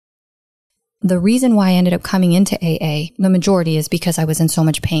The reason why I ended up coming into AA, the majority is because I was in so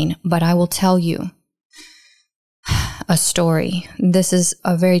much pain. But I will tell you a story. This is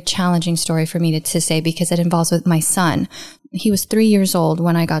a very challenging story for me to say because it involves with my son. He was 3 years old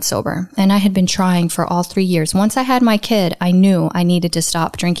when I got sober, and I had been trying for all 3 years. Once I had my kid, I knew I needed to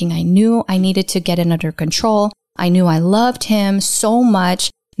stop drinking. I knew I needed to get it under control. I knew I loved him so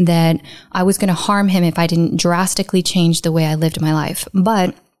much that I was going to harm him if I didn't drastically change the way I lived my life.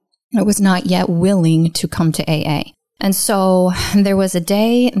 But I was not yet willing to come to AA. And so there was a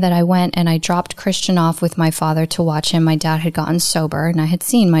day that I went and I dropped Christian off with my father to watch him. My dad had gotten sober, and I had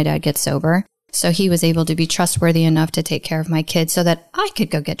seen my dad get sober. So he was able to be trustworthy enough to take care of my kids so that I could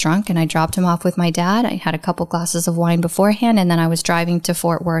go get drunk. And I dropped him off with my dad. I had a couple glasses of wine beforehand, and then I was driving to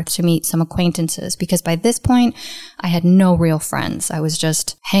Fort Worth to meet some acquaintances because by this point, I had no real friends. I was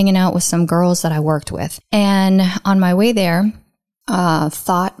just hanging out with some girls that I worked with. And on my way there,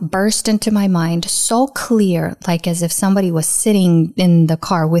 thought burst into my mind so clear, like as if somebody was sitting in the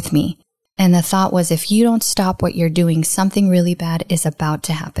car with me. And the thought was, if you don't stop what you're doing, something really bad is about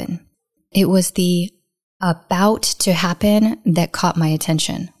to happen. It was the about to happen that caught my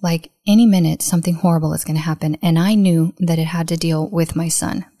attention. Like any minute, something horrible is going to happen. And I knew that it had to deal with my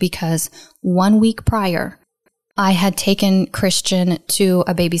son because 1 week prior, I had taken Christian to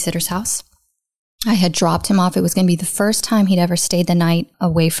a babysitter's house. I had dropped him off. It was going to be the first time he'd ever stayed the night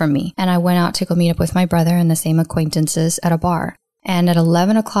away from me. And I went out to go meet up with my brother and the same acquaintances at a bar. And at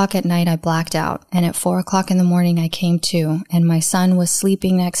 11 o'clock at night, I blacked out. And at 4 o'clock in the morning, I came to, and my son was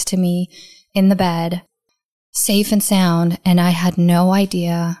sleeping next to me in the bed, safe and sound. And I had no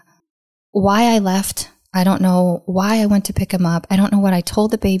idea why I left. I don't know why I went to pick him up. I don't know what I told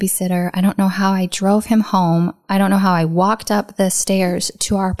the babysitter. I don't know how I drove him home. I don't know how I walked up the stairs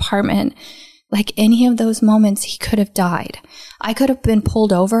to our apartment. Like any of those moments, he could have died. I could have been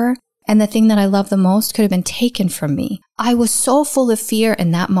pulled over, and the thing that I love the most could have been taken from me. I was so full of fear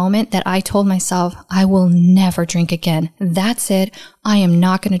in that moment that I told myself, I will never drink again. That's it. I am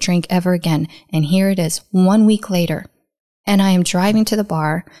not going to drink ever again. And here it is, 1 week later. And I am driving to the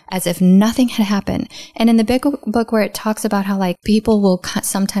bar as if nothing had happened. And in the big book where it talks about how like people will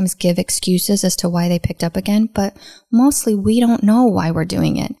sometimes give excuses as to why they picked up again, but mostly we don't know why we're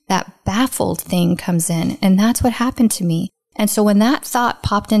doing it. That baffled thing comes in, and that's what happened to me. And so when that thought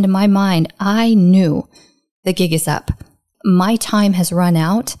popped into my mind, I knew the gig is up. My time has run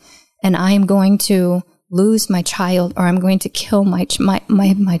out, and I am going to lose my child, or I'm going to kill my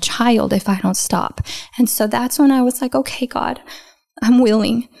child if I don't stop. And so that's when I was like, okay, God, I'm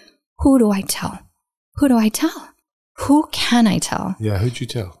willing. Who do I tell? Who do I tell? Who can I tell? Yeah, who'd you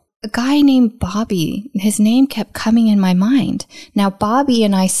tell? A guy named Bobby. His name kept coming in my mind. Now, Bobby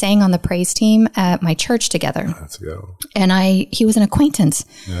and I sang on the praise team at my church together. Let's go. And he was an acquaintance.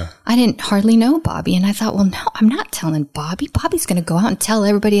 Yeah. I didn't hardly know Bobby. And I thought, well, no, I'm not telling Bobby. Bobby's going to go out and tell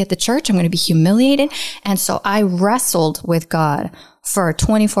everybody at the church. I'm going to be humiliated. And so I wrestled with God for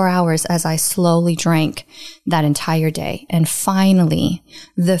 24 hours as I slowly drank that entire day. And finally,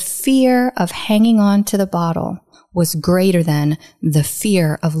 the fear of hanging on to the bottle was greater than the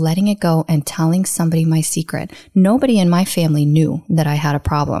fear of letting it go and telling somebody my secret. Nobody in my family knew that I had a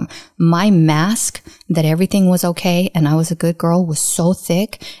problem. My mask that everything was okay and I was a good girl was so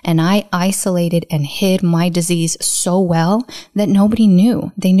thick, and I isolated and hid my disease so well that nobody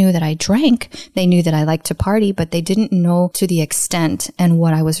knew. They knew that I drank. They knew that I liked to party, but they didn't know to the extent and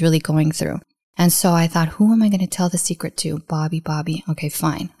what I was really going through. And so I thought, who am I going to tell the secret to? Bobby. Okay,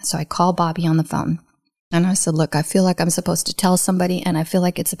 fine. So I called Bobby on the phone. And I said, look, I feel like I'm supposed to tell somebody, and I feel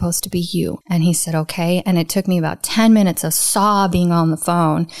like it's supposed to be you. And he said, okay. And it took me about 10 minutes of sobbing on the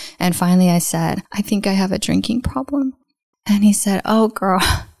phone. And finally I said, I think I have a drinking problem. And he said, oh, girl,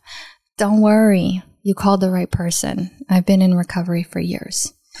 don't worry. You called the right person. I've been in recovery for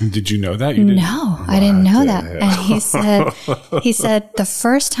years. Did you know that? You didn't? No, I didn't know that. And he said, the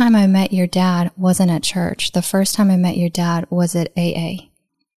first time I met your dad wasn't at church. The first time I met your dad was at AA.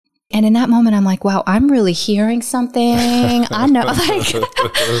 And in that moment, I'm like, wow, I'm really hearing something. I know, like,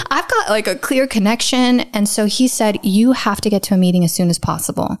 I've got like a clear connection. And so he said, you have to get to a meeting as soon as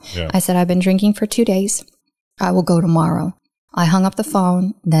possible. Yeah. I said, I've been drinking for 2 days. I will go tomorrow. I hung up the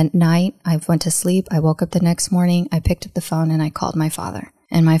phone. That night, I went to sleep. I woke up the next morning. I picked up the phone and I called my father.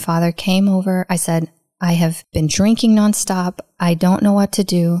 And my father came over. I said, I have been drinking nonstop. I don't know what to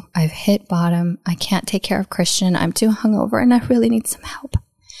do. I've hit bottom. I can't take care of Christian. I'm too hungover and I really need some help.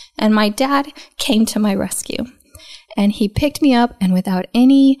 And my dad came to my rescue, and he picked me up, and without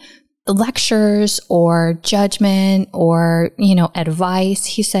any lectures or judgment or, advice.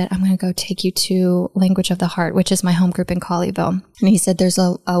 He said, I'm going to go take you to Language of the Heart, which is my home group in Colleyville. And he said, there's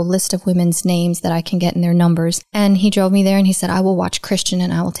a list of women's names that I can get in their numbers. And he drove me there and he said, I will watch Christian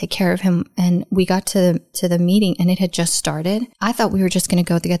and I will take care of him. And we got to the meeting and it had just started. I thought we were just going to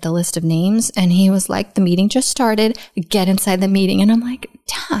go to get the list of names. And he was like, the meeting just started. Get inside the meeting. And I'm like,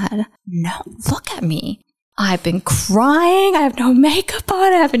 Dad, no, look at me. I've been crying. I have no makeup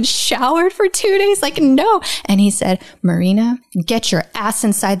on. I haven't showered for 2 days. Like, no. And he said, Marina, get your ass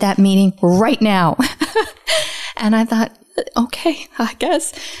inside that meeting right now. And I thought, okay, I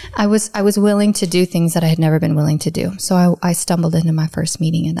guess I was willing to do things that I had never been willing to do. So I stumbled into my first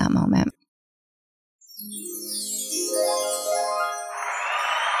meeting in that moment.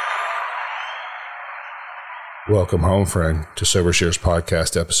 Welcome home, friend, to Sober Shares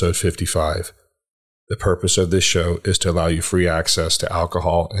Podcast, episode 55. The purpose of this show is to allow you free access to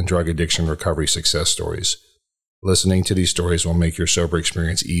alcohol and drug addiction recovery success stories. Listening to these stories will make your sober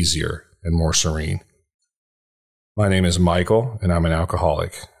experience easier and more serene. My name is Michael, and I'm an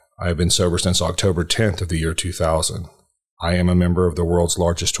alcoholic. I have been sober since October 10th of the year 2000. I am a member of the world's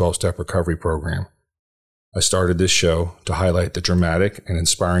largest 12-step recovery program. I started this show to highlight the dramatic and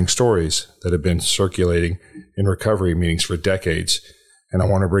inspiring stories that have been circulating in recovery meetings for decades, and I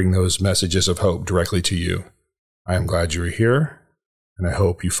want to bring those messages of hope directly to you. I am glad you are here, and I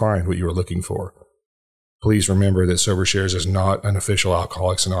hope you find what you are looking for. Please remember that Sober Shares is not an official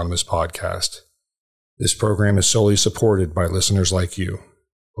Alcoholics Anonymous podcast. This program is solely supported by listeners like you.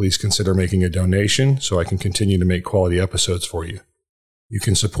 Please consider making a donation so I can continue to make quality episodes for you. You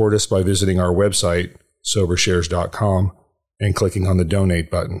can support us by visiting our website, SoberShares.com, and clicking on the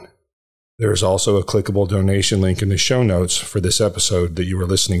donate button. There is also a clickable donation link in the show notes for this episode that you are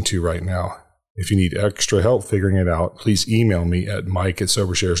listening to right now. If you need extra help figuring it out, please email me at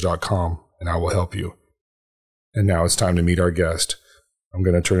mike@SoberShares.com and I will help you. And now it's time to meet our guest. I'm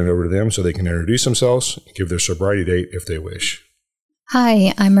going to turn it over to them so they can introduce themselves and give their sobriety date if they wish.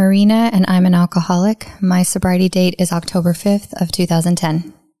 Hi, I'm Marina and I'm an alcoholic. My sobriety date is October 5th of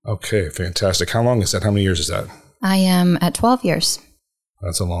 2010. Okay, fantastic. How long is that? How many years is that? I am at 12 years.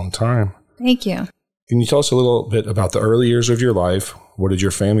 That's a long time. Thank you. Can you tell us a little bit about the early years of your life? What did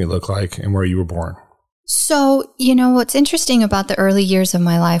your family look like and where you were born? So, what's interesting about the early years of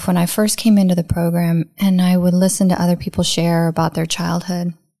my life when I first came into the program and I would listen to other people share about their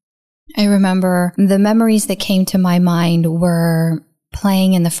childhood, I remember the memories that came to my mind were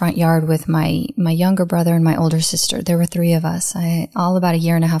playing in the front yard with my younger brother and my older sister. There were 3 of us, all about a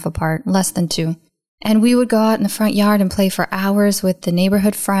year and a half apart, less than 2. And we would go out in the front yard and play for hours with the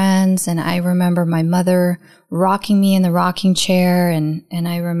neighborhood friends. And I remember my mother rocking me in the rocking chair. And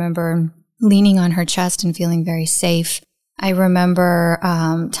I remember leaning on her chest and feeling very safe. I remember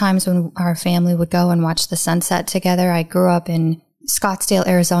times when our family would go and watch the sunset together. I grew up in Scottsdale,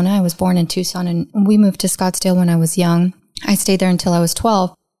 Arizona. I was born in Tucson and we moved to Scottsdale when I was young. I stayed there until I was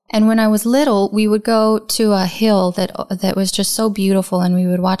 12. And when I was little, we would go to a hill that was just so beautiful and we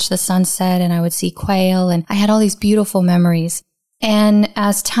would watch the sunset and I would see quail and I had all these beautiful memories. And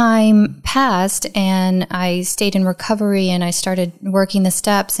as time passed and I stayed in recovery and I started working the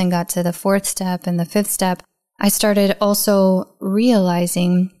steps and got to the 4th step and the 5th step, I started also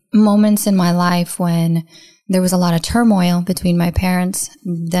realizing moments in my life when there was a lot of turmoil between my parents,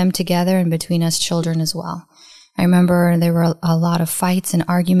 them together, and between us children as well. I remember there were a lot of fights and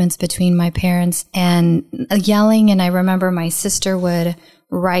arguments between my parents and yelling. And I remember my sister would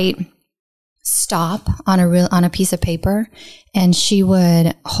write stop on a piece of paper and she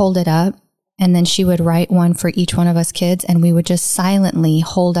would hold it up and then she would write one for each one of us kids. And we would just silently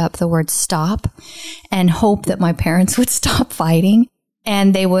hold up the word stop and hope that my parents would stop fighting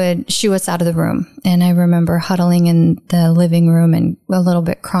and they would shoo us out of the room. And I remember huddling in the living room and a little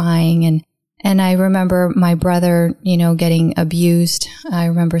bit crying and I remember my brother, getting abused. I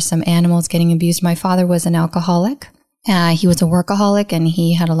remember some animals getting abused. My father was an alcoholic. He was a workaholic and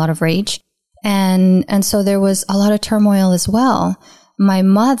he had a lot of rage. And so there was a lot of turmoil as well. My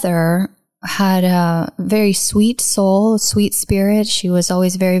mother had a very sweet soul, sweet spirit. She was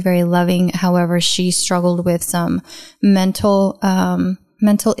always very, very loving. However, she struggled with some mental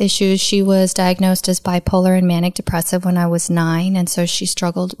issues. She was diagnosed as bipolar and manic depressive when I was 9. And so she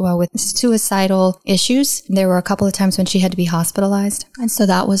struggled with suicidal issues. There were a couple of times when she had to be hospitalized. And so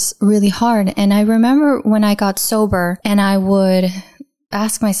that was really hard. And I remember when I got sober and I would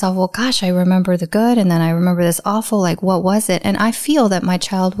ask myself, well, gosh, I remember the good. And then I remember this awful, what was it? And I feel that my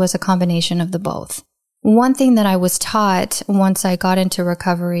child was a combination of the both. one thing that I was taught once I got into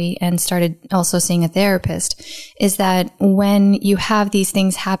recovery and started also seeing a therapist is that when you have these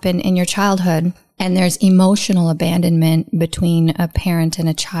things happen in your childhood and there's emotional abandonment between a parent and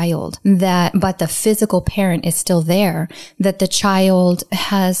a child, but the physical parent is still there, that the child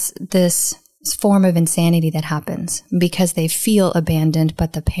has this form of insanity that happens because they feel abandoned,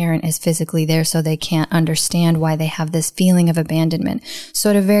 but the parent is physically there, so they can't understand why they have this feeling of abandonment.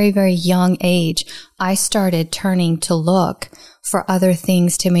 So at a very, very young age, I started turning to look for other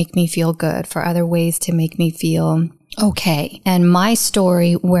things to make me feel good, for other ways to make me feel okay. And my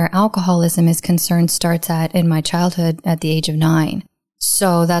story where alcoholism is concerned starts in my childhood at the age of 9.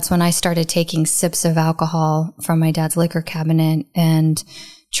 So that's when I started taking sips of alcohol from my dad's liquor cabinet and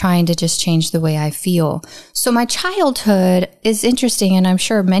trying to just change the way I feel. So my childhood is interesting, and I'm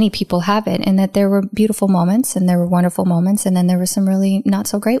sure many people have it, in that there were beautiful moments and there were wonderful moments, and then there were some really not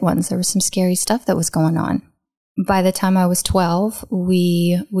so great ones. There was some scary stuff that was going on. By the time I was 12,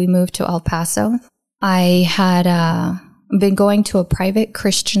 we moved to El Paso. I had been going to a private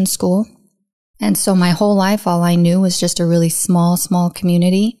Christian school, and so my whole life, all I knew was just a really small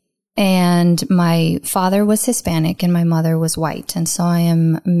community. And my father was Hispanic and my mother was white. And so I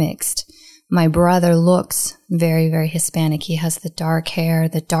am mixed. My brother looks very, very Hispanic. He has the dark hair,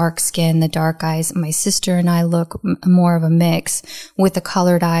 the dark skin, the dark eyes. My sister and I look more of a mix with the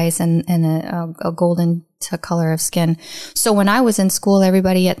colored eyes and a golden color of skin. So when I was in school,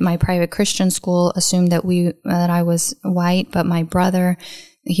 everybody at my private Christian school assumed that I was white, but my brother,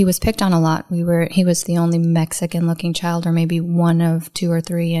 he was picked on a lot. He was the only Mexican looking child, or maybe one of 2 or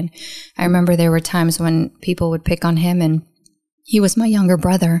 3. And I remember there were times when people would pick on him, and he was my younger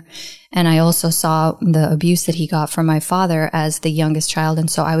brother. And I also saw the abuse that he got from my father as the youngest child. And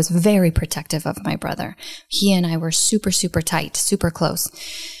so I was very protective of my brother. He and I were super, super tight, super close.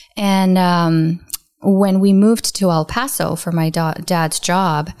 And when we moved to El Paso for my dad's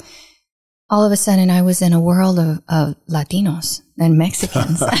job, all of a sudden I was in a world of Latinos and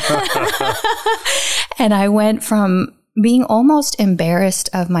Mexicans. And I went from being almost embarrassed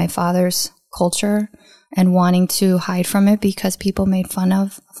of my father's culture and wanting to hide from it because people made fun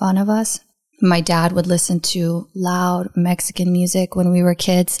of us. My dad would listen to loud Mexican music when we were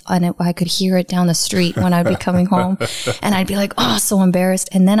kids, and I could hear it down the street when I'd be coming home. And I'd be like, oh, so embarrassed.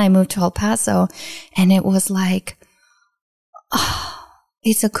 And then I moved to El Paso, and it was like, oh,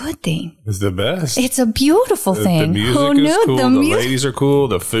 it's a good thing. It's the best. It's a beautiful thing. The music is cool. The ladies are cool.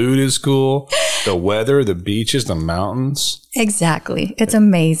 The food is cool. The weather, the beaches, the mountains. Exactly. It's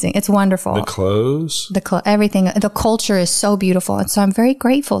amazing. It's wonderful. The clothes. Everything. The culture is so beautiful. And so I'm very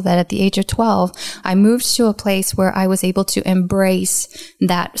grateful that at the age of 12, I moved to a place where I was able to embrace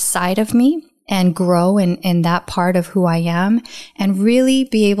that side of me and grow in that part of who I am, and really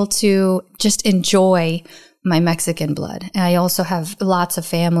be able to just enjoy my Mexican blood. I also have lots of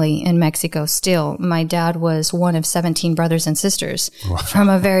family in Mexico still. My dad was one of 17 brothers and sisters from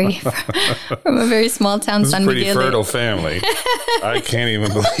a very small town, San Miguel. Pretty fertile family. I can't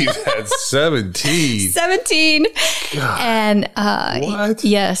even believe that. 17. God. And what?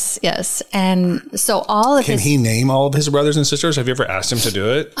 Yes. And so all of Can he name all of his brothers and sisters? Have you ever asked him to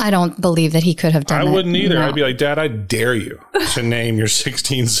do it? I don't believe that he could have done that. I wouldn't either. No. I'd be like, Dad, I dare you to name your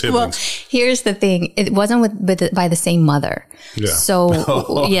 16 siblings. Well, here's the thing. It wasn't by the same mother. Yeah.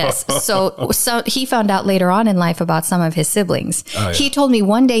 So, yes. So he found out later on in life about some of his siblings. Oh, yeah. He told me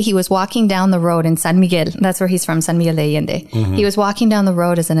one day he was walking down the road in San Miguel. That's where he's from, San Miguel de Allende. Mm-hmm. He was walking down the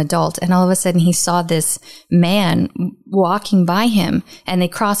road as an adult, and all of a sudden he saw this man walking by him, and they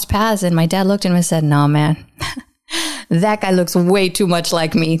crossed paths, and my dad looked at him and said, "No, man, that guy looks way too much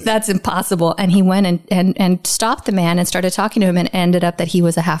like me. That's impossible." And he went and stopped the man and started talking to him, and ended up that he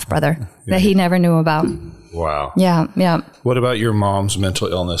was a half brother that he never knew about. Wow. Yeah. What about your mom's mental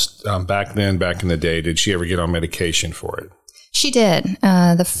illness? Back in the day, did she ever get on medication for it? She did.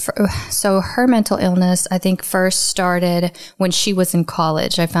 So her mental illness, I think, first started when she was in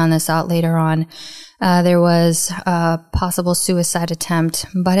college. I found this out later on. There was a possible suicide attempt,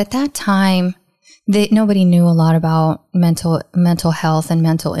 but at that time, nobody knew a lot about mental health and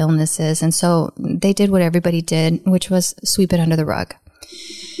mental illnesses, and so they did what everybody did, which was sweep it under the rug.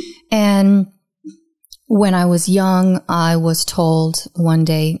 And when I was young, I was told one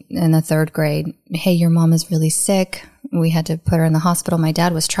day in the 3rd grade, "Hey, your mom is really sick." We had to put her in the hospital. My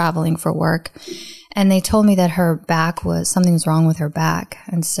dad was traveling for work, and they told me that something was wrong with her back.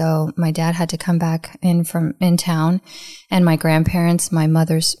 And so my dad had to come back in town, and my grandparents, my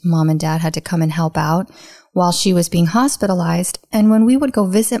mother's mom and dad, had to come and help out while she was being hospitalized. And when we would go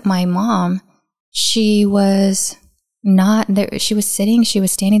visit my mom, she was not there. She was sitting, she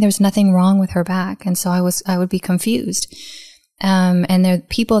was standing. There was nothing wrong with her back. And so I would be confused. And the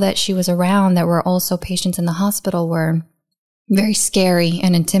people that she was around that were also patients in the hospital were very scary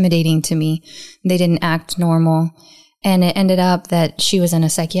and intimidating to me. They didn't act normal. And it ended up that she was in a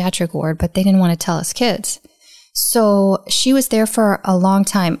psychiatric ward, but they didn't want to tell us kids. So she was there for a long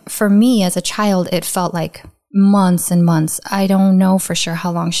time. For me as a child, it felt like months and months. I don't know for sure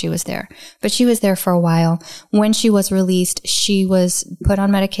how long she was there, but she was there for a while. When she was released, she was put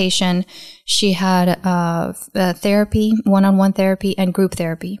on medication. She had therapy, one-on-one therapy and group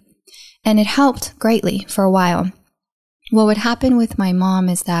therapy. And it helped greatly for a while. What would happen with my mom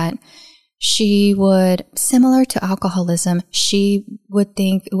is that she would, similar to alcoholism, she would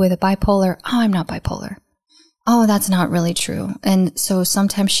think with a bipolar, oh, I'm not bipolar. Oh, that's not really true. And so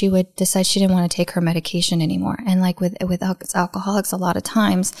sometimes she would decide she didn't want to take her medication anymore. And like with alcoholics, a lot of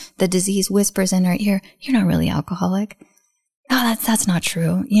times the disease whispers in her ear, you're not really alcoholic. No, that's not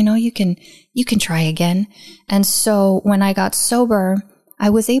true. You know, you can try again. And so when I got sober, I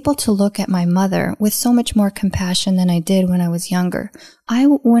was able to look at my mother with so much more compassion than I did when I was younger.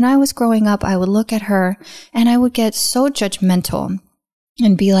 When I was growing up, I would look at her and I would get so judgmental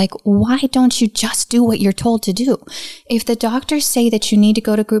and be like, why don't you just do what you're told to do? If the doctors say that you need to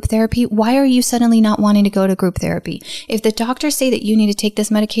go to group therapy, why are you suddenly not wanting to go to group therapy? If the doctors say that you need to take this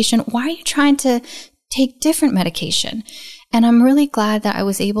medication, why are you trying to take different medication? And I'm really glad that I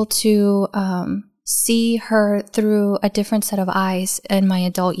was able to see her through a different set of eyes in my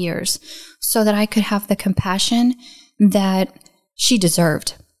adult years so that I could have the compassion that she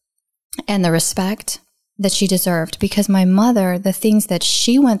deserved and the respect that she deserved, because my mother, the things that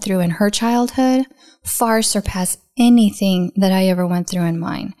she went through in her childhood far surpassed anything that I ever went through in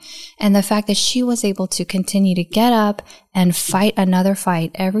mine. And the fact that she was able to continue to get up and fight another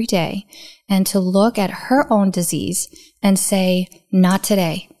fight every day and to look at her own disease and say, not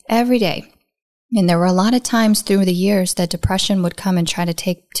today, every day. And there were a lot of times through the years that depression would come and try to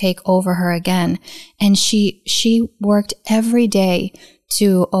take over her again. And she worked every day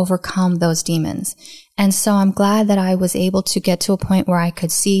to overcome those demons. And so I'm glad that I was able to get to a point where I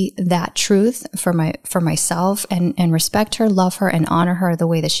could see that truth for myself and respect her, love her, and honor her the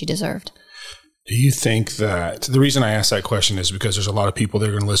way that she deserved. Do you think that the reason I ask that question is because there's a lot of people that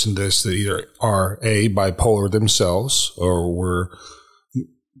are going to listen to this that either are bipolar themselves or were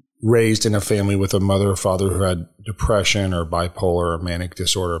raised in a family with a mother or father who had depression or bipolar or manic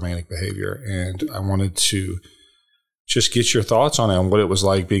disorder or manic behavior. And I wanted to just get your thoughts on it and what it was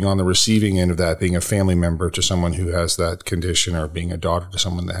like being on the receiving end of that, being a family member to someone who has that condition or being a daughter to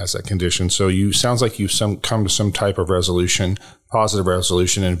someone that has that condition. So sounds like you've come to some type of resolution, positive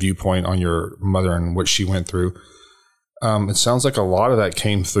resolution and viewpoint on your mother and what she went through. It sounds like a lot of that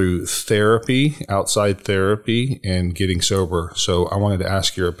came through therapy, outside therapy, and getting sober. So I wanted to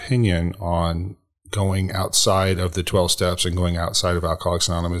ask your opinion on going outside of the 12 steps and going outside of Alcoholics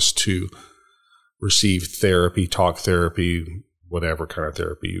Anonymous to receive therapy, talk therapy, whatever kind of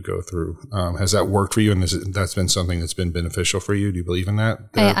therapy you go through. Has that worked for you? And that's been something that's been beneficial for you? Do you believe in that?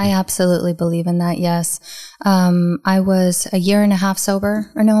 I absolutely believe in that, yes. I was a year and a half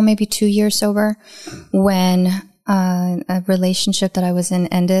sober, or no, maybe 2 years sober when a relationship that I was in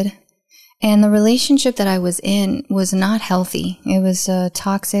ended. And the relationship that I was in was not healthy. It was a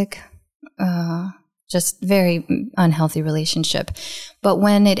toxic, just very unhealthy relationship. But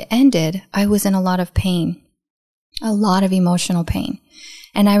when it ended, I was in a lot of pain, a lot of emotional pain.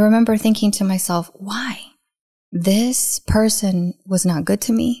 And I remember thinking to myself, why? This person was not good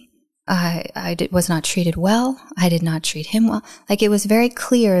to me. I was not treated well. I did not treat him well. Like, it was very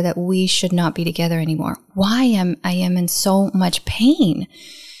clear that we should not be together anymore. Why am I in so much pain?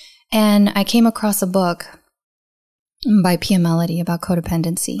 And I came across a book by Pia Mellody about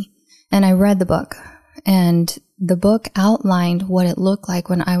codependency. And I read the book. And the book outlined what it looked like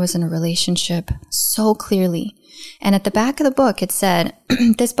when I was in a relationship so clearly. And at the back of the book, it said,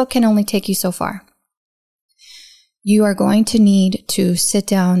 this book can only take you so far. You are going to need to sit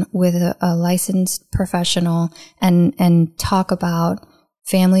down with a licensed professional and talk about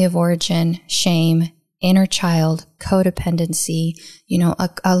family of origin, shame, inner child, codependency,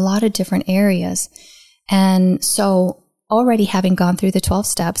 a lot of different areas. And so already having gone through the 12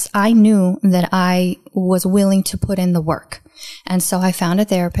 steps, I knew that I was willing to put in the work. And so I found a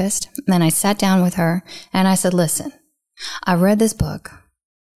therapist and I sat down with her and I said, listen, I read this book.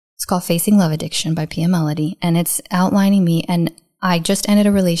 It's called Facing Love Addiction by Pia Mellody, and it's outlining me. And I just ended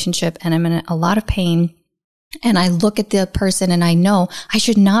a relationship and I'm in a lot of pain. And I look at the person and I know I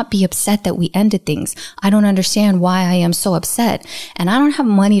should not be upset that we ended things. I don't understand why I am so upset. And I don't have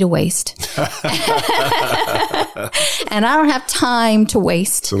money to waste. And I don't have time to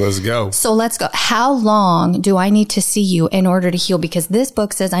waste. So let's go. How long do I need to see you in order to heal? Because this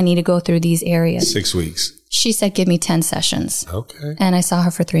book says I need to go through these areas. 6 weeks. She said, give me 10 sessions. Okay. And I saw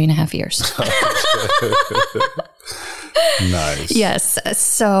her for 3.5 years. Nice. Yes.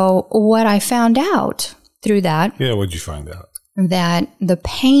 So what I found out through that. Yeah, what'd you find out? That the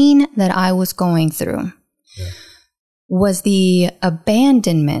pain that I was going through was the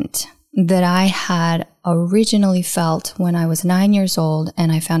abandonment that I had originally felt when I was 9 years old,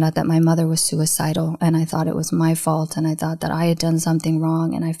 and I found out that my mother was suicidal, and I thought it was my fault, and I thought that I had done something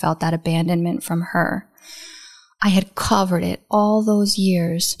wrong, and I felt that abandonment from her. I had covered it all those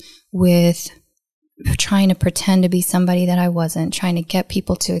years with trying to pretend to be somebody that I wasn't, trying to get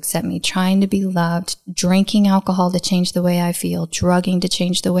people to accept me, trying to be loved, drinking alcohol to change the way I feel, drugging to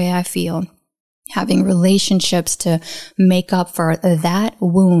change the way I feel, having relationships to make up for that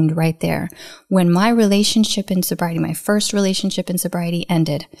wound right there. When my relationship in sobriety, my first relationship in sobriety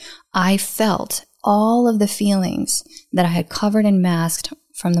ended, I felt all of the feelings that I had covered and masked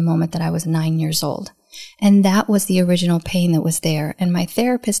from the moment that I was 9 years old. And that was the original pain that was there. And my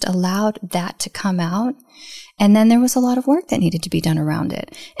therapist allowed that to come out. And then there was a lot of work that needed to be done around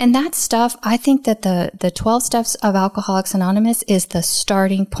it. And that stuff, I think that the 12 steps of Alcoholics Anonymous is the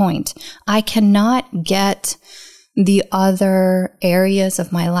starting point. I cannot get the other areas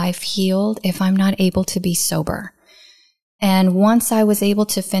of my life healed if I'm not able to be sober. And once I was able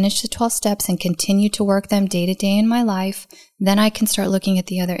to finish the 12 steps and continue to work them day to day in my life, then I can start looking at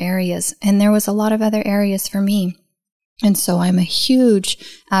the other areas. And there was a lot of other areas for me. And so I'm a huge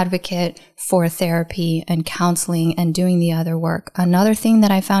advocate for therapy and counseling and doing the other work. Another thing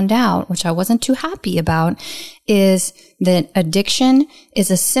that I found out, which I wasn't too happy about, is that addiction is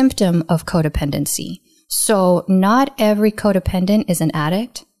a symptom of codependency. So not every codependent is an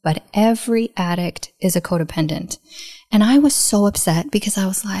addict, but every addict is a codependent. And I was so upset because I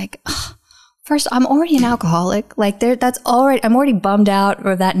was like, first, I'm already an alcoholic. Like I'm already bummed out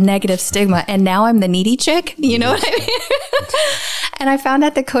or that negative stigma. And now I'm the needy chick. You know what I mean? And I found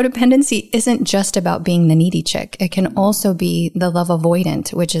out that codependency isn't just about being the needy chick. It can also be the love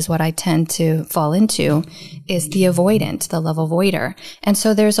avoidant, which is what I tend to fall into, is the avoidant, the love avoider. And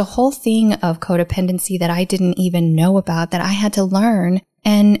so there's a whole thing of codependency that I didn't even know about that I had to learn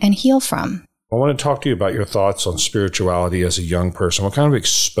and heal from. I want to talk to you about your thoughts on spirituality as a young person. What kind of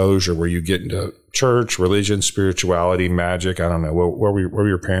exposure were you getting to church, religion, spirituality, magic? I don't know. What were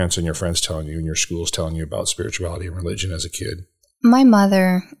your parents and your friends telling you and your schools telling you about spirituality and religion as a kid? My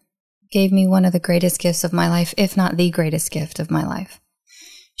mother gave me one of the greatest gifts of my life, if not the greatest gift of my life.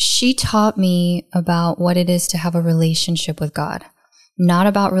 She taught me about what it is to have a relationship with God, not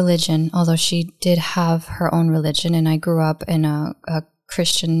about religion, although she did have her own religion, and I grew up in a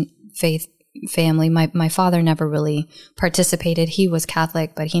Christian faith family. My father never really participated. He was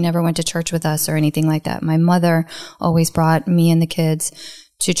Catholic, but he never went to church with us or anything like that. My mother always brought me and the kids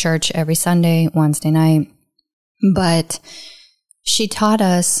to church every Sunday, Wednesday night. But she taught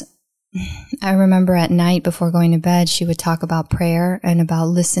us, I remember at night before going to bed, she would talk about prayer and about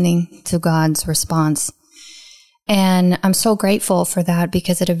listening to God's response. And I'm so grateful for that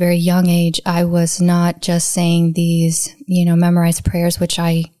because at a very young age, I was not just saying these, memorized prayers, which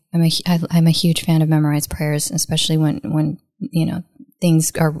I'm a huge fan of memorized prayers, especially when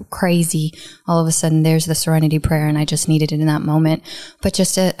things are crazy. All of a sudden, there's the Serenity Prayer, and I just needed it in that moment. But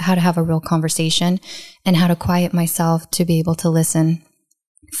just how to have a real conversation and how to quiet myself to be able to listen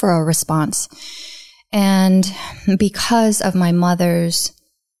for a response. And because of my mother's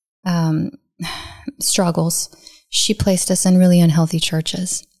struggles, she placed us in really unhealthy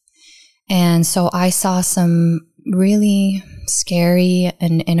churches. And so I saw some really scary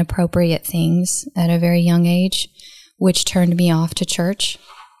and inappropriate things at a very young age, which turned me off to church.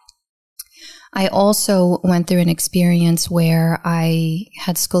 I also went through an experience where I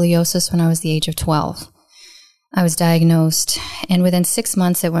had scoliosis when I was the age of 12. I was diagnosed, and within 6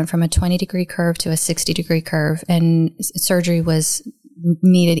 months, it went from a 20-degree curve to a 60-degree curve, and surgery was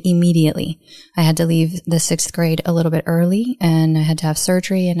needed immediately. I had to leave the 6th grade a little bit early, and I had to have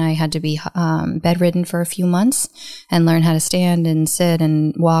surgery, and I had to be bedridden for a few months and learn how to stand and sit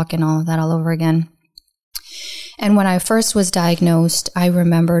and walk and all of that all over again. And when I first was diagnosed, I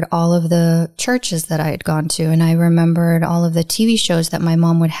remembered all of the churches that I had gone to, and I remembered all of the TV shows that my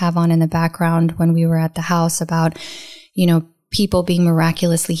mom would have on in the background when we were at the house about, people being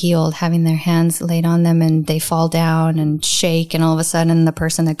miraculously healed, having their hands laid on them and they fall down and shake, and all of a sudden the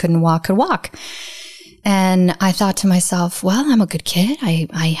person that couldn't walk could walk. And I thought to myself, well, I'm a good kid.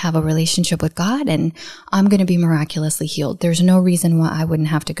 I have a relationship with God and I'm going to be miraculously healed. There's no reason why I wouldn't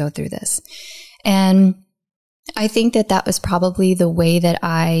have to go through this. And I think that was probably the way that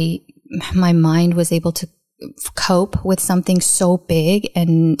my mind was able to cope with something so big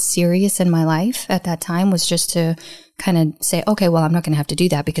and serious in my life at that time, was just to kind of say, okay, well, I'm not going to have to do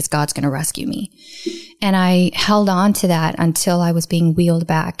that because God's going to rescue me. And I held on to that until I was being wheeled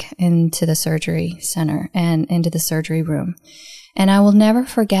back into the surgery center and into the surgery room. And I will never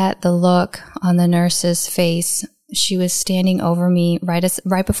forget the look on the nurse's face. She was standing over me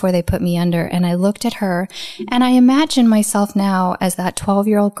right before they put me under. And I looked at her and I imagined myself now as that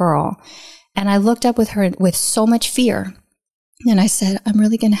 12-year-old girl. And I looked up with her with so much fear. And I said, I'm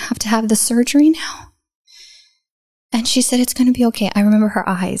really going to have the surgery now. And she said, it's going to be okay. I remember her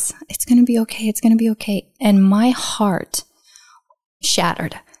eyes. It's going to be okay. It's going to be okay. And my heart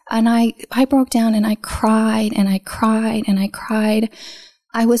shattered. And I broke down and I cried and I cried and I cried.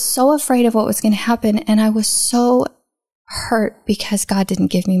 I was so afraid of what was going to happen. And I was so hurt because God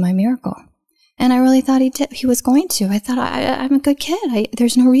didn't give me my miracle. And I really thought he was going to. I thought, I'm a good kid.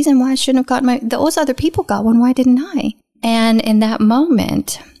 There's no reason why I shouldn't have gotten those other people got one. Why didn't I? And in that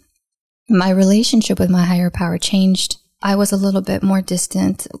moment, my relationship with my higher power changed. I was a little bit more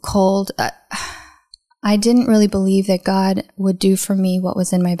distant, cold. I didn't really believe that God would do for me what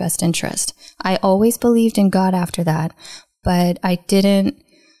was in my best interest. I always believed in God after that, but I didn't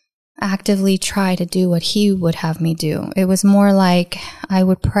actively try to do what he would have me do. It was more like I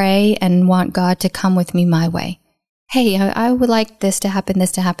would pray and want God to come with me my way. Hey, I would like this to happen,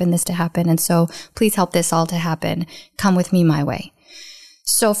 this to happen, this to happen. And so please help this all to happen. Come with me my way.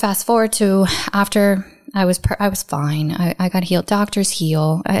 So fast forward to after I was fine. I got healed. Doctors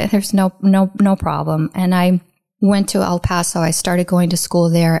heal. There's no problem. And I went to El Paso. I started going to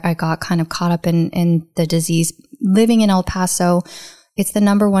school there. I got kind of caught up in the disease. Living in El Paso, it's the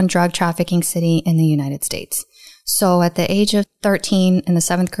 #1 drug trafficking city in the United States. So at the age of 13 in the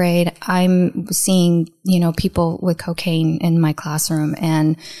 7th grade, I'm seeing, people with cocaine in my classroom,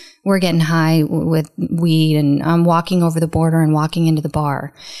 and we're getting high with weed, and I'm walking over the border and walking into the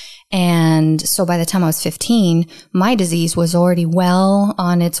bar. And so by the time I was 15, my disease was already well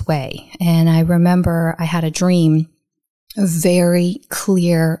on its way. And I remember I had a dream, a very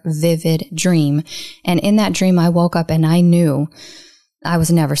clear, vivid dream. And in that dream, I woke up and I knew I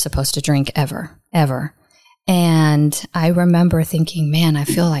was never supposed to drink ever. And I remember thinking, man, I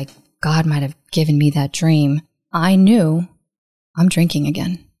feel like God might have given me that dream. I knew I'm drinking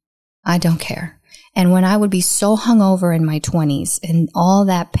again. I don't care. And when I would be so hungover in my 20s and all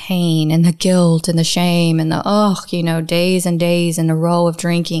that pain and the guilt and the shame and the, days and days in a row of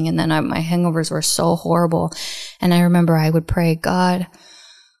drinking. And then my hangovers were so horrible. And I remember I would pray, God,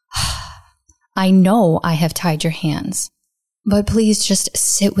 I know I have tied your hands, but please just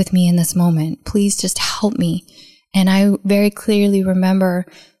sit with me in this moment. Please just help me. And I very clearly remember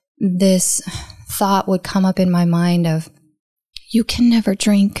this thought would come up in my mind of, you can never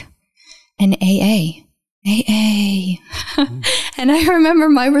drink an AA. And I remember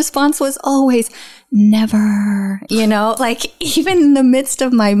my response was always, never, even in the midst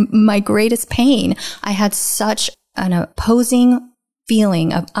of my greatest pain, I had such an opposing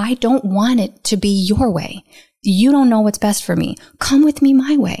feeling of, I don't want it to be your way. You don't know what's best for me. Come with me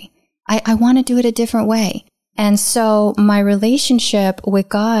my way. I want to do it a different way. And so my relationship with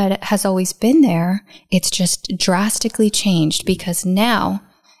God has always been there. It's just drastically changed because now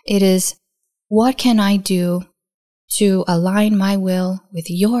it is, what can I do to align my will with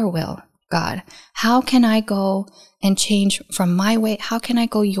your will, God? How can I go and change from my way? How can I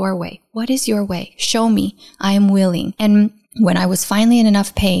go your way? What is your way? Show me. I am willing. And when I was finally in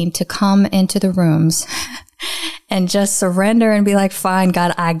enough pain to come into the rooms and just surrender and be like, fine,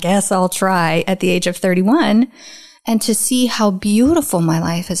 God, I guess I'll try at the age of 31, and to see how beautiful my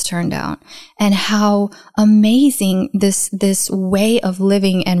life has turned out and how amazing this way of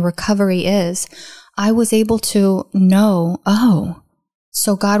living and recovery is, I was able to know,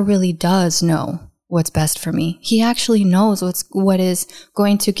 so God really does know what's best for me. He actually knows what is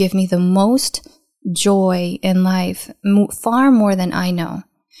going to give me the most joy in life, far more than I know.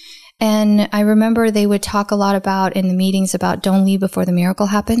 And I remember they would talk a lot about in the meetings about don't leave before the miracle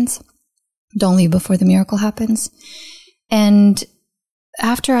happens. Don't leave before the miracle happens. And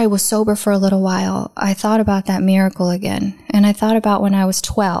after I was sober for a little while, I thought about that miracle again. And I thought about when I was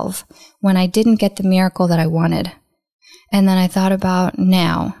 12, when I didn't get the miracle that I wanted. And then I thought about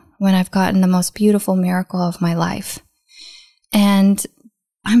now, when I've gotten the most beautiful miracle of my life. And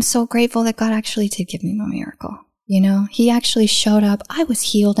I'm so grateful that God actually did give me my miracle. He actually showed up. I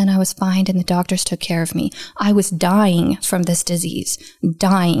was healed and I was fine and the doctors took care of me. I was dying from this disease,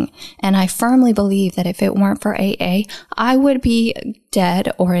 dying. And I firmly believe that if it weren't for AA, I would be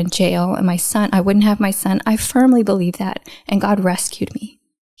dead or in jail. And I wouldn't have my son. I firmly believe that. And God rescued me.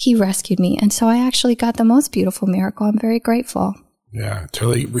 He rescued me. And so I actually got the most beautiful miracle. I'm very grateful. Yeah, it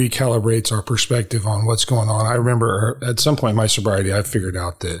totally recalibrates our perspective on what's going on. I remember at some point in my sobriety, I figured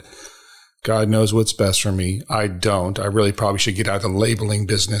out that God knows what's best for me. I don't. I really probably should get out of the labeling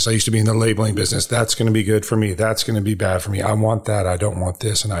business. I used to be in the labeling business. That's going to be good for me. That's going to be bad for me. I want that. I don't want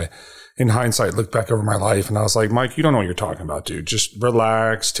this. And I, in hindsight, looked back over my life and I was like, Mike, you don't know what you're talking about, dude. Just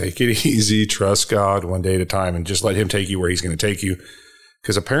relax, take it easy, trust God one day at a time and just let him take you where he's going to take you.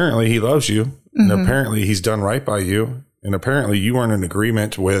 Because apparently he loves you and apparently he's done right by you. And apparently you weren't in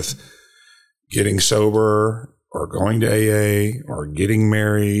agreement with getting sober or going to AA or getting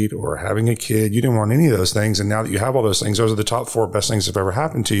married or having a kid. You didn't want any of those things. And now that you have all those things, those are the top 4 best things that have ever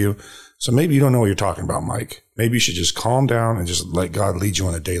happened to you. So maybe you don't know what you're talking about, Mike. Maybe you should just calm down and just let God lead you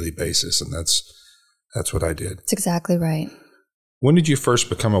on a daily basis. And that's what I did. That's exactly right. When did you first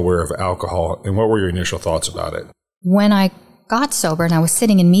become aware of alcohol and what were your initial thoughts about it? When I got sober and I was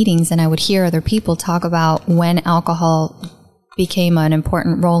sitting in meetings and I would hear other people talk about when alcohol became an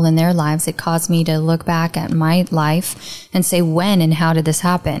important role in their lives, it caused me to look back at my life and say, when and how did this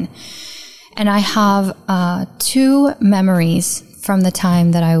happen? And I have 2 memories from the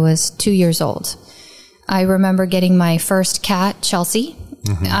time that I was 2 years old. I remember getting my first cat, Chelsea.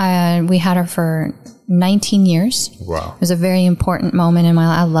 We had her for 19 years. Wow. It was a very important moment in my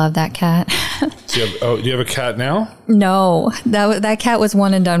life. I love that cat. Do you have a cat now? No, that cat was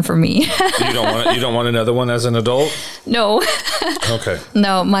one and done for me. You don't want another one as an adult? No. Okay.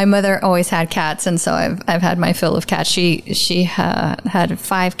 No, my mother always had cats, and so I've had my fill of cats. She had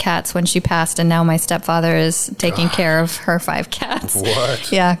 5 cats when she passed, and now my stepfather is taking care of her 5 cats.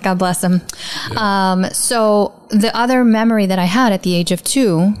 What? Yeah, God bless him. Yeah. So the other memory that I had at the age of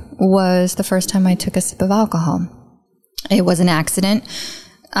 2 was the first time I took a sip of alcohol. It was an accident.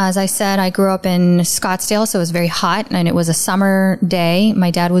 As I said, I grew up in Scottsdale, so it was very hot, and it was a summer day.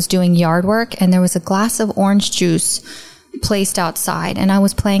 My dad was doing yard work, and there was a glass of orange juice placed outside, and I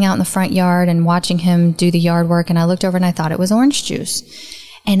was playing out in the front yard and watching him do the yard work, and I looked over and I thought it was orange juice.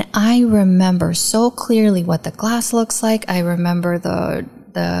 And I remember so clearly what the glass looks like. I remember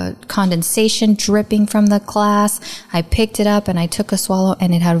the condensation dripping from the glass. I picked it up and I took a swallow,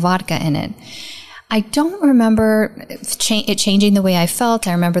 and it had vodka in it. I don't remember it changing the way I felt.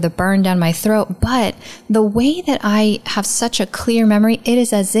 I remember the burn down my throat, but the way that I have such a clear memory, it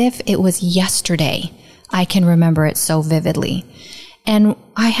is as if it was yesterday. I can remember it so vividly. And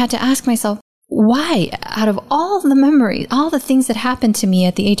I had to ask myself, why, out of all the memories, all the things that happened to me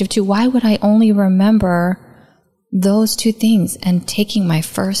at the age of 2, why would I only remember those 2 things and taking my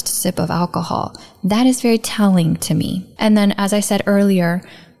first sip of alcohol? That is very telling to me. And then, as I said earlier,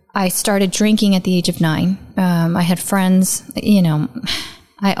 I started drinking at the age of 9. I had friends,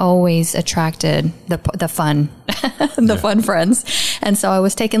 I always attracted the fun, fun friends. And so I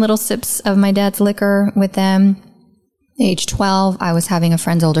was taking little sips of my dad's liquor with them. Age 12, I was having a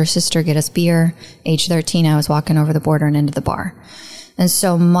friend's older sister get us beer. Age 13, I was walking over the border and into the bar. And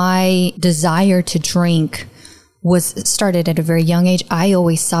so my desire to drink started at a very young age. I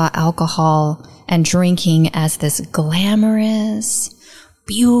always saw alcohol and drinking as this glamorous,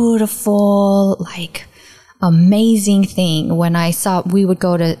 beautiful, like amazing thing. When we would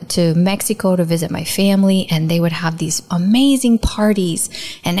go to Mexico to visit my family, and they would have these amazing parties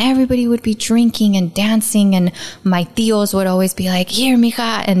and everybody would be drinking and dancing, and my tios would always be like, here,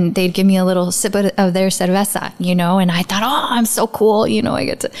 mija, and they'd give me a little sip of their cerveza, and I thought, oh, I'm so cool, I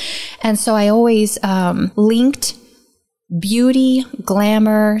get to. And so I always linked beauty,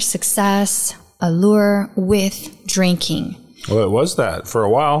 glamour, success, allure with drinking. Well, it was that for a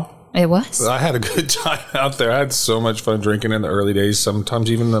while. It was. I had a good time out there. I had so much fun drinking in the early days, sometimes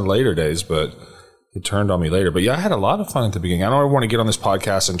even in the later days, but it turned on me later. But yeah, I had a lot of fun at the beginning. I don't ever want to get on this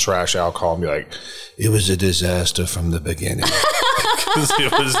podcast and trash alcohol and be like, it was a disaster from the beginning. Because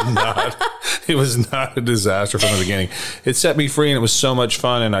it was not a disaster from the beginning. It set me free and it was so much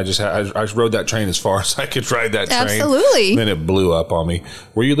fun. And I rode that train as far as I could ride that train. Absolutely. And then it blew up on me.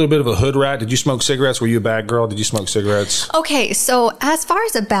 Were you a little bit of a hood rat? Did you smoke cigarettes? Were you a bad girl? Did you smoke cigarettes? Okay. So as far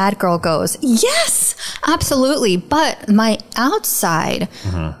as a bad girl goes, yes, absolutely. But my outside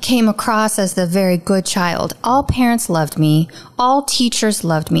came across as the very good child. All parents loved me. All teachers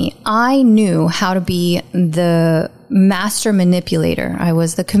loved me. I knew how to be the master manipulator. I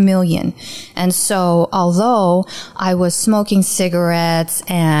was the chameleon. And so although I was smoking cigarettes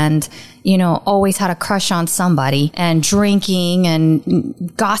and, always had a crush on somebody and drinking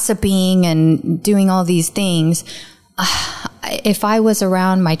and gossiping and doing all these things, if I was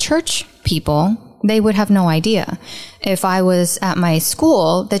around my church people, they would have no idea. If I was at my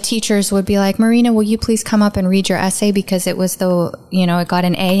school, the teachers would be like, Marina, will you please come up and read your essay? Because it was it got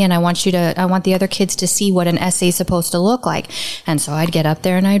an A and I want the other kids to see what an essay is supposed to look like. And so I'd get up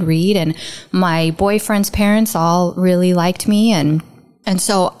there and I'd read, and my boyfriend's parents all really liked me. And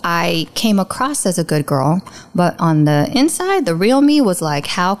so I came across as a good girl, but on the inside, the real me was like,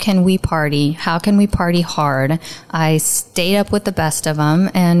 how can we party? How can we party hard? I stayed up with the best of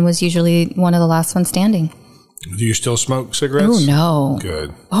them and was usually one of the last ones standing. Do you still smoke cigarettes? Oh, no.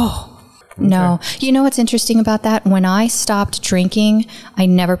 Good. Oh, okay. No. You know what's interesting about that? When I stopped drinking, I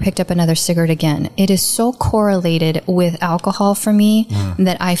never picked up another cigarette again. It is so correlated with alcohol for me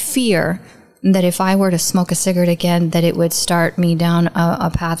that I fear that if I were to smoke a cigarette again, that it would start me down a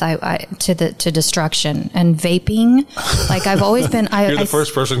path to destruction. And vaping, like I've always been. You're the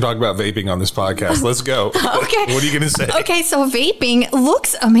first person to talk about vaping on this podcast. Let's go. Okay. What are you going to say? Okay, so vaping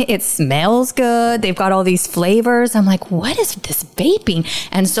looks, it smells good. They've got all these flavors. I'm like, what is this vaping?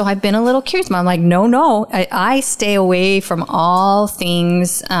 And so I've been a little curious, but I'm like, no. I stay away from all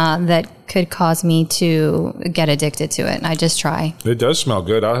things that could cause me to get addicted to it. And I just try. It does smell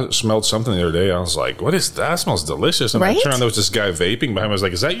good. I smelled something the other day. I was like, what is that? It smells delicious. And right? I turned on, there was this guy vaping behind me. I was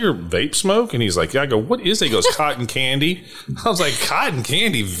like, is that your vape smoke? And he's like, yeah. I go, what is it? He goes, cotton candy. I was like, cotton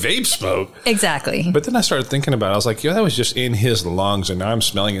candy, vape smoke? Exactly. But then I started thinking about it. I was like, yeah, that was just in his lungs. And now I'm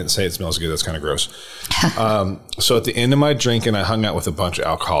smelling it and say it smells good. That's kind of gross. So at the end of my drinking, I hung out with a bunch of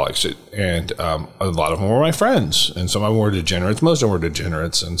alcoholics. And a lot of them were my friends. And some of them were degenerates. Most of them were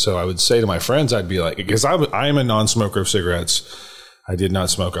degenerates. And so I would say to my friends, I'd be like, because I am a non-smoker of cigarettes. I did not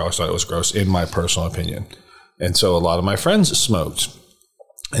smoke. I always thought it was gross, in my personal opinion. And so a lot of my friends smoked.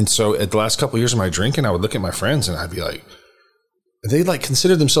 And so at the last couple of years of my drinking, I would look at my friends and I'd be like, they like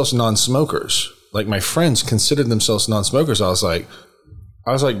considered themselves non-smokers. Like my friends considered themselves non-smokers. I was like,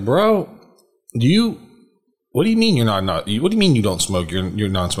 bro, what do you mean you're not? What do you mean you don't smoke? You're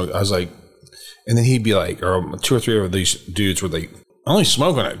non-smoker. I was like, and then he'd be like, or 2 or 3 of these dudes were like, I only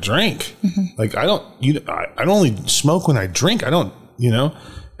smoke when I drink. Mm-hmm. Like I don't only smoke when I drink. I don't, And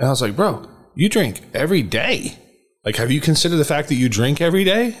I was like, bro, you drink every day. Like, have you considered the fact that you drink every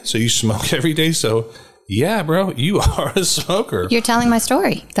day? So you smoke every day. So yeah, bro, you are a smoker. You're telling my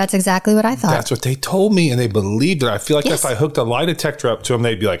story. That's exactly what I thought. That's what they told me, and they believed it. I feel like if I hooked a lie detector up to them,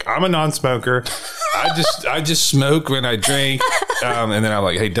 they'd be like, I'm a non-smoker. I just smoke when I drink. And then I'm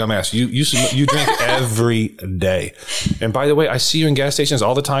like, hey, dumbass, you drink every day. And by the way, I see you in gas stations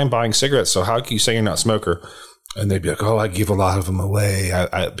all the time buying cigarettes. So how can you say you're not a smoker? And they'd be like, oh, I give a lot of them away.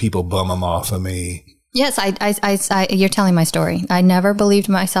 People bum them off of me. Yes, I you're telling my story. I never believed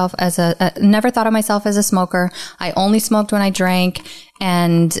myself never thought of myself as a smoker. I only smoked when I drank.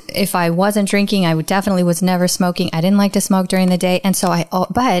 And if I wasn't drinking, I definitely was never smoking. I didn't like to smoke during the day. And so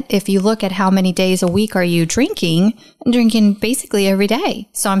but if you look at how many days a week are you drinking, I'm drinking basically every day.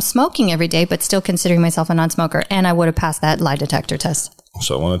 So I'm smoking every day, but still considering myself a non-smoker. And I would have passed that lie detector test.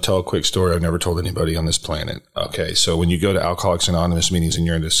 So I want to tell a quick story I've never told anybody on this planet. Okay, so when you go to Alcoholics Anonymous meetings and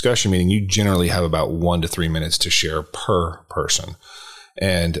you're in a discussion meeting, you generally have about 1 to 3 minutes to share per person.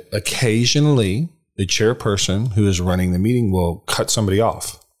 And occasionally, the chairperson who is running the meeting will cut somebody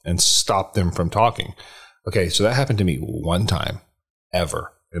off and stop them from talking. Okay, so that happened to me one time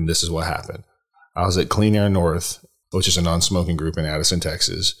ever. And this is what happened. I was at Clean Air North, which is a non-smoking group in Addison,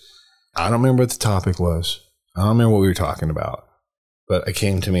 Texas. I don't remember what the topic was. I don't remember what we were talking about. But it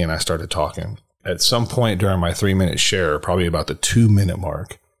came to me and I started talking. At some point during my 3-minute share, probably about the 2-minute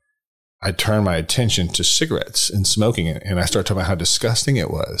mark, I turned my attention to cigarettes and smoking it. And I started talking about how disgusting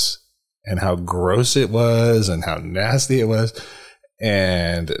it was and how gross it was and how nasty it was.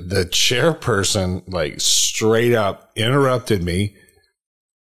 And the chairperson, like straight up interrupted me,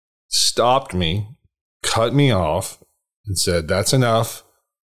 stopped me, cut me off and said, that's enough.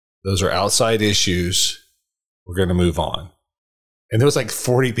 Those are outside issues. We're going to move on. And there was like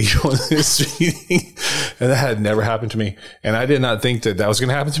 40 people in this meeting, and that had never happened to me. And I did not think that was going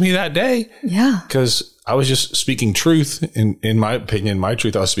to happen to me that day. Yeah. Because I was just speaking truth. In my opinion, my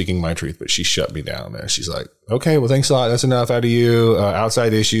truth, I was speaking my truth, but she shut me down there. She's like, okay, well, thanks a lot. That's enough out of you.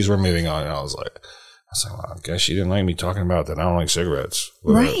 Outside issues, we're moving on. And I was like, was like, well, I guess she didn't like me talking about that I don't like cigarettes.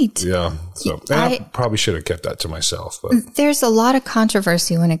 Right. Yeah. So I probably should have kept that to myself. But there's a lot of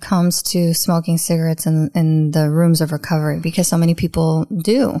controversy when it comes to smoking cigarettes in the rooms of recovery because so many people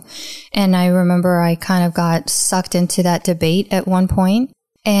do. And I remember I kind of got sucked into that debate at one point,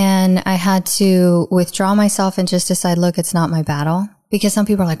 and I had to withdraw myself and just decide, look, it's not my battle. Because some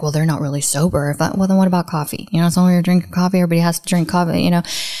people are like, well, they're not really sober. But, well, then what about coffee? You know, it's only you're drinking coffee. Everybody has to drink coffee, you know.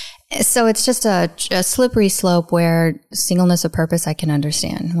 So it's just a slippery slope where singleness of purpose I can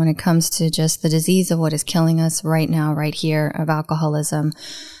understand when it comes to just the disease of what is killing us right now, right here, of alcoholism.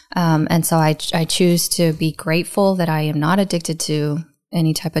 And so I choose to be grateful that I am not addicted to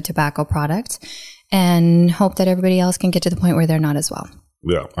any type of tobacco product and hope that everybody else can get to the point where they're not as well.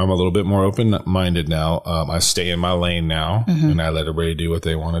 Yeah, I'm a little bit more open-minded now. I stay in my lane now, and I let everybody do what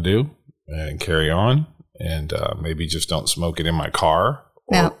they want to do and carry on, and maybe just don't smoke it in my car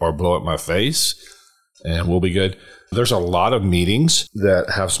or blow up my face, and we'll be good. There's a lot of meetings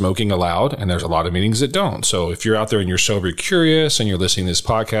that have smoking allowed, and there's a lot of meetings that don't. So if you're out there and you're sober curious and you're listening to this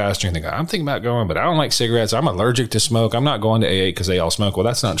podcast and you're thinking, I'm thinking about going, but I don't like cigarettes. I'm allergic to smoke. I'm not going to AA because they all smoke. Well,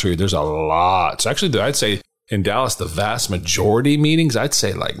 that's not true. There's a lot. So actually, I'd say in Dallas, the vast majority meetings, I'd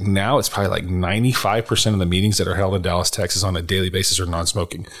say like now it's probably like 95% of the meetings that are held in Dallas, Texas on a daily basis are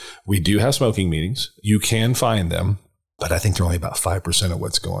non-smoking. We do have smoking meetings. You can find them, but I think they're only about 5% of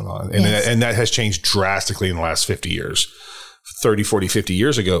what's going on. And, and that has changed drastically in the last 50 years. 30, 40, 50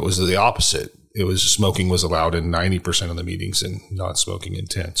 years ago, it was the opposite. It was smoking was allowed in 90% of the meetings and non-smoking in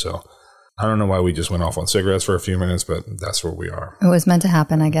 10. So I don't know why we just went off on cigarettes for a few minutes, but that's where we are. It was meant to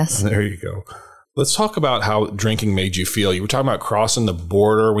happen, I guess. There you go. Let's talk about how drinking made you feel. You were talking about crossing the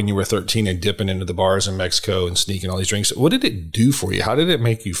border when you were 13 and dipping into the bars in Mexico and sneaking all these drinks. What did it do for you? How did it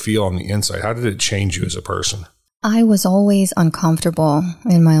make you feel on the inside? How did it change you as a person? I was always uncomfortable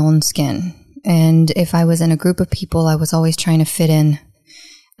in my own skin. And if I was in a group of people, I was always trying to fit in.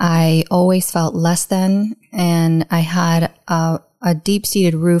 I always felt less than, and I had a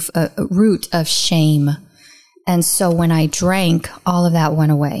deep-seated root of shame. And so when I drank, all of that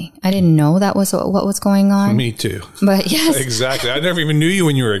went away. I didn't know that was what was going on. Me too. But yes. Exactly. I never even knew you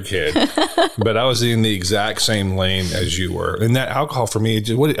when you were a kid. But I was in the exact same lane as you were. And that alcohol for me,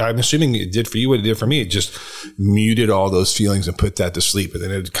 I'm assuming it did for you what it did for me. It just muted all those feelings and put that to sleep. And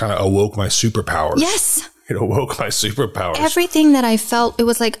then it kind of awoke my superpowers. Yes. It awoke my superpowers. Everything that I felt, it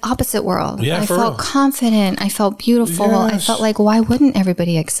was like opposite world. Yeah, I felt confident. I felt beautiful. Yes. I felt like, why wouldn't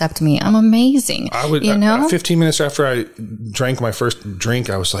everybody accept me? I'm amazing. I would, 15 minutes after I drank my first drink,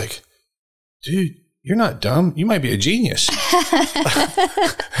 I was like, dude, you're not dumb. You might be a genius.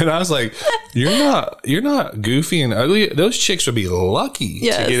 And I was like, you're not goofy and ugly. Those chicks would be lucky to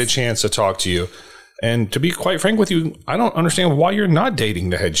get a chance to talk to you. And to be quite frank with you, I don't understand why you're not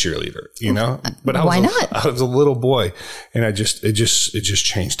dating the head cheerleader, you know? But why not? I was a little boy, and it just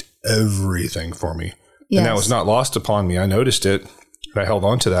changed everything for me. Yes. And that was not lost upon me. I noticed it. I held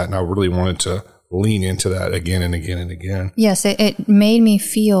on to that, and I really wanted to lean into that again and again and again. Yes, it made me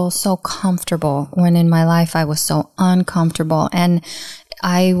feel so comfortable when in my life I was so uncomfortable. And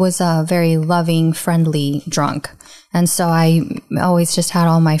I was a very loving, friendly drunk. And so I always just had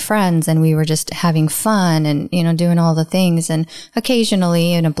all my friends and we were just having fun and, you know, doing all the things. And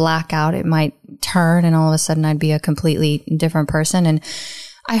occasionally in a blackout, it might turn and all of a sudden I'd be a completely different person. And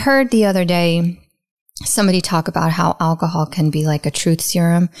I heard the other day somebody talk about how alcohol can be like a truth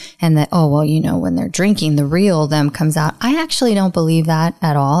serum and that, oh, well, you know, when they're drinking, the real them comes out. I actually don't believe that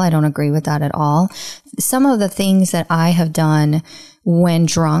at all. I don't agree with that at all. Some of the things that I have done when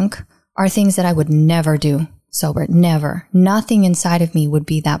drunk are things that I would never do sober. Never. Nothing inside of me would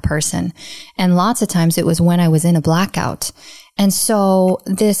be that person. And lots of times it was when I was in a blackout. And so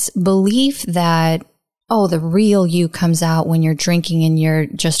this belief that, oh, the real you comes out when you're drinking and you're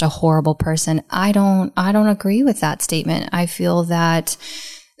just a horrible person. I don't agree with that statement. I feel that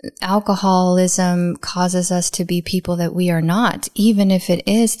alcoholism causes us to be people that we are not, even if it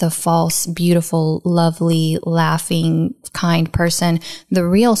is the false, beautiful, lovely, laughing, kind person. The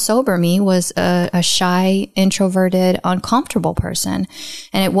real sober me was a shy, introverted, uncomfortable person.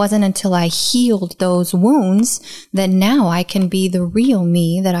 And it wasn't until I healed those wounds that now I can be the real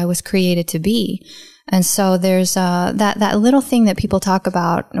me that I was created to be. And so there's that little thing that people talk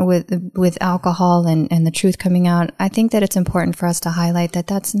about with alcohol and the truth coming out. I think that it's important for us to highlight that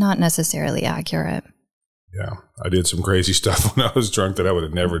that's not necessarily accurate. Yeah, I did some crazy stuff when I was drunk that I would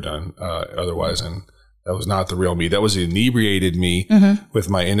have never done otherwise, and that was not the real me. That was the inebriated me with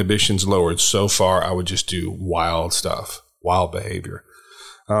my inhibitions lowered so far I would just do wild stuff, wild behavior.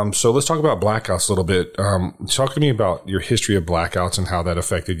 So let's talk about blackouts a little bit. Talk to me about your history of blackouts and how that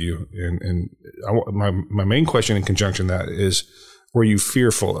affected you. And my main question in conjunction to that is, were you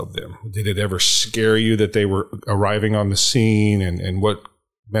fearful of them? Did it ever scare you that they were arriving on the scene? And what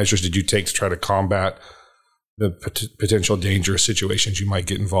measures did you take to try to combat the potential dangerous situations you might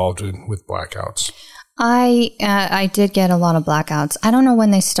get involved in with blackouts? I did get a lot of blackouts. I don't know when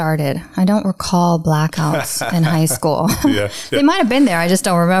they started. I don't recall blackouts in high school. They might have been there. I just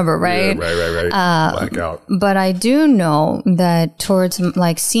don't remember, right? Yeah, right. Blackout. But I do know that towards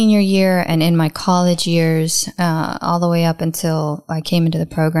like senior year and in my college years, all the way up until I came into the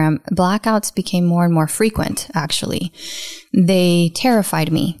program, blackouts became more and more frequent, actually. They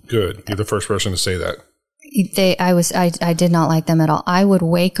terrified me. Good. You're the first person to say that. I did not like them at all. I would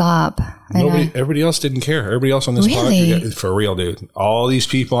wake up. Everybody else didn't care. Everybody else on this podcast, for real, dude. All these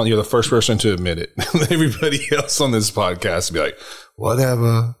people, you're the first person to admit it. Everybody else on this podcast would be like,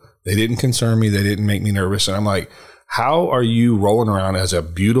 whatever. They didn't concern me. They didn't make me nervous. And I'm like, how are you rolling around as a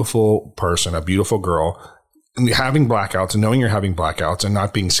beautiful person, a beautiful girl, and having blackouts and knowing you're having blackouts and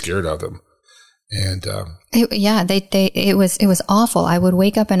not being scared of them? And it was awful. I would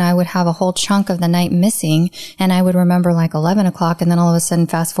wake up and I would have a whole chunk of the night missing, and I would remember like 11 o'clock, and then all of a sudden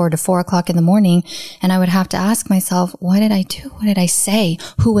fast forward to 4 o'clock in the morning, and I would have to ask myself, what did I do? What did I say?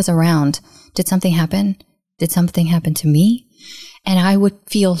 Who was around? Did something happen? Did something happen to me? And I would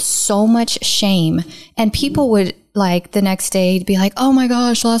feel so much shame, and people would like the next day be like, oh my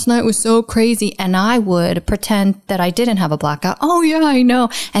gosh, last night was so crazy. And I would pretend that I didn't have a blackout. Oh yeah, I know.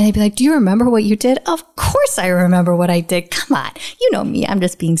 And they'd be like, do you remember what you did? Of course I remember what I did. Come on. You know me. I'm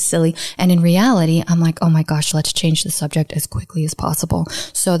just being silly. And in reality, I'm like, oh my gosh, let's change the subject as quickly as possible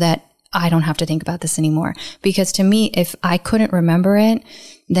so that I don't have to think about this anymore. Because to me, if I couldn't remember it,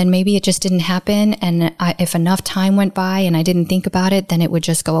 then maybe it just didn't happen. And if enough time went by and I didn't think about it, then it would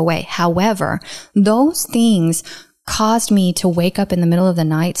just go away. However, those things caused me to wake up in the middle of the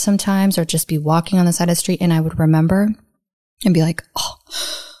night sometimes, or just be walking on the side of the street, and I would remember and be like, oh,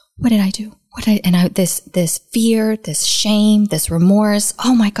 what did I do? This fear, this shame, this remorse.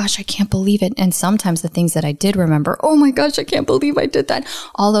 Oh my gosh, I can't believe it. And sometimes the things that I did remember, oh my gosh, I can't believe I did that.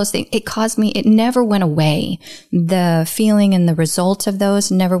 All those things, it never went away. The feeling and the result of those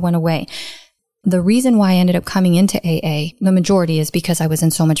never went away. The reason why I ended up coming into AA, the majority is because I was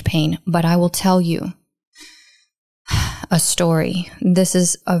in so much pain. But I will tell you a story. This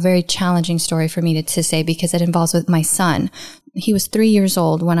is a very challenging story for me to say because it involves with my son. He was 3 years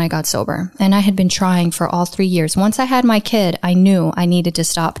old when I got sober, and I had been trying for all 3 years. Once I had my kid, I knew I needed to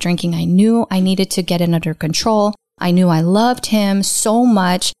stop drinking. I knew I needed to get it under control. I knew I loved him so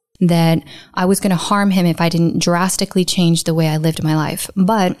much that I was going to harm him if I didn't drastically change the way I lived my life.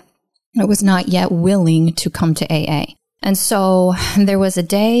 But I was not yet willing to come to AA. And so there was a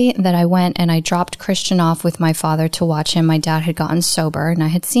day that I went and I dropped Christian off with my father to watch him. My dad had gotten sober, and I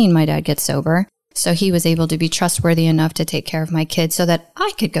had seen my dad get sober. So he was able to be trustworthy enough to take care of my kids so that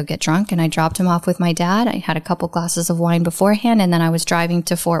I could go get drunk. And I dropped him off with my dad. I had a couple glasses of wine beforehand, and then I was driving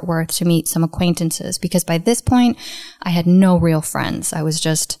to Fort Worth to meet some acquaintances because by this point I had no real friends. I was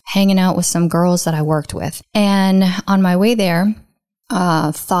just hanging out with some girls that I worked with. And on my way there,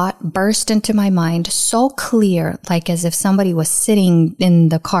 thought burst into my mind so clear, like as if somebody was sitting in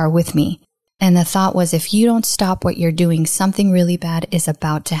the car with me. And the thought was, if you don't stop what you're doing, something really bad is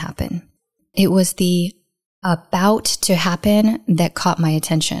about to happen. It was the about to happen that caught my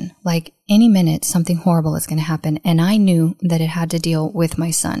attention. Like any minute, something horrible is going to happen. And I knew that it had to deal with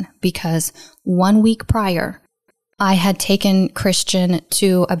my son because 1 week prior, I had taken Christian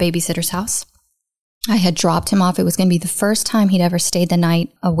to a babysitter's house. I had dropped him off. It was going to be the first time he'd ever stayed the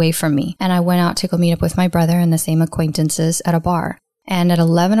night away from me. And I went out to go meet up with my brother and the same acquaintances at a bar. And at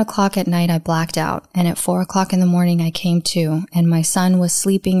 11 o'clock at night, I blacked out. And at 4 o'clock in the morning, I came to, and my son was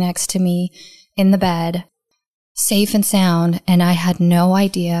sleeping next to me in the bed, safe and sound. And I had no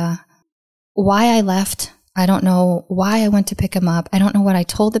idea why I left. I don't know why I went to pick him up. I don't know what I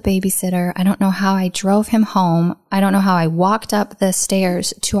told the babysitter. I don't know how I drove him home. I don't know how I walked up the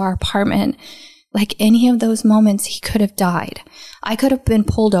stairs to our apartment. Like any of those moments, he could have died. I could have been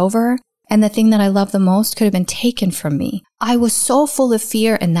pulled over, and the thing that I love the most could have been taken from me. I was so full of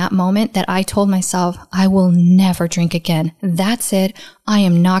fear in that moment that I told myself, I will never drink again. That's it. I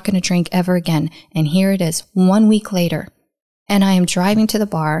am not going to drink ever again. And here it is, 1 week later. And I am driving to the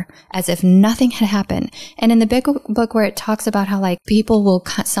bar as if nothing had happened. And in the big book where it talks about how like people will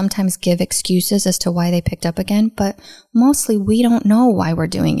sometimes give excuses as to why they picked up again, but mostly we don't know why we're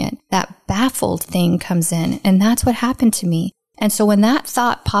doing it. That baffled thing comes in, and that's what happened to me. And so when that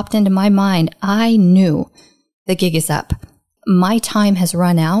thought popped into my mind, I knew the gig is up. my time has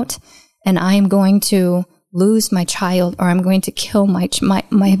run out and I am going to lose my child, or I'm going to kill my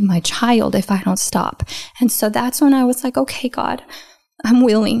child if I don't stop. And so that's when I was like, okay, God, I'm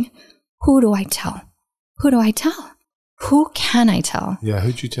willing. Who do I tell? Who do I tell? Who can I tell? Yeah,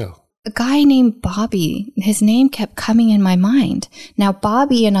 who'd you tell? A guy named Bobby. His name kept coming in my mind. Now,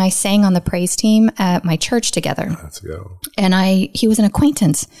 Bobby and I sang on the praise team at my church together. Let's go. And he was an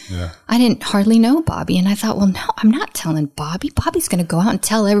acquaintance. Yeah. I didn't hardly know Bobby. And I thought, well, no, I'm not telling Bobby. Bobby's going to go out and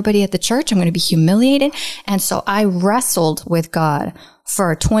tell everybody at the church. I'm going to be humiliated. And so I wrestled with God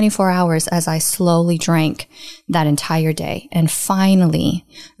for 24 hours as I slowly drank that entire day. And finally,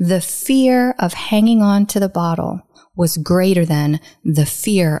 the fear of hanging on to the bottle was greater than the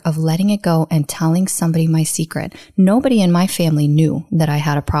fear of letting it go and telling somebody my secret. Nobody in my family knew that I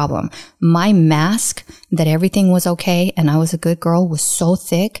had a problem. My mask that everything was okay and I was a good girl was so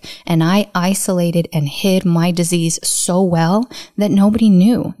thick, and I isolated and hid my disease so well that nobody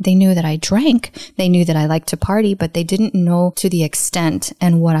knew. They knew that I drank. They knew that I liked to party, but they didn't know to the extent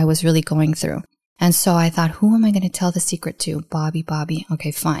and what I was really going through. And so I thought, who am I going to tell the secret to? Bobby.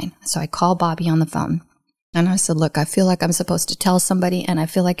 Okay, fine. So I called Bobby on the phone. And I said, look, I feel like I'm supposed to tell somebody, and I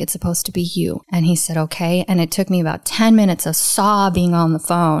feel like it's supposed to be you. And he said, okay. And it took me about 10 minutes of sobbing on the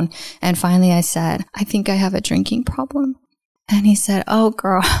phone. And finally I said, I think I have a drinking problem. And he said, oh,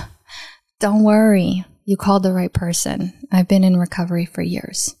 girl, don't worry. You called the right person. I've been in recovery for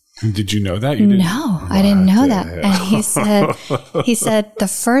years. Did you know that? You didn't? No, I didn't know that. And he said, the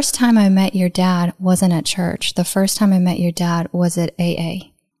first time I met your dad wasn't at church. The first time I met your dad was at AA.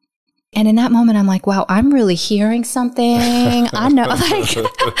 And in that moment, I'm like, wow, I'm really hearing something. I know,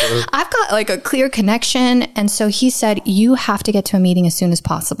 I've got like a clear connection. And so he said, you have to get to a meeting as soon as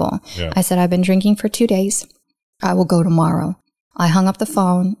possible. Yeah. I said, I've been drinking for 2 days. I will go tomorrow. I hung up the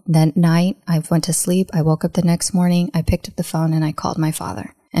phone. That night, I went to sleep. I woke up the next morning. I picked up the phone and I called my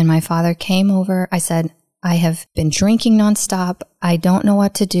father. And my father came over. I said, I have been drinking nonstop. I don't know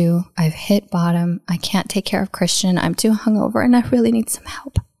what to do. I've hit bottom. I can't take care of Christian. I'm too hungover and I really need some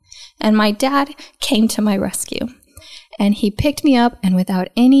help. And my dad came to my rescue, and he picked me up, and without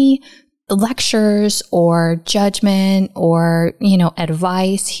any lectures or judgment or,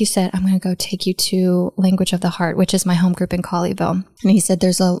 advice, he said, I'm going to go take you to Language of the Heart, which is my home group in Colleyville. And he said,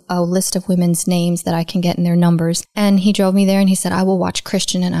 there's a list of women's names that I can get in their numbers. And he drove me there and he said, I will watch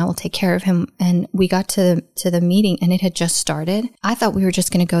Christian and I will take care of him. And we got to the meeting and it had just started. I thought we were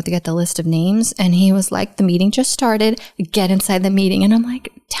just going to go to get the list of names. And he was like, the meeting just started. Get inside the meeting. And I'm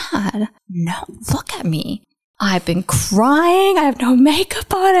like, Dad, no, look at me. I've been crying. I have no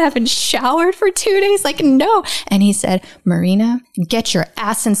makeup on. I haven't showered for 2 days. Like, no. And he said, Marina, get your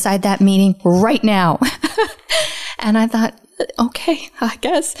ass inside that meeting right now. And I thought, okay, I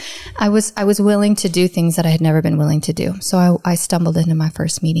guess I was willing to do things that I had never been willing to do. So I stumbled into my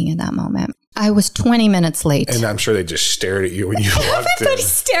first meeting in that moment. I was 20 minutes late. And I'm sure they just stared at you when you walked in. Everybody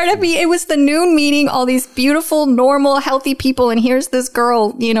stared at me. It was the noon meeting, all these beautiful, normal, healthy people. And here's this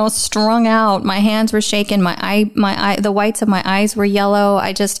girl, strung out. My hands were shaking. My eye, the whites of my eyes were yellow.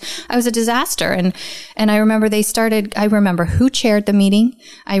 I was a disaster. And I remember I remember who chaired the meeting.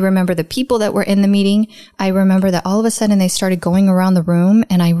 I remember the people that were in the meeting. I remember that all of a sudden they started going around the room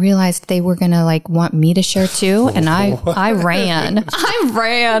and I realized they were going to want me to share too. And I ran.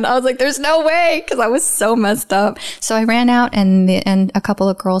 I was like, there's no way, because I was so messed up. So I ran out and a couple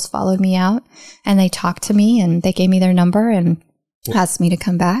of girls followed me out and they talked to me and they gave me their number and asked me to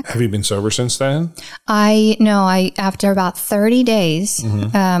come back. Have you been sober since then? After about 30 days,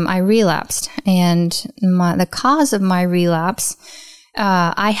 I relapsed. And the cause of my relapse,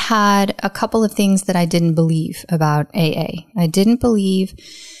 I had a couple of things that I didn't believe about AA. I didn't believe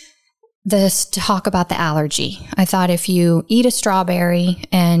this talk about the allergy. I thought if you eat a strawberry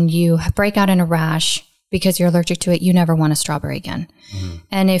and you break out in a rash because you're allergic to it, you never want a strawberry again. Mm-hmm.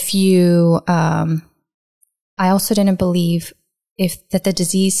 And if you, I also didn't believe that the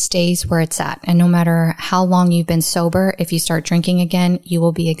disease stays where it's at. And no matter how long you've been sober, if you start drinking again, you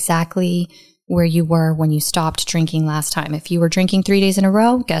will be exactly where you were when you stopped drinking last time. If you were drinking 3 days in a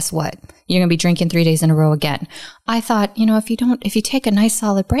row, guess what? You're going to be drinking 3 days in a row again. I thought, if you take a nice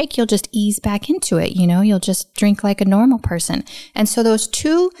solid break, you'll just ease back into it. You'll just drink like a normal person. And so those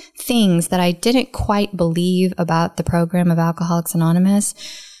two things that I didn't quite believe about the program of Alcoholics Anonymous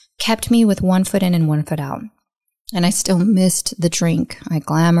kept me with 1 foot in and 1 foot out. And I still missed the drink. I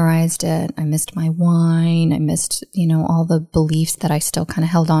glamorized it. I missed my wine. I missed, all the beliefs that I still kind of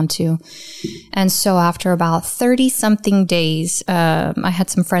held on to. And so after about 30 something days, I had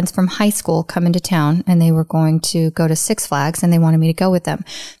some friends from high school come into town, and they were going to go to Six Flags, and they wanted me to go with them.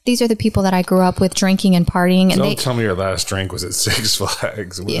 These are the people that I grew up with drinking and partying. And Don't tell me your last drink was at Six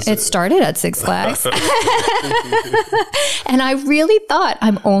Flags. It started at Six Flags. And I really thought,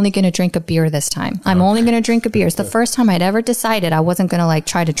 I'm only going to drink a beer this time. I'm only going to drink a beer. It's the first time I'd ever decided I wasn't going to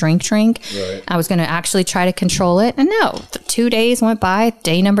try to drink. Right. I was going to actually try to control it. And no, 2 days went by.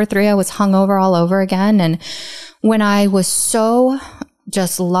 Day number 3, I was hungover all over again. And when I was so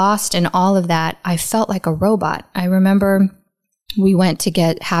just lost in all of that, I felt like a robot. I remember we went to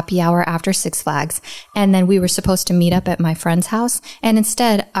get happy hour after Six Flags, and then we were supposed to meet up at my friend's house. And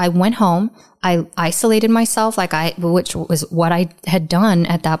instead, I went home. I isolated myself, which was what I had done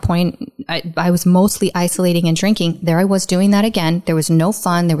at that point. I was mostly isolating and drinking. There I was doing that again. There was no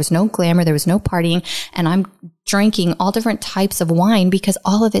fun. There was no glamour. There was no partying. And I'm drinking all different types of wine because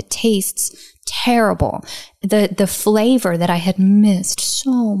all of it tastes terrible. The flavor that I had missed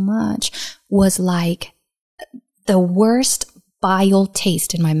so much was like the worst bile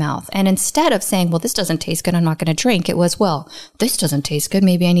taste in my mouth. And instead of saying, well, this doesn't taste good, I'm not going to drink, it was, well, this doesn't taste good,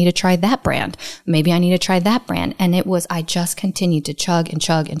 maybe I need to try that brand. Maybe I need to try that brand. And it was, I just continued to chug and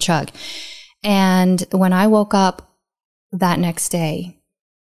chug and chug. And when I woke up that next day,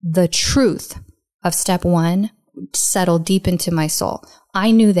 the truth of step 1 settled deep into my soul. I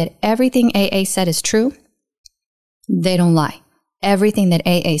knew that everything AA said is true. They don't lie. Everything that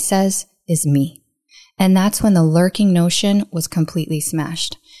AA says is me. And that's when the lurking notion was completely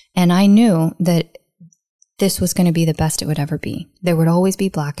smashed. And I knew that this was going to be the best it would ever be. There would always be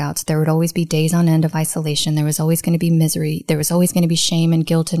blackouts. There would always be days on end of isolation. There was always going to be misery. There was always going to be shame and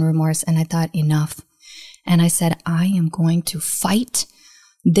guilt and remorse. And I thought, enough. And I said, I am going to fight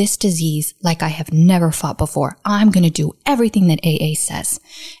this disease like I have never fought before. I'm going to do everything that AA says.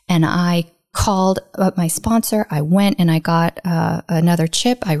 And I called up my sponsor. I went and I got another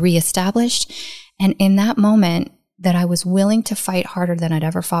chip. I reestablished. And in that moment that I was willing to fight harder than I'd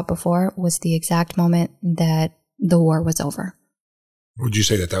ever fought before was the exact moment that the war was over. Would you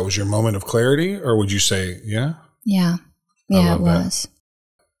say that that was your moment of clarity, or would you say, yeah? Yeah. Yeah, it was.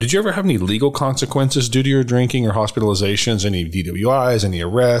 Did you ever have any legal consequences due to your drinking or hospitalizations, any DWIs, any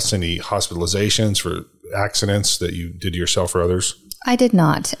arrests, any hospitalizations for accidents that you did to yourself or others? I did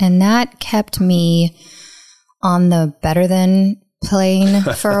not. And that kept me on the better than plane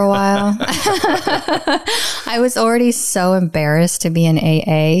for a while. I was already so embarrassed to be in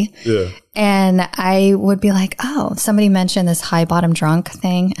AA. Yeah. And I would be like, oh, somebody mentioned this high bottom drunk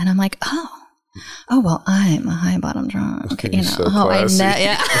thing. And I'm like, oh, well, I'm a high bottom drunk. Okay, so classy.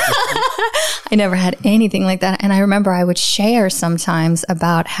 I never had anything like that. And I remember I would share sometimes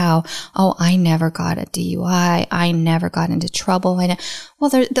about how, oh, I never got a DUI. I never got into trouble.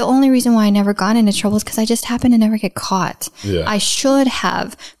 The only reason why I never got into trouble is because I just happened to never get caught. Yeah. I should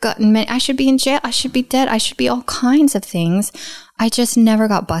have gotten, I should be in jail. I should be dead. I should be all kinds of things. I just never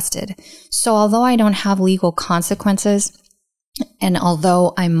got busted. So although I don't have legal consequences, and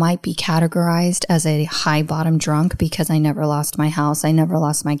although I might be categorized as a high bottom drunk because I never lost my house, I never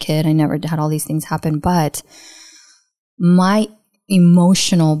lost my kid, I never had all these things happen, but my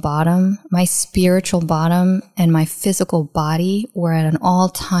emotional bottom, my spiritual bottom, and my physical body were at an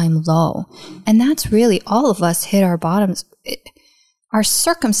all-time low. And that's really, all of us hit our bottoms. Our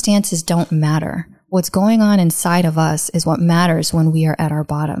circumstances don't matter. What's going on inside of us is what matters when we are at our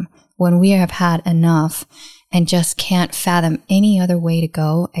bottom, when we have had enough and just can't fathom any other way to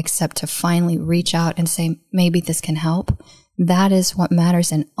go except to finally reach out and say, maybe this can help. That is what matters,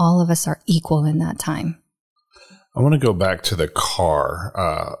 and all of us are equal in that time. I want to go back to the car.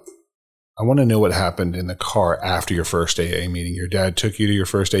 I want to know what happened in the car after your first AA meeting. Your dad took you to your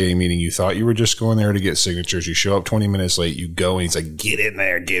first AA meeting. You thought you were just going there to get signatures. You show up 20 minutes late. You go, and he's like, get in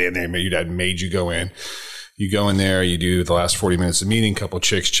there, get in there. Your dad made you go in. You go in there, you do the last 40 minutes of meeting, a couple of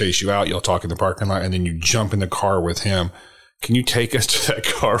chicks chase you out, y'all talk in the parking lot, and then you jump in the car with him. Can you take us to that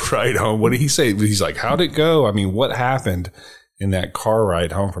car ride home? What did he say? He's like, how'd it go? I mean, what happened in that car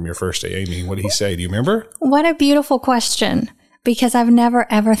ride home from your first AA meeting? What did he say? Do you remember? What a beautiful question, because I've never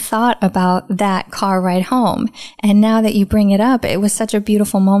ever thought about that car ride home. And now that you bring it up, it was such a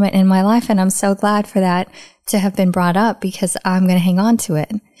beautiful moment in my life, and I'm so glad for that to have been brought up because I'm going to hang on to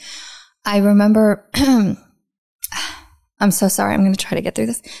it. I remember... I'm so sorry. I'm going to try to get through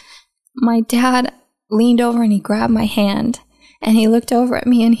this. My dad leaned over and he grabbed my hand and he looked over at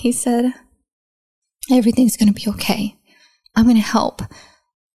me and he said, everything's going to be okay. I'm going to help.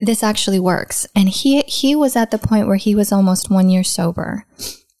 this actually works. And he was at the point where he was almost 1 year sober.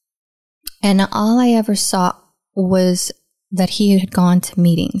 And all I ever saw was that he had gone to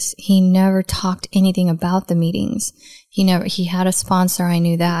meetings. He never talked anything about the meetings. He had a sponsor, I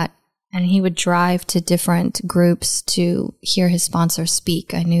knew that. And he would drive to different groups to hear his sponsor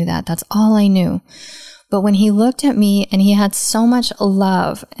speak. I knew that. That's all I knew. But when he looked at me and he had so much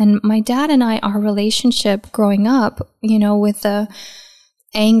love, and my dad and I, our relationship growing up, with the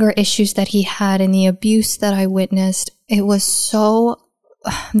anger issues that he had and the abuse that I witnessed, there was so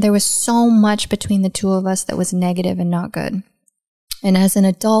much between the two of us that was negative and not good. And as an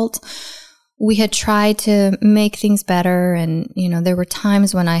adult, we had tried to make things better. And, there were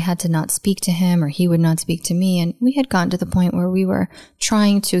times when I had to not speak to him or he would not speak to me. And we had gotten to the point where we were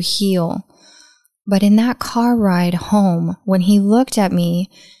trying to heal. But in that car ride home, when he looked at me,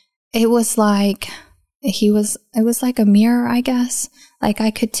 it was like a mirror, I guess. Like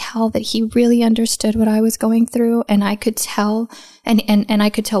I could tell that he really understood what I was going through, and I could tell, and I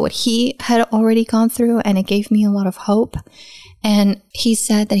could tell what he had already gone through, and it gave me a lot of hope. And he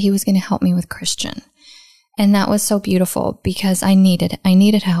said that he was going to help me with Christian. And that was so beautiful because I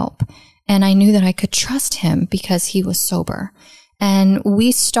needed help. And I knew that I could trust him because he was sober. And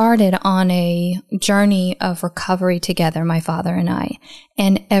we started on a journey of recovery together, my father and I.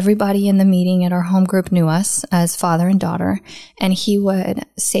 And everybody in the meeting at our home group knew us as father and daughter. And he would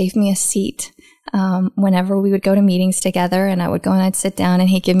save me a seat whenever we would go to meetings together. And I would go and I'd sit down and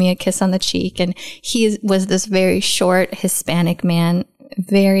he'd give me a kiss on the cheek. And he was this very short Hispanic man,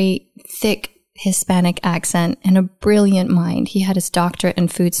 very thick Hispanic accent, and a brilliant mind. He had his doctorate in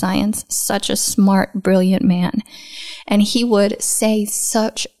food science, such a smart, brilliant man. And he would say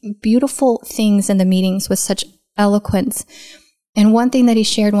such beautiful things in the meetings with such eloquence. And one thing that he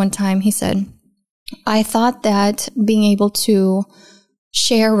shared one time, he said, I thought that being able to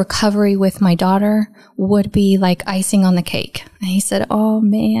share recovery with my daughter would be like icing on the cake. And he said, oh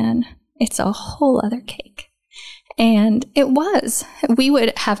man, it's a whole other cake. And it was. We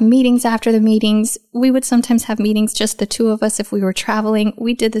would have meetings after the meetings. We would sometimes have meetings, just the two of us, if we were traveling.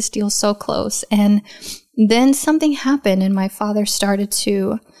 We did this deal so close. And then something happened and my father started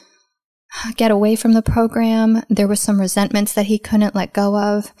to get away from the program. There was some resentments that he couldn't let go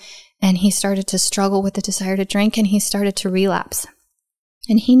of. And he started to struggle with the desire to drink, and he started to relapse.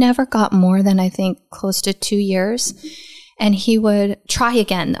 And he never got more than, I think, close to 2 years. And he would try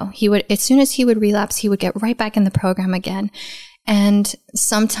again, though. He would, as soon as he would relapse, he would get right back in the program again. And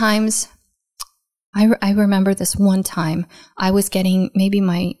sometimes, I remember this one time, I was getting maybe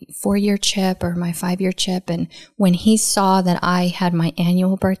my 4-year chip or my 5-year chip. And when he saw that I had my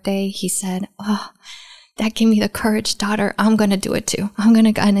annual birthday, he said, oh, that gave me the courage, daughter. I'm going to do it too.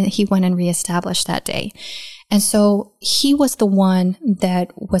 And he went and reestablished that day. And so he was the one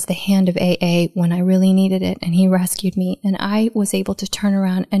that was the hand of AA when I really needed it, and he rescued me. And I was able to turn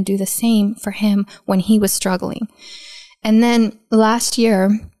around and do the same for him when he was struggling. And then last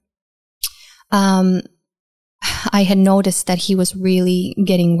year, I had noticed that he was really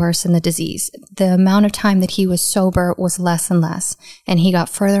getting worse in the disease. The amount of time that he was sober was less and less, and he got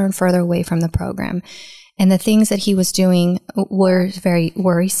further and further away from the program. And the things that he was doing were very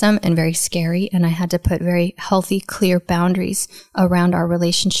worrisome and very scary. And I had to put very healthy, clear boundaries around our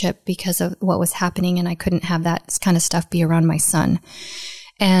relationship because of what was happening. And I couldn't have that kind of stuff be around my son.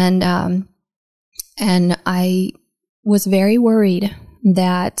 And I was very worried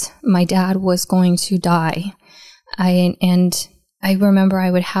that my dad was going to die. I remember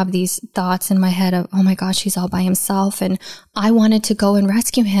I would have these thoughts in my head of, oh my gosh, he's all by himself. And I wanted to go and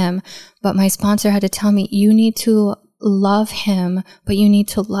rescue him. But my sponsor had to tell me, you need to love him, but you need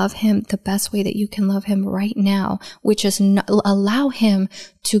to love him the best way that you can love him right now, which is allow him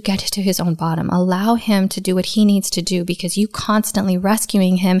to get to his own bottom. Allow him to do what he needs to do, because you constantly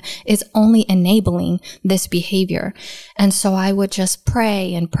rescuing him is only enabling this behavior. And so I would just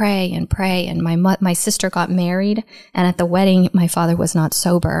pray and pray and pray. And my sister got married, and at the wedding, my father was not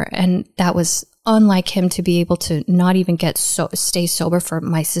sober. And that was unlike him to be able to not even stay sober for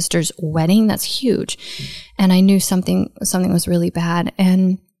my sister's wedding. That's huge. And I knew something was really bad.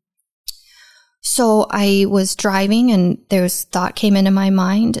 And so I was driving, and this thought came into my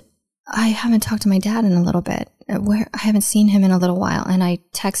mind. I haven't talked to my dad in a little bit. I haven't seen him in a little while. And I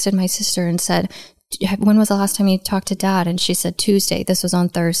texted my sister and said, when was the last time you talked to dad? And she said, Tuesday. This was on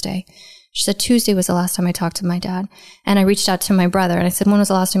Thursday. She said, Tuesday was the last time I talked to my dad. And I reached out to my brother and I said, when was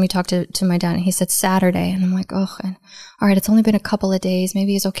the last time you talked to my dad? And he said, Saturday. And I'm like, oh, all right, it's only been a couple of days.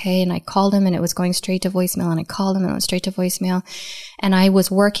 Maybe he's okay. And I called him, and it was going straight to voicemail. And I called him, and it went straight to voicemail. And I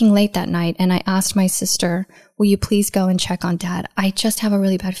was working late that night, and I asked my sister, will you please go and check on Dad? I just have a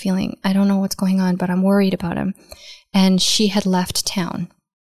really bad feeling. I don't know what's going on, but I'm worried about him. And she had left town.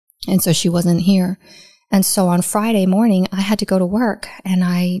 And so she wasn't here. And so on Friday morning, I had to go to work, and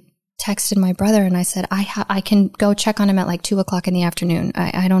I texted my brother and I said, I can go check on him at like 2:00 in the afternoon.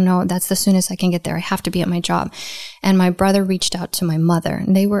 I don't know. That's the soonest I can get there. I have to be at my job. And my brother reached out to my mother.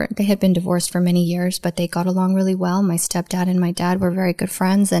 They had been divorced for many years, but they got along really well. My stepdad and my dad were very good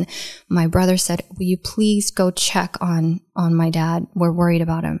friends. And my brother said, will you please go check on my dad? We're worried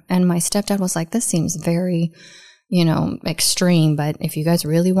about him. And my stepdad was like, this seems very, extreme, but if you guys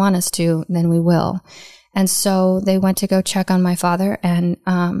really want us to, then we will. And so they went to go check on my father, and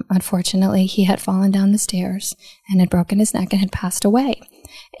unfortunately, he had fallen down the stairs and had broken his neck and had passed away.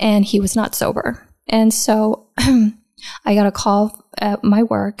 And he was not sober. And so I got a call at my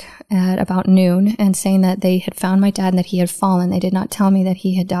work at about noon and saying that they had found my dad and that he had fallen. They did not tell me that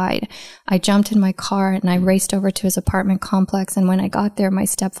he had died. I jumped in my car and I raced over to his apartment complex. And when I got there, my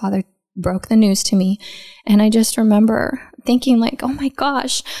stepfather broke the news to me. And I just remember thinking like, oh my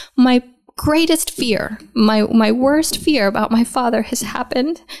gosh, my greatest fear, my worst fear about my father has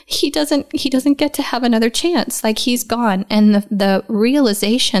happened. He doesn't get to have another chance. Like, he's gone. And the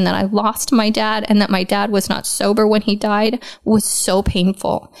realization that I lost my dad and that my dad was not sober when he died was so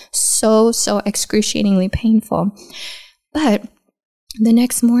painful, so excruciatingly painful. But the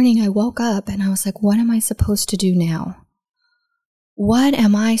next morning I woke up and I was like, what am I supposed to do now? What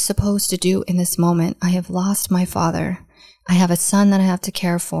am I supposed to do in this moment? I have lost my father. I have a son that I have to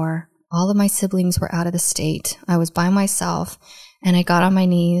care for. All of my siblings were out of the state. I was by myself, and I got on my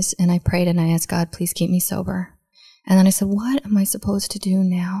knees and I prayed and I asked God, please keep me sober. And then I said, what am I supposed to do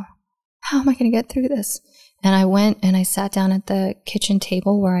now? How am I going to get through this? And I went and I sat down at the kitchen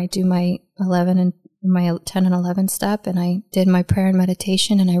table where I do my 10 and 11 step, and I did my prayer and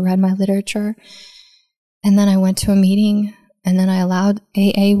meditation, and I read my literature. And then I went to a meeting, and then I allowed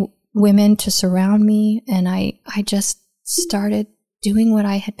AA women to surround me, and I just started doing what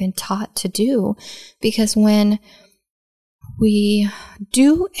I had been taught to do. Because when we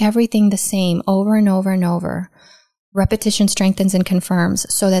do everything the same over and over and over, repetition strengthens and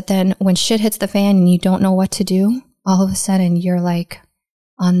confirms, so that then when shit hits the fan and you don't know what to do, all of a sudden you're like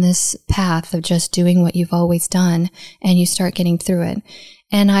on this path of just doing what you've always done, and you start getting through it.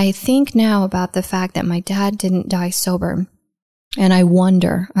 And I think now about the fact that my dad didn't die sober, and I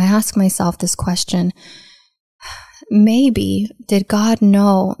ask myself this question: maybe did God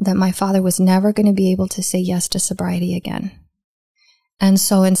know that my father was never going to be able to say yes to sobriety again? And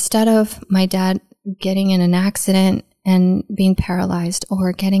so instead of my dad getting in an accident and being paralyzed,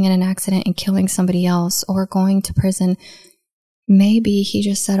 or getting in an accident and killing somebody else, or going to prison, maybe he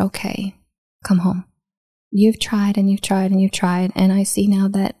just said, okay, come home. You've tried and you've tried and you've tried, and I see now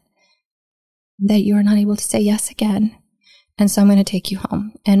that you're not able to say yes again. And so I'm going to take you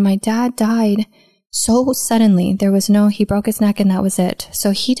home. And my dad died so suddenly. He broke his neck and that was it. So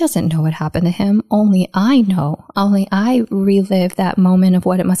he doesn't know what happened to him. Only I know. Only I relive that moment of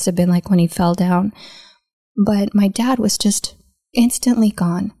what it must have been like when he fell down. But my dad was just instantly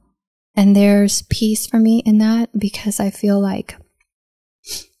gone. And there's peace for me in that, because I feel like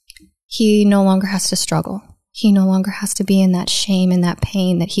he no longer has to struggle. He no longer has to be in that shame and that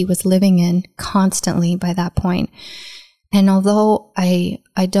pain that he was living in constantly by that point. And although I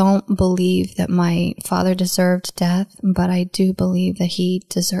don't believe that my father deserved death, but I do believe that he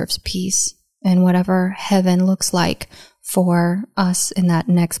deserves peace, and whatever heaven looks like for us in that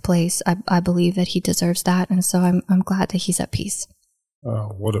next place, I believe that he deserves that. And so I'm glad that he's at peace.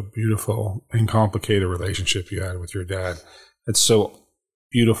 Oh, what a beautiful and complicated relationship you had with your dad. It's so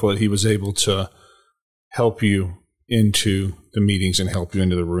beautiful that he was able to help you into the meetings and help you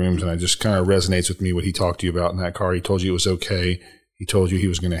into the rooms. And it just kind of resonates with me what he talked to you about in that car. He told you it was okay. He told you he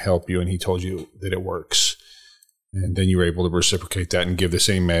was going to help you, and he told you that it works. And then you were able to reciprocate that and give the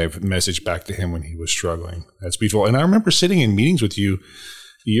same message back to him when he was struggling. That's beautiful. And I remember sitting in meetings with you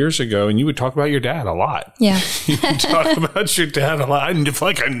years ago, and you would talk about your dad a lot. Yeah. You would talk about your dad a lot. And it's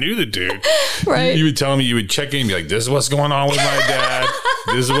like I knew the dude. Right. You would tell me, you would check in and be like, this is what's going on with my dad.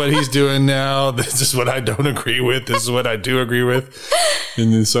 This is what he's doing now. This is what I don't agree with. This is what I do agree with.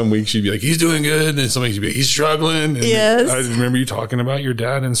 And then some weeks you'd be like, he's doing good. And some weeks you'd be like, he's struggling. And yes. I remember you talking about your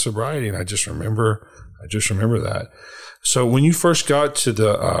dad and sobriety. And I just remember that. So when you first got to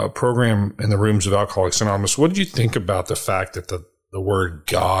the program in the rooms of Alcoholics Anonymous, what did you think about the fact that the word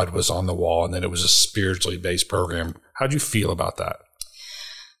God was on the wall and that it was a spiritually based program? How'd you feel about that?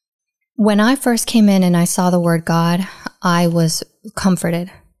 When I first came in and I saw the word God, I was comforted.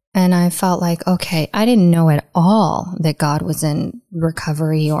 And I felt like, okay, I didn't know at all that God was in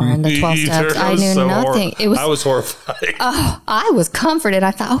recovery or in the 12 steps. I knew nothing. I was horrified. Oh, I was comforted.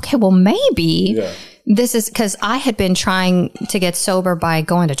 I thought, okay, well, maybe this is because I had been trying to get sober by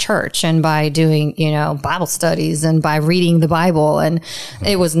going to church and by doing, Bible studies and by reading the Bible, and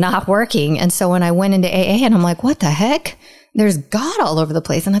it was not working. And so when I went into AA and I'm like, what the heck? There's God all over the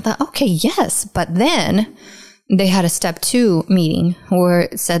place. And I thought, okay, yes. But then they had a step 2 meeting where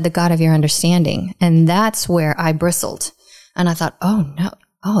it said the God of your understanding. And that's where I bristled. And I thought, oh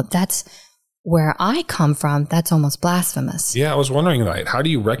no, that's where I come from. That's almost blasphemous. Yeah, I was wondering, like, how do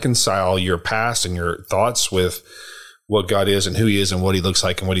you reconcile your past and your thoughts with what God is and who he is and what he looks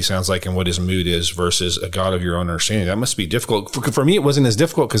like and what he sounds like and what his mood is versus a God of your own understanding? That must be difficult. For me, it wasn't as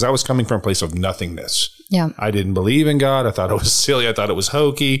difficult because I was coming from a place of nothingness. Yeah. I didn't believe in God. I thought it was silly. I thought it was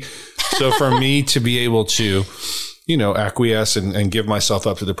hokey. So for me to be able to, acquiesce and give myself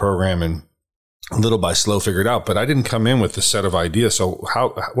up to the program and little by slow figure it out, but I didn't come in with a set of ideas. So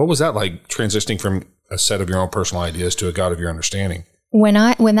what was that like, transitioning from a set of your own personal ideas to a God of your understanding? When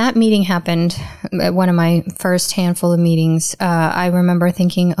that meeting happened, one of my first handful of meetings, I remember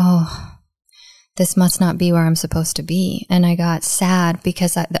thinking, oh, this must not be where I'm supposed to be. And I got sad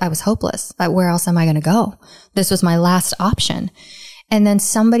because I was hopeless. Where else am I going to go? This was my last option. And then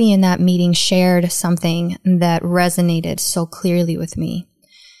somebody in that meeting shared something that resonated so clearly with me.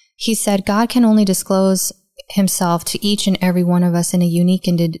 He said, God can only disclose himself to each and every one of us in a unique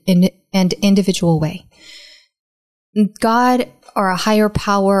and individual way. God, or a higher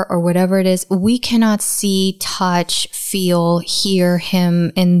power, or whatever it is, we cannot see, touch, feel, hear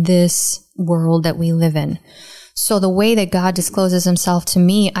him in this world that we live in. So the way that God discloses himself to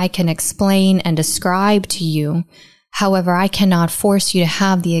me, I can explain and describe to you. However, I cannot force you to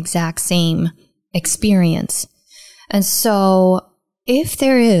have the exact same experience. And so if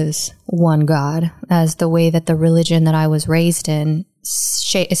there is one God, as the way that the religion that I was raised in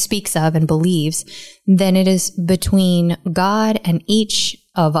speaks of and believes, then it is between God and each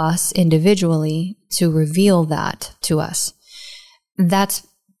of us individually to reveal that to us. That's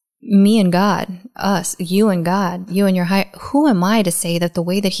me and God, us, you and God, you and your high. Who am I to say that the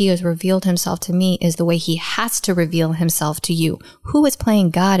way that he has revealed himself to me is the way he has to reveal himself to you? Who is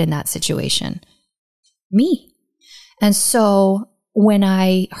playing God in that situation? Me. And so when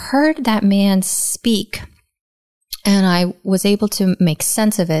I heard that man speak, and I was able to make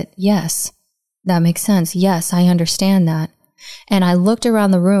sense of it. Yes, that makes sense. Yes, I understand that. And I looked around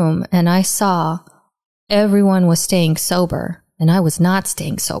the room and I saw everyone was staying sober and I was not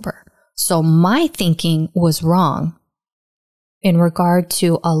staying sober. So my thinking was wrong in regard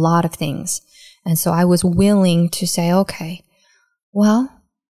to a lot of things. And so I was willing to say, okay, well,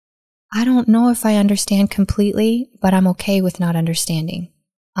 I don't know if I understand completely, but I'm okay with not understanding.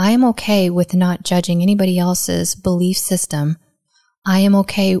 I am okay with not judging anybody else's belief system. I am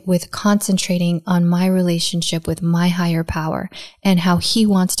okay with concentrating on my relationship with my higher power and how he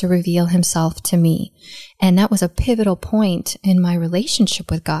wants to reveal himself to me. And that was a pivotal point in my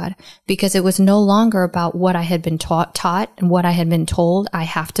relationship with God, because it was no longer about what I had been taught and what I had been told I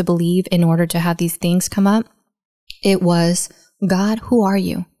have to believe in order to have these things come up. It was, God, who are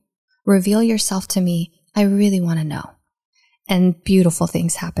you? Reveal yourself to me. I really want to know. And beautiful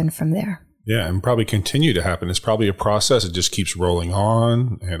things happen from there. Yeah, and probably continue to happen. It's probably a process. It just keeps rolling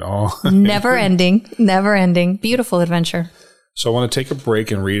on and on. Never ending. Beautiful adventure. So I want to take a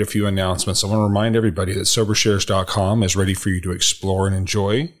break and read a few announcements. I want to remind everybody that SoberShares.com is ready for you to explore and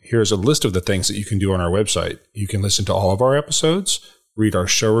enjoy. Here's a list of the things that you can do on our website. You can listen to all of our episodes, read our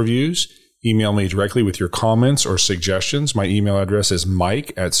show reviews, email me directly with your comments or suggestions. My email address is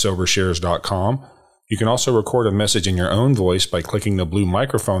mike@SoberShares.com. You can also record a message in your own voice by clicking the blue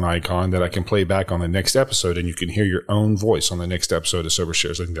microphone icon that I can play back on the next episode, and you can hear your own voice on the next episode of Sober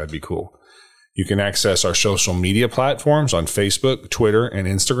Shares. I think that'd be cool. You can access our social media platforms on Facebook, Twitter, and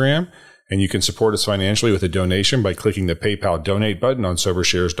Instagram, and you can support us financially with a donation by clicking the PayPal donate button on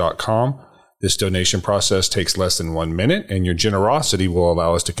SoberShares.com. This donation process takes less than 1 minute, and your generosity will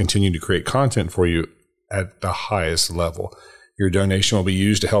allow us to continue to create content for you at the highest level. Your donation will be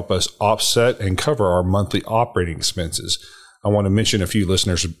used to help us offset and cover our monthly operating expenses. I want to mention a few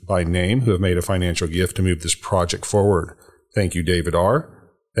listeners by name who have made a financial gift to move this project forward. Thank you, David R.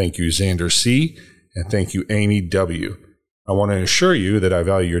 Thank you, Xander C. And thank you, Amy W. I want to assure you that I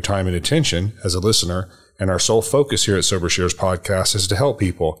value your time and attention as a listener, and our sole focus here at Sober Shares Podcast is to help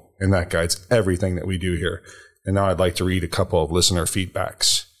people, and that guides everything that we do here. And now I'd like to read a couple of listener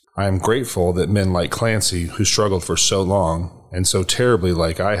feedbacks. I am grateful that men like Clancy, who struggled for so long and so terribly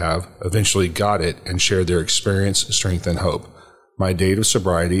like I have, eventually got it and shared their experience, strength, and hope. My date of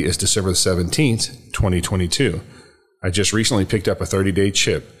sobriety is December 17th, 2022. I just recently picked up a 30-day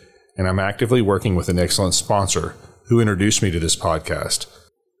chip, and I'm actively working with an excellent sponsor who introduced me to this podcast.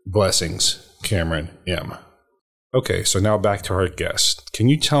 Blessings, Cameron M. Okay, so now back to our guest. Can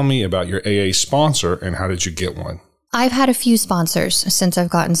you tell me about your AA sponsor and how did you get one? I've had a few sponsors since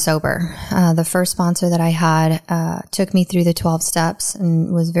I've gotten sober. The first sponsor that I had took me through the 12 steps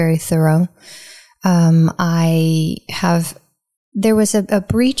and was very thorough. There was a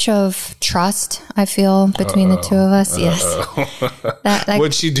breach of trust, I feel, between the two of us. Yes.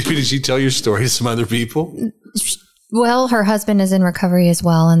 What'd she do? Did she tell your story to some other people? Well, her husband is in recovery as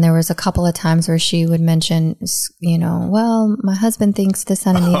well. And there was a couple of times where she would mention, well, my husband thinks this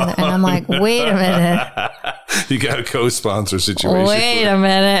and the other. And I'm like, wait a minute. You got a co-sponsor situation. Wait a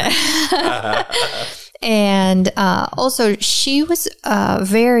minute. And also, she was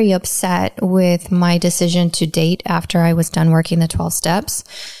very upset with my decision to date after I was done working the 12 steps.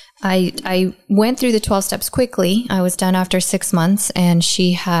 I went through the 12 steps quickly. I was done after 6 months, and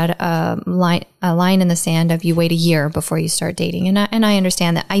she had a line in the sand of you wait a year before you start dating. And I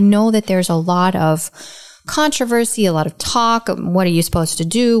understand that. I know that there's a lot of controversy, a lot of talk. What are you supposed to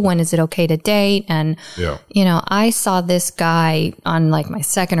do? When is it okay to date? And, I saw this guy on like my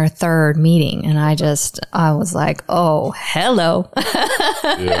second or third meeting, and I was like, oh, hello.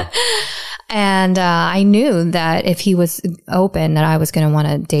 Yeah. And I knew that if he was open, that I was going to want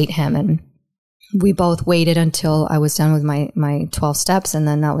to date him. And we both waited until I was done with my 12 steps, and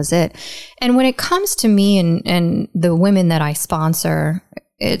then that was it. And when it comes to me and the women that I sponsor,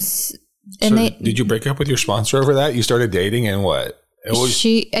 did you break up with your sponsor over that? You started dating and what?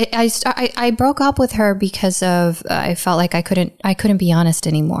 I broke up with her because of I felt like I couldn't be honest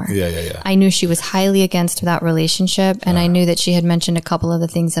anymore. Yeah. I knew she was highly against that relationship, and I knew that she had mentioned a couple of the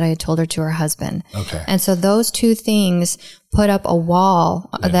things that I had told her to her husband. Okay. And so those two things put up a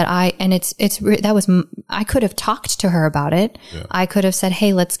wall that I could have talked to her about it. Yeah. I could have said,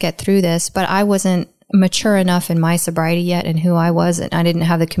 "Hey, let's get through this," but I wasn't mature enough in my sobriety yet and who I was, and I didn't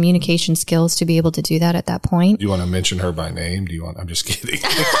have the communication skills to be able to do that at that point. Do you want to mention her by name? I'm just kidding.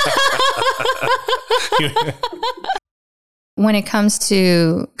 When it comes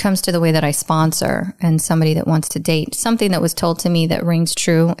to the way that I sponsor and somebody that wants to date, something that was told to me that rings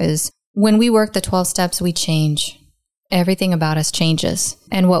true is when we work the 12 steps, we change. Everything about us changes.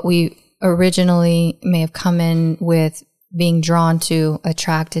 And what we originally may have come in with being drawn to,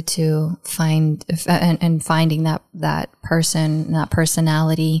 attracted to, finding that person, that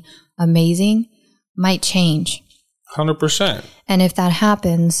personality amazing might change. 100%. And if that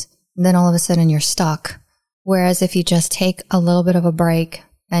happens, then all of a sudden you're stuck. Whereas if you just take a little bit of a break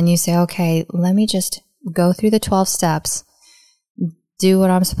and you say, okay, let me just go through the 12 steps, do what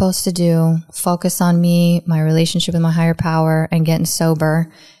I'm supposed to do, focus on me, my relationship with my higher power, and getting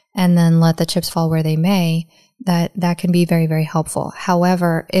sober, and then let the chips fall where they may, that can be very, very helpful.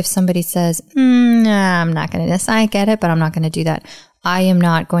 However, if somebody says, I'm not going to do I get it, but I'm not going to do that. I am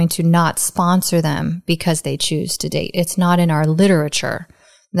not going to not sponsor them because they choose to date. It's not in our literature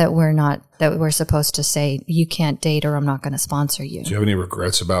that we're supposed to say, you can't date or I'm not going to sponsor you. Do you have any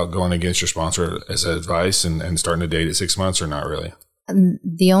regrets about going against your sponsor as advice and starting to date at 6 months or not really?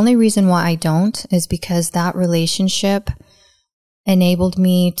 The only reason why I don't is because that relationship enabled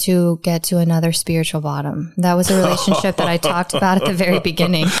me to get to another spiritual bottom. That was a relationship that I talked about at the very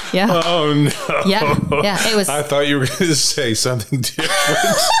beginning. Yeah. Oh no. Yeah. It was. I thought you were going to say something different.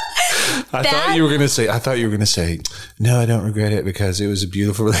 I thought you were going to say, no, I don't regret it because it was a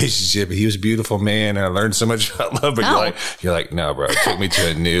beautiful relationship. He was a beautiful man and I learned so much about love. But you're like, no, bro, it took me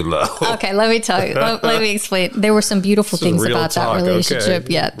to a new level. Okay, let me tell you. Let me explain. There were some beautiful things about that relationship.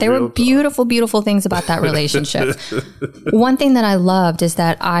 Okay. Yeah, there were beautiful, beautiful things about that relationship. One thing that I loved is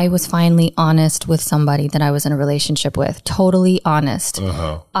that I was finally honest with somebody that I was in a relationship with. Totally honest.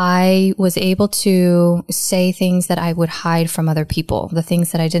 Uh-huh. I was able to say things that I would hide from other people. The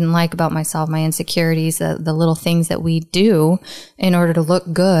things that I didn't like about myself, my insecurities, the little things that we do in order to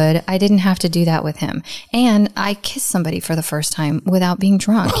look good. I didn't have to do that with him. And I kissed somebody for the first time without being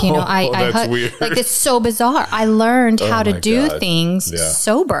drunk. That's weird. Like, it's so bizarre. I learned how to do things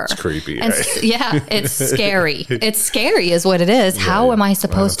sober. It's creepy. And right? It's scary. It's scary is what it is. How am I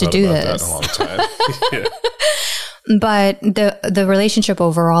supposed to do this? That in a long time. But the relationship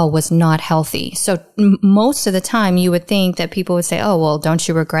overall was not healthy. So most of the time you would think that people would say, oh, well, don't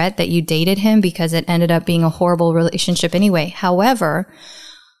you regret that you dated him because it ended up being a horrible relationship anyway. However,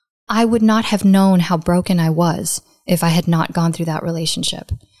 I would not have known how broken I was if I had not gone through that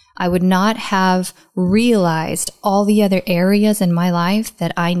relationship. I would not have realized all the other areas in my life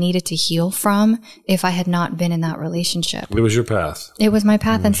that I needed to heal from if I had not been in that relationship. It was your path. It was my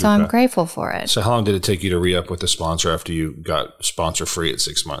path, and so I'm grateful for it. So how long did it take you to re-up with the sponsor after you got sponsor free at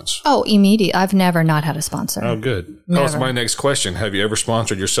 6 months? Oh, immediate. I've never not had a sponsor. Oh, good. That was my next question. Have you ever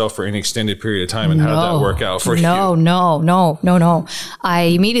sponsored yourself for any extended period of time, and how did that work out for you? No. I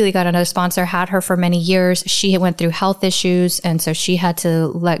immediately got another sponsor, had her for many years. She went through health issues, and so she had to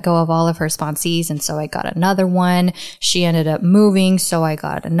let go of all of her sponsees, and so I got another one. She ended up moving, so I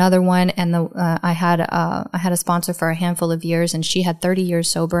got another one, and I had a sponsor for a handful of years, and she had 30 years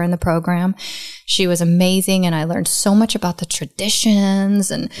sober in the program. She was amazing, and I learned so much about the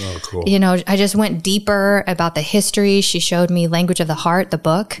traditions, and cool. I just went deeper about the history. She showed me Language of the Heart, the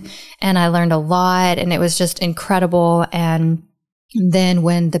book, and I learned a lot, and it was just incredible. And then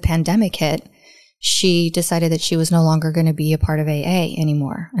when the pandemic hit, she decided that she was no longer going to be a part of AA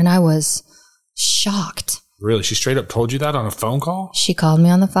anymore. And I was shocked. Really? She straight up told you that on a phone call? She called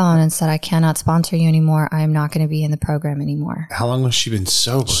me on the phone and said, I cannot sponsor you anymore. I am not going to be in the program anymore. How long has she been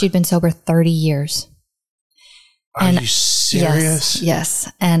sober? She'd been sober 30 years. Are you serious?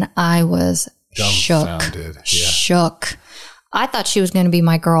 Yes. And I was shook. I thought she was going to be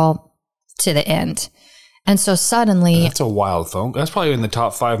my girl to the end. And so suddenly, that's a wild phone. That's probably in the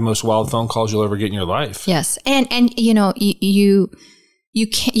top 5 most wild phone calls you'll ever get in your life. Yes. And you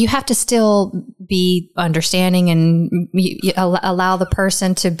have to still be understanding and you allow the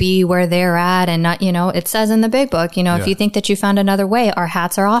person to be where they're at, and not, it says in the big book, if you think that you found another way, our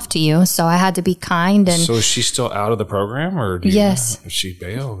hats are off to you. So I had to be kind. And so is she still out of the program, or yes, is she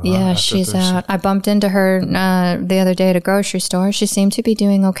bailed? Yeah, she's out. I bumped into her the other day at a grocery store. She seemed to be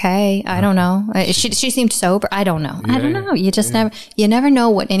doing okay. I don't know. She seemed sober. I don't know. I don't know. You just never know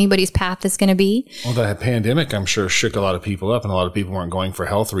what anybody's path is going to be. Well, that pandemic, I'm sure, shook a lot of people up, and a lot of people weren't going for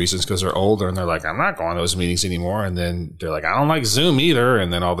health reasons because they're older, and they're like, I'm not going to those meetings anymore. And then they're like, I don't like Zoom either.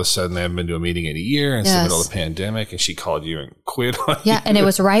 And then all of a sudden they haven't been to a meeting in a year, and it's the middle of the pandemic, and she called you and quit. And it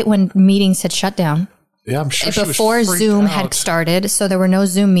was right when meetings had shut down. Yeah, I'm sure before Zoom had started. So there were no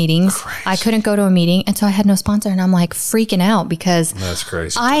Zoom meetings. Crazy. I couldn't go to a meeting. And so I had no sponsor, and I'm like freaking out because that's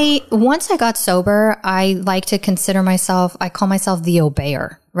crazy. Once I got sober, I like to consider myself, I call myself the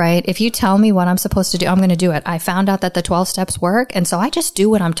obeyer, right? If you tell me what I'm supposed to do, I'm going to do it. I found out that the 12 steps work. And so I just do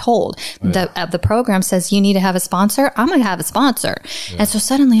what I'm told. Yeah. The program says you need to have a sponsor. I'm going to have a sponsor. Yeah. And so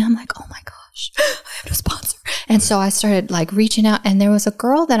suddenly I'm like, oh my gosh, I have no sponsor. And so I started reaching out, and there was a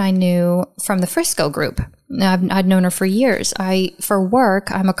girl that I knew from the Frisco group. I'd known her for years. For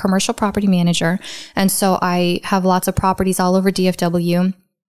work, I'm a commercial property manager. And so I have lots of properties all over DFW.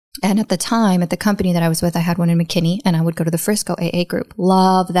 And at the time, at the company that I was with, I had one in McKinney, and I would go to the Frisco AA group.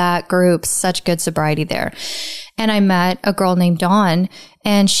 Love that group. Such good sobriety there. And I met a girl named Dawn,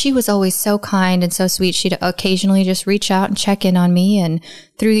 and she was always so kind and so sweet. She'd occasionally just reach out and check in on me. And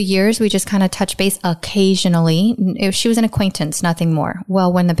through the years, we just kind of touch base occasionally. She was an acquaintance, nothing more.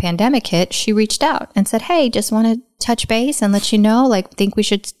 Well, when the pandemic hit, she reached out and said, hey, just want to touch base and let you know, think we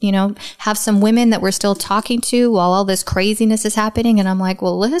should, have some women that we're still talking to while all this craziness is happening. And I'm like,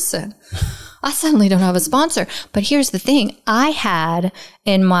 well, listen, I suddenly don't have a sponsor. But here's the thing. I had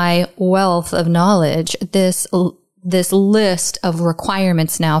in my wealth of knowledge, this list of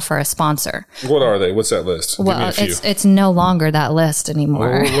requirements now for a sponsor. What are they? What's that list? Well, it's no longer that list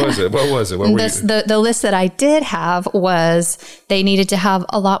anymore. What was it? The list that I did have was they needed to have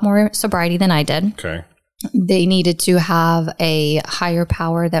a lot more sobriety than I did. Okay. They needed to have a higher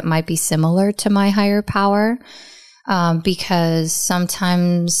power that might be similar to my higher power. Because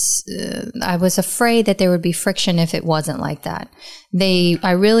sometimes I was afraid that there would be friction if it wasn't like that.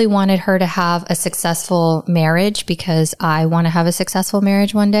 I really wanted her to have a successful marriage because I want to have a successful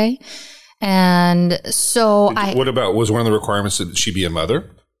marriage one day. And so was one of the requirements that she be a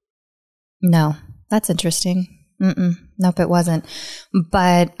mother? No, that's interesting. Nope, it wasn't.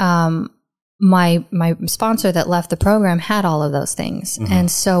 But, my sponsor that left the program had all of those things. Mm-hmm. And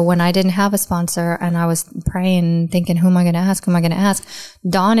so when I didn't have a sponsor and I was praying, thinking, who am I going to ask?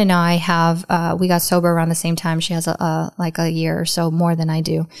 Dawn and I we got sober around the same time. She has a year or so more than I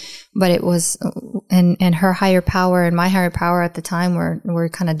do, but it was, and her higher power and my higher power at the time were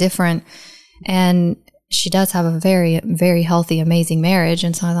kind of different. And she does have a very, very healthy, amazing marriage.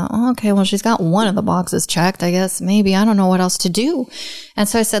 And so I thought, oh, okay, well, she's got one of the boxes checked. I guess maybe I don't know what else to do. And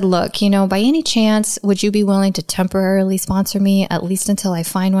so I said, look, by any chance, would you be willing to temporarily sponsor me, at least until I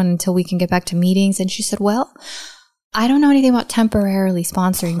find one, until we can get back to meetings? And she said, well, I don't know anything about temporarily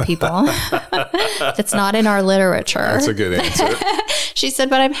sponsoring people. That's not in our literature. That's a good answer. She said,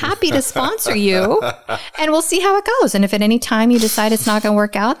 but I'm happy to sponsor you and we'll see how it goes. And if at any time you decide it's not going to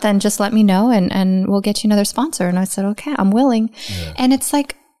work out, then just let me know and we'll get you another sponsor. And I said, okay, I'm willing. Yeah. And it's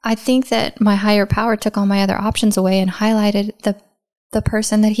like, I think that my higher power took all my other options away and highlighted the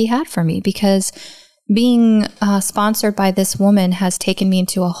person that he had for me, because being sponsored by this woman has taken me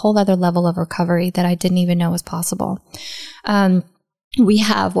into a whole other level of recovery that I didn't even know was possible. We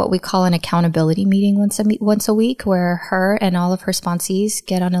have what we call an accountability meeting once a week, where her and all of her sponsees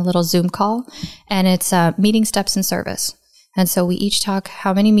get on a little Zoom call, and it's meeting steps in service. And so we each talk,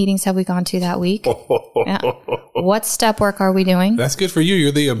 how many meetings have we gone to that week? Yeah. What step work are we doing? That's good for you.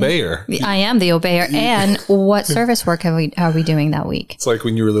 You're the obeyer. I am the obeyer. And what service work are we doing that week? It's like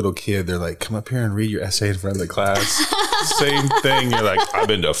when you were a little kid, they're like, come up here and read your essay in front of the class. Same thing. You're like, I've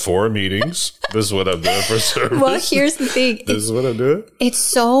been to 4 meetings. This is what I'm doing for service. Well, here's the thing. This is what I'm doing. It's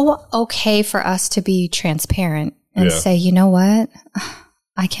so okay for us to be transparent and say, you know what?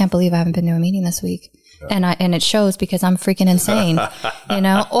 I can't believe I haven't been to a meeting this week. And it shows because I'm freaking insane,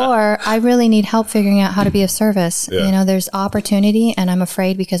 or I really need help figuring out how to be of service. Yeah. There's opportunity and I'm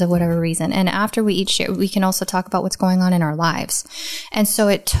afraid because of whatever reason. And after we each share, we can also talk about what's going on in our lives. And so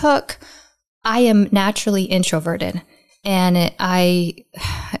I am naturally introverted, and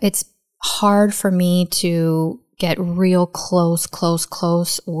it's hard for me to get real close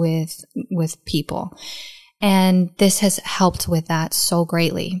with people. And this has helped with that so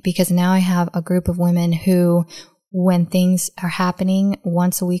greatly, because now I have a group of women who, when things are happening,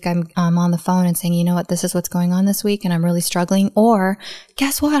 once a week I'm on the phone and saying, you know what, this is what's going on this week and I'm really struggling. Or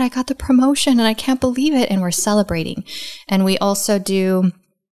guess what? I got the promotion and I can't believe it. And we're celebrating. And we also do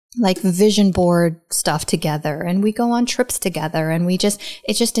like vision board stuff together, and we go on trips together, and it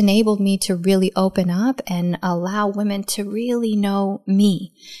just enabled me to really open up and allow women to really know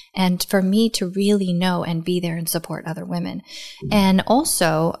me, and for me to really know and be there and support other women. And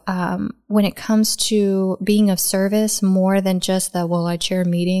also, when it comes to being of service, more than just I chair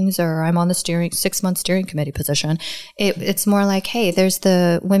meetings or I'm on the 6-month steering committee position, it's more like, hey, there's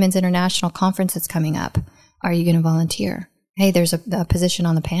the Women's International Conference that's coming up. Are you going to volunteer? Hey, there's a position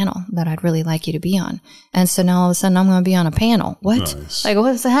on the panel that I'd really like you to be on. And so now all of a sudden I'm going to be on a panel. What? Nice. Like,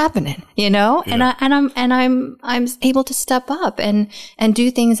 what's happening? Yeah. And I'm able to step up and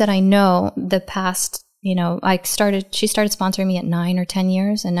do things that I know the past, she started sponsoring me at 9 or 10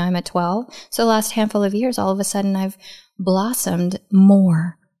 years, and now I'm at 12. So the last handful of years, all of a sudden I've blossomed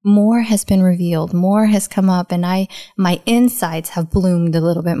more. More has been revealed, more has come up, and my insights have bloomed a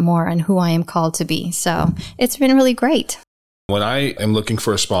little bit more on who I am called to be. So it's been really great. When I am looking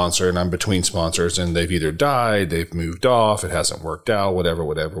for a sponsor and I'm between sponsors and they've either died, they've moved off, it hasn't worked out,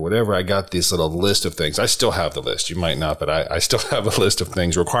 whatever, I got this little list of things. I still have the list. You might not, but I still have a list of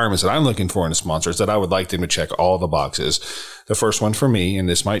things, requirements that I'm looking for in a sponsor, is that I would like them to check all the boxes. The first one for me, and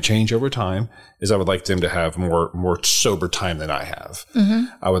this might change over time, is I would like them to have more sober time than I have. Mm-hmm.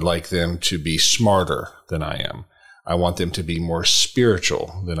 I would like them to be smarter than I am. I want them to be more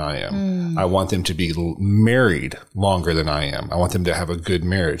spiritual than I am. I want them to be married longer than I am. I want them to have a good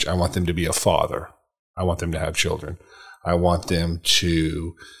marriage. I want them to be a father. I want them to have children. I want them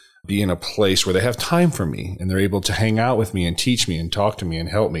to be in a place where they have time for me and they're able to hang out with me and teach me and talk to me and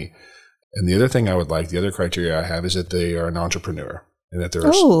help me. And the other thing I would like, the other criteria I have, is that they are an entrepreneur and that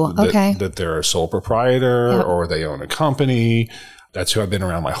that they're a sole proprietor or they own a company. That's who I've been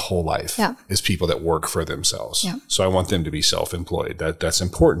around my whole life, is people that work for themselves. Yeah. So I want them to be self-employed. That's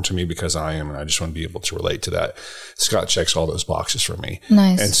important to me because I am, and I just want to be able to relate to that. Scott checks all those boxes for me.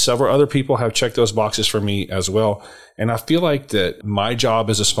 Nice. And several other people have checked those boxes for me as well. And I feel like that my job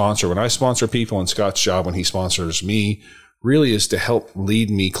as a sponsor, when I sponsor people, and Scott's job when he sponsors me, really is to help lead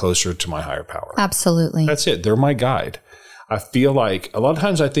me closer to my higher power. Absolutely. That's it. They're my guide. I feel like a lot of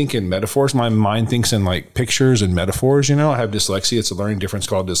times I think in metaphors. My mind thinks in like pictures and metaphors. I have dyslexia. It's a learning difference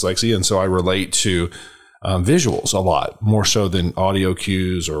called dyslexia. And so I relate to visuals a lot, more so than audio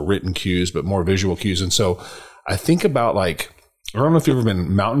cues or written cues, but more visual cues. And so I think about I don't know if you've ever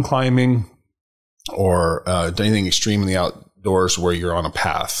been mountain climbing or done anything extreme in the outdoors where you're on a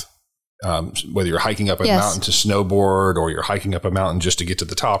path. Whether you're hiking up a mountain to snowboard or you're hiking up a mountain just to get to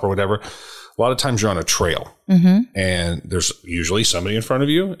the top or whatever. A lot of times you're on a trail and there's usually somebody in front of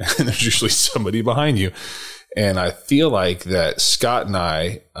you and there's usually somebody behind you. And I feel like that Scott and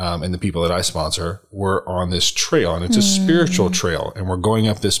I, and the people that I sponsor, we're on this trail, and it's a spiritual trail, and we're going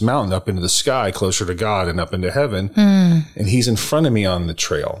up this mountain, up into the sky, closer to God and up into heaven. And he's in front of me on the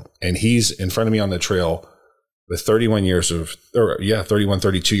trail, and he's in front of me on the trail with 32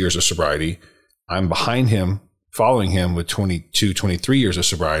 years of sobriety. I'm behind him following him with 22, 23 years of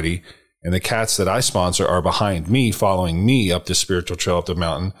sobriety. And the cats that I sponsor are behind me, following me up the spiritual trail up the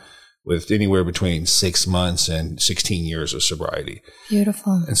mountain with anywhere between 6 months and 16 years of sobriety.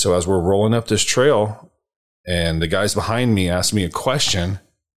 Beautiful. And so as we're rolling up this trail and the guys behind me asked me a question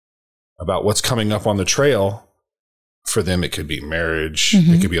about what's coming up on the trail, for them, it could be marriage.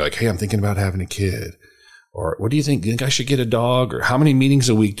 Mm-hmm. It could be like, hey, I'm thinking about having a kid. Or what do you think? Do you think I should get a dog? Or how many meetings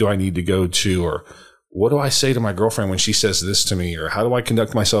a week do I need to go to? Or what do I say to my girlfriend when she says this to me? Or how do I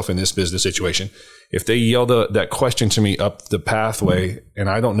conduct myself in this business situation? If they yell that question to me up the pathway and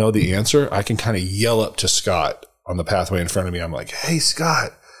I don't know the answer, I can kind of yell up to Scott on the pathway in front of me. I'm like, hey,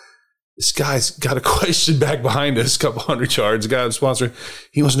 Scott, this guy's got a question back behind us, a couple hundred yards. The guy I'm sponsoring,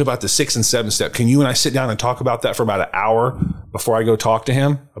 he wants to know about the 6 and 7 step. Can you and I sit down and talk about that for about an hour before I go talk to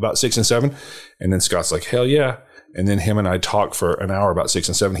him about 6 and 7? And then Scott's like, hell yeah. And then him and I talk for an hour about 6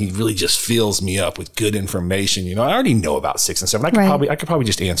 and 7. He really just fills me up with good information. You know, I already know about 6 and 7. I could probably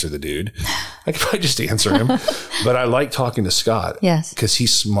just answer the dude. I could probably just answer him. But I like talking to Scott. Yes. Because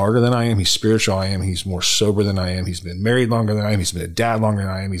he's smarter than I am. He's spiritual I am. He's more sober than I am. He's been married longer than I am. He's been a dad longer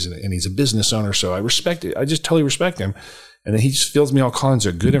than I am. He's a business owner. So I respect it. I just totally respect him. And then he just fills me all kinds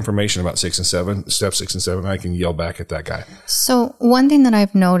of good information about 6 and 7, step 6 and 7. And I can yell back at that guy. So one thing that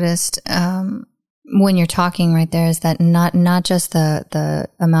I've noticed, when you're talking right there is that not just the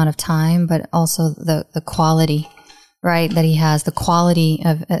amount of time, but also the quality, right? That he has, the quality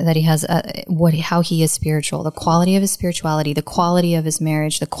of, that he has, how he is spiritual, the quality of his spirituality, the quality of his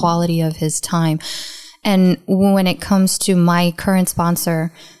marriage, the quality of his time. And when it comes to my current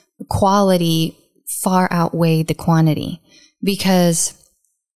sponsor, quality far outweighed the quantity, because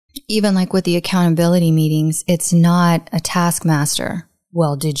even like with the accountability meetings, it's not a taskmaster.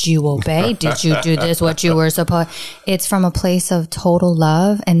 Well, did you obey? Did you do this, what you were supposed? It's from a place of total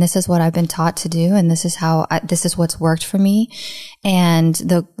love. And this is what I've been taught to do. And this is this is what's worked for me. And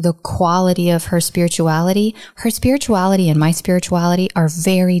the quality of her spirituality and my spirituality are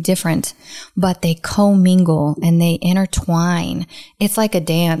very different, but they commingle and they intertwine. It's like a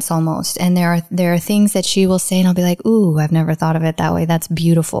dance almost. And there are things that she will say and I'll be like, ooh, I've never thought of it that way. That's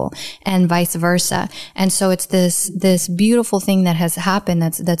beautiful. And vice versa. And so it's this beautiful thing that has happened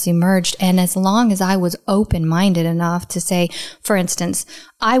that's emerged. And as long as I was open-minded enough to say, for instance,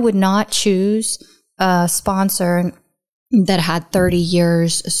 I would not choose a sponsor that had 30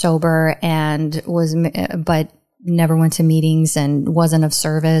 years sober and but never went to meetings and wasn't of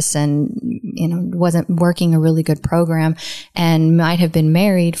service and, you know, wasn't working a really good program and might have been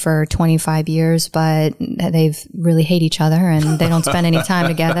married for 25 years, but they've really hate each other and they don't spend any time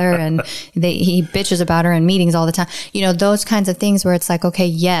together and he bitches about her in meetings all the time. You know, those kinds of things where it's like, okay,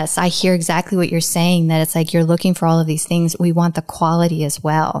 yes, I hear exactly what you're saying, that it's like you're looking for all of these things. We want the quality as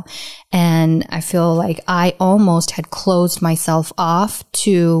well. And I feel like I almost had closed myself off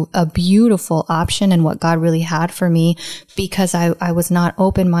to a beautiful option and what God really had for me, because I was not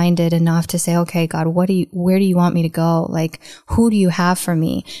open-minded enough to say, okay, God, where do you want me to go? Like, who do you have for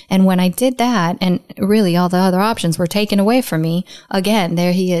me? And when I did that, and really all the other options were taken away from me, again,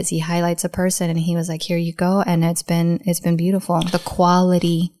 there he is. He highlights a person and he was like, here you go. And it's been beautiful. The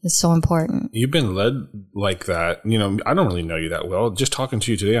quality is so important. You've been led like that. You know, I don't really know you that well. Just talking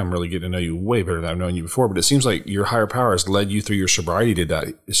to you today, I'm really getting to know you way better than I've known you before, but it seems like your higher power has led you through your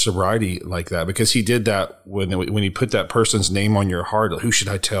sobriety like that, because he did that when he put that person's name on your heart. Who should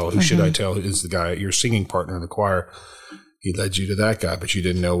I tell? Who should I tell is the guy, your singing partner in the choir. He led you to that guy, but you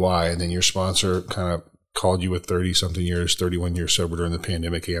didn't know why. And then your sponsor kind of called you with 30-something years, 31 years sober during the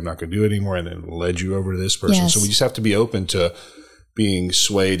pandemic. Hey, I'm not going to do it anymore. And then led you over to this person. Yes. So we just have to be open to being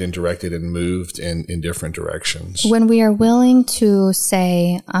swayed and directed and moved in different directions. When we are willing to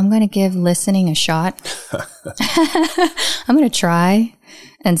say, I'm going to give listening a shot. I'm going to try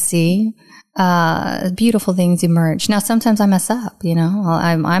and see. Beautiful things emerge. Now, sometimes I mess up, you know,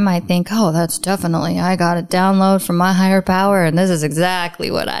 I might think, oh, that's definitely, I got a download from my higher power and this is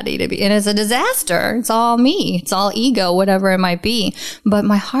exactly what I need to be. And it's a disaster. It's all me. It's all ego, whatever it might be. But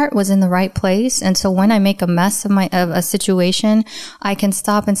my heart was in the right place. And so when I make a mess of a situation, I can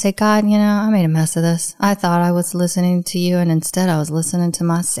stop and say, God, you know, I made a mess of this. I thought I was listening to you and instead I was listening to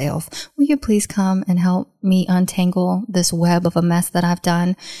myself. Will you please come and help me untangle this web of a mess that I've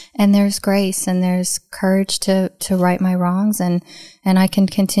done? And there's grace and there's courage to right my wrongs, and I can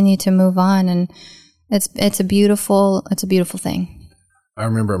continue to move on. And it's a beautiful thing. I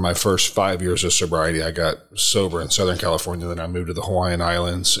remember my first 5 years of sobriety, I got sober in Southern California. Then I moved to the Hawaiian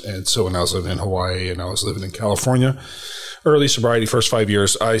Islands. And so when I was living in Hawaii and I was living in California, early sobriety, first 5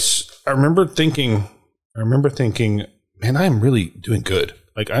 years, I remember thinking, man, I'm really doing good.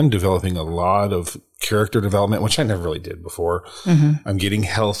 Like, I'm developing a lot of character development, which I never really did before. Mm-hmm. I'm getting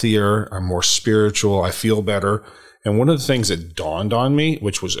healthier. I'm more spiritual. I feel better. And one of the things that dawned on me,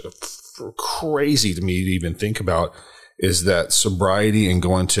 which was crazy to me to even think about, is that sobriety and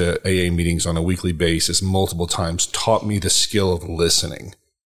going to AA meetings on a weekly basis multiple times taught me the skill of listening.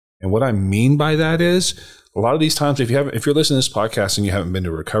 And what I mean by that is, a lot of these times, if you're listening to this podcast and you haven't been to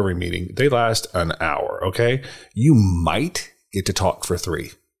a recovery meeting, they last an hour, okay? You might get to talk for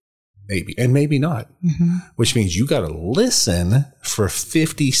 3, maybe, and maybe not, which means you got to listen for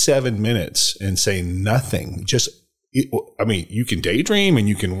 57 minutes and say nothing. You can daydream and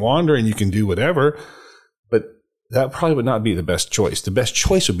you can wander and you can do whatever, but that probably would not be the best choice. The best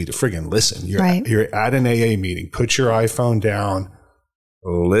choice would be to friggin' listen. You're at an AA meeting, put your iPhone down,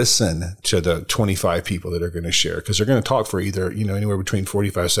 listen to the 25 people that are going to share, because they're going to talk for either, anywhere between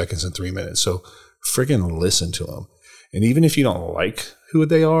 45 seconds and 3 minutes. So friggin' listen to them. And even if you don't like who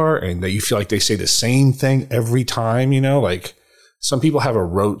they are and that you feel like they say the same thing every time, like some people have a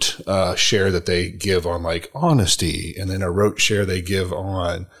rote share that they give on like honesty, and then a rote share they give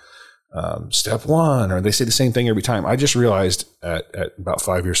on step 1, or they say the same thing every time. I just realized at about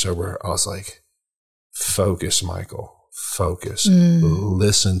 5 years sober, I was like, focus, Michael. Focus.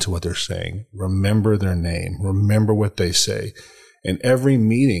 Listen to what they're saying. Remember their name. Remember what they say. And every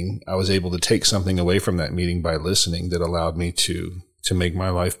meeting, I was able to take something away from that meeting by listening that allowed me to make my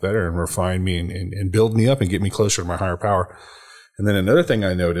life better and refine me and build me up and get me closer to my higher power. And then another thing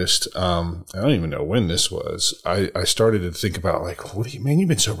I noticed, I don't even know when this was. I started to think about like, you've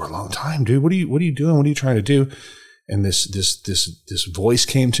been sober a long time, dude. What are you doing? What are you trying to do? And this voice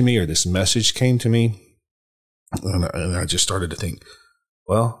came to me, or this message came to me. And I just started to think,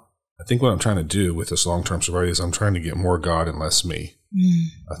 well, I think what I'm trying to do with this long-term sobriety is I'm trying to get more God and less me.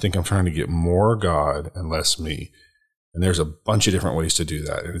 I think I'm trying to get more God and less me. And there's a bunch of different ways to do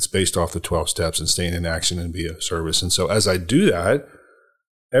that. And it's based off the 12 steps and staying in action and be of service. And so as I do that,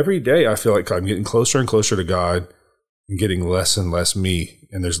 every day I feel like I'm getting closer and closer to God and getting less and less me.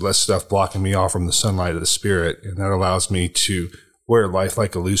 And there's less stuff blocking me off from the sunlight of the Spirit. And that allows me to wear life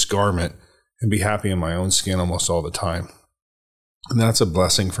like a loose garment and be happy in my own skin almost all the time. And that's a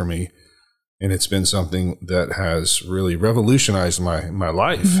blessing for me. And it's been something that has really revolutionized my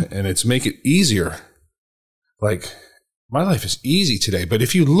life. And it's make it easier. Like, my life is easy today. But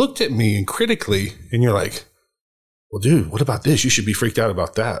if you looked at me and critically and you're like, well, dude, what about this? You should be freaked out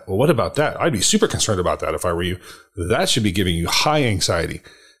about that. Well, what about that? I'd be super concerned about that if I were you. That should be giving you high anxiety.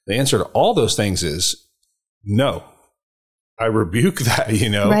 The answer to all those things is no. I rebuke that,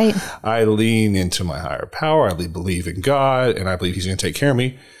 Right. I lean into my higher power. I believe in God, and I believe He's going to take care of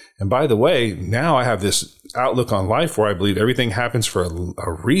me. And by the way, now I have this outlook on life where I believe everything happens for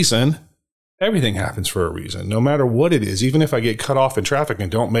a reason. Everything happens for a reason, no matter what it is. Even if I get cut off in traffic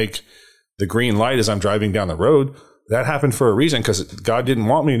and don't make the green light as I'm driving down the road, that happened for a reason, because God didn't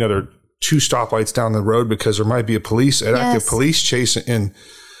want me another 2 stoplights down the road, because there might be an active police chase and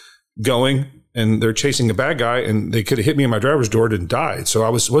going. And they're chasing a bad guy, and they could have hit me in my driver's door and died. So I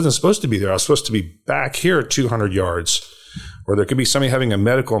wasn't supposed to be there. I was supposed to be back here 200 yards. Or there could be somebody having a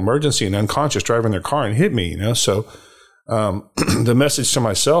medical emergency and unconscious driving their car and hit me, So the message to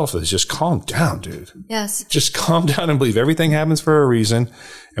myself is just calm down, dude. Yes. Just calm down and believe everything happens for a reason.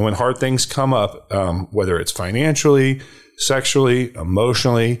 And when hard things come up, whether it's financially, sexually,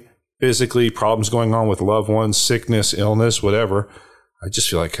 emotionally, physically, problems going on with loved ones, sickness, illness, whatever, I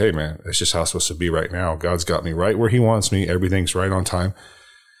just feel like, hey, man, that's just how it's supposed to be right now. God's got me right where He wants me. Everything's right on time.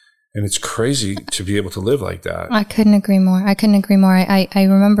 And it's crazy to be able to live like that. I couldn't agree more. I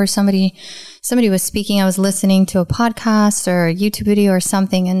remember somebody was speaking. I was listening to a podcast or a YouTube video or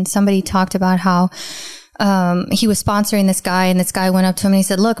something, and somebody talked about how he was sponsoring this guy, and this guy went up to him and he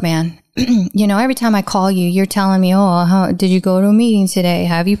said, look, man, every time I call you, you're telling me, how did you go to a meeting today?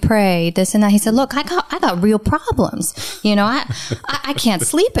 Have you prayed? This and that. He said, look, I got real problems. I can't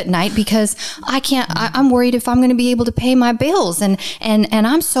sleep at night because I'm worried if I'm going to be able to pay my bills. And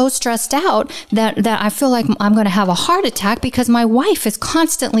I'm so stressed out that I feel like I'm going to have a heart attack because my wife is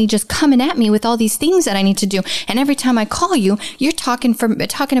constantly just coming at me with all these things that I need to do. And every time I call you, you're talking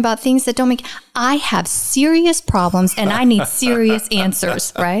about things that don't make, I have serious problems and I need serious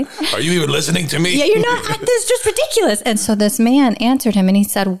answers, right? Are you even listening to me? Yeah, you're not. This is just ridiculous. And so this man answered him and he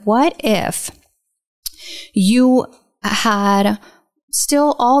said, what if you had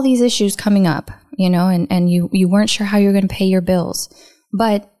still all these issues coming up, and you weren't sure how you're going to pay your bills,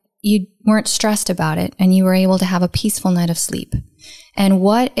 but you weren't stressed about it and you were able to have a peaceful night of sleep? And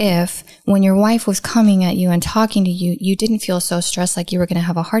what if when your wife was coming at you and talking to you, you didn't feel so stressed like you were going to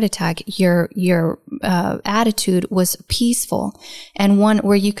have a heart attack? Your attitude was peaceful and one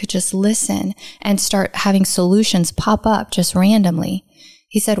where you could just listen and start having solutions pop up just randomly.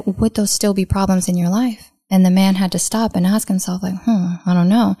 He said, would those still be problems in your life? And the man had to stop and ask himself like, I don't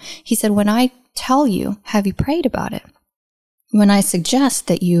know. He said, when I tell you, have you prayed about it? When I suggest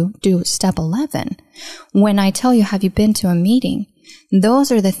that you do step 11, when I tell you, have you been to a meeting?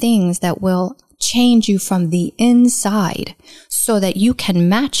 Those are the things that will change you from the inside so that you can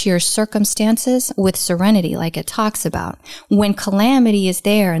match your circumstances with serenity, like it talks about. When calamity is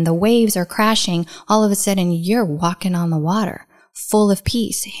there and the waves are crashing, all of a sudden you're walking on the water, full of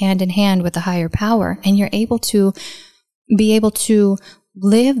peace, hand in hand with the higher power, and you're able to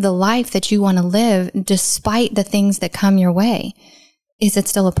live the life that you want to live despite the things that come your way. Is it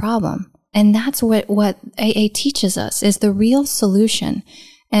still a problem? And that's what AA teaches us, is the real solution.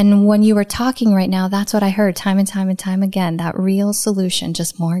 And when you were talking right now, that's what I heard time and time and time again, that real solution,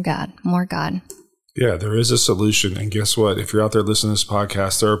 just more God, more God. Yeah, there is a solution. And guess what? If you're out there listening to this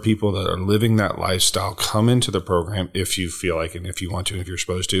podcast, there are people that are living that lifestyle. Come into the program if you feel like, and if you want to, if you're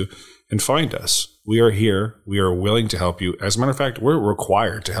supposed to, and find us. We are here. We are willing to help you. As a matter of fact, we're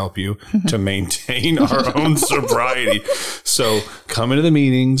required to help you to maintain our own sobriety. So come into the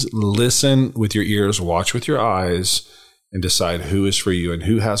meetings, listen with your ears, watch with your eyes, and decide who is for you and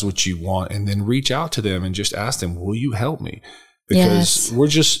who has what you want. And then reach out to them and just ask them, will you help me? Because we're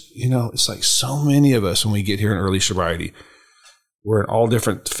just, it's like so many of us when we get here in early sobriety, we're in all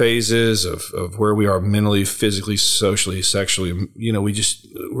different phases of where we are mentally, physically, socially, sexually.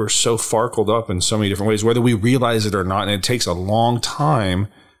 We're so farkled up in so many different ways, whether we realize it or not. And it takes a long time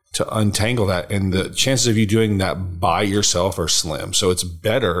to untangle that. And the chances of you doing that by yourself are slim. So it's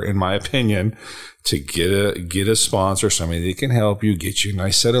better, in my opinion, to get a sponsor, somebody that can help you, get you a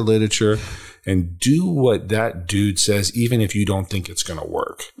nice set of literature, and do what that dude says, even if you don't think it's going to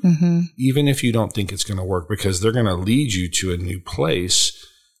work. Mm-hmm. Even if you don't think it's going to work, because they're going to lead you to a new place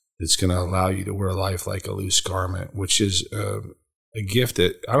that's going to allow you to wear life like a loose garment, which is a gift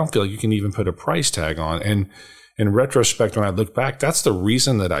that I don't feel like you can even put a price tag on. And in retrospect, when I look back, that's the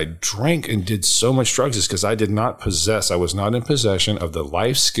reason that I drank and did so much drugs, is because I was not in possession of the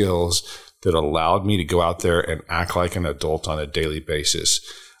life skills that allowed me to go out there and act like an adult on a daily basis.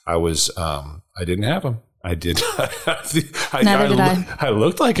 I didn't have them. I did not have I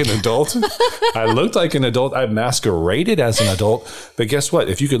looked like an adult. I masqueraded as an adult. But guess what?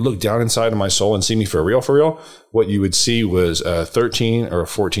 If you could look down inside of my soul and see me for real, what you would see was a 13 or a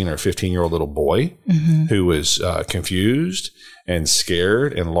 14 or 15-year-old little boy who was confused and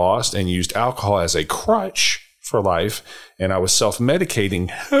scared and lost and used alcohol as a crutch for life. And I was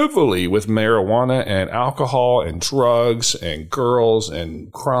self-medicating heavily with marijuana and alcohol and drugs and girls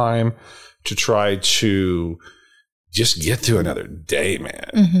and crime to try to just get through another day, man.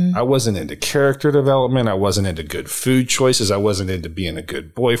 Mm-hmm. I wasn't into character development. I wasn't into good food choices. I wasn't into being a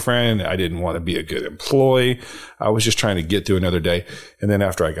good boyfriend. I didn't want to be a good employee. I was just trying to get through another day. And then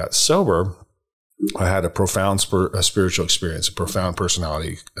after I got sober, I had a profound spiritual experience, a profound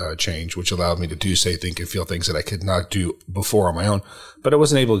personality change, which allowed me to do, say, think, and feel things that I could not do before on my own. But I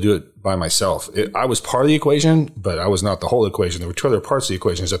wasn't able to do it by myself. I was part of the equation, but I was not the whole equation. There were two other parts of the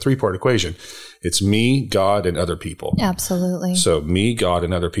equation. It's a three-part equation. It's me, God, and other people. Absolutely. So me, God,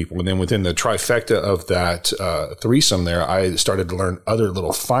 and other people. And then within the trifecta of that threesome there, I started to learn other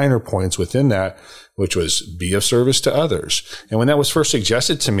little finer points within that, which was be of service to others. And when that was first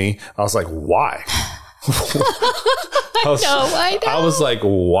suggested to me, I was like, why? I was like,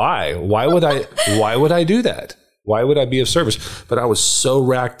 why? Why would I do that? Why would I be of service? But I was so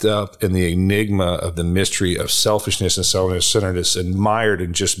racked up in the enigma of the mystery of selfishness and self-centeredness, admired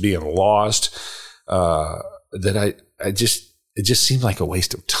and just being lost, that it just seemed like a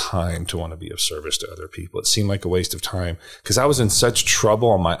waste of time to want to be of service to other people. It seemed like a waste of time because I was in such trouble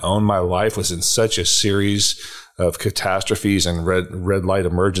on my own. My life was in such a series of catastrophes and red light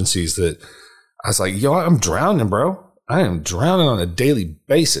emergencies that I was like, I'm drowning, bro. I am drowning on a daily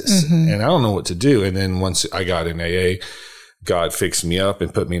basis and I don't know what to do. And then once I got in AA, God fixed me up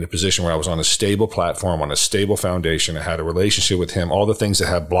and put me in a position where I was on a stable platform, on a stable foundation. I had a relationship with him. All the things that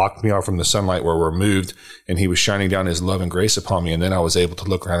had blocked me off from the sunlight were removed, and he was shining down his love and grace upon me. And then I was able to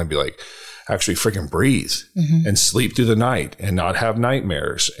look around and be like, actually freaking breathe and sleep through the night and not have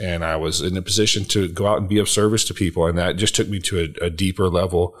nightmares. And I was in a position to go out and be of service to people. And that just took me to a deeper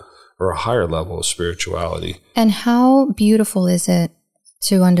level or a higher level of spirituality. And how beautiful is it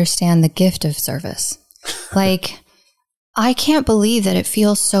to understand the gift of service? Like, I can't believe that it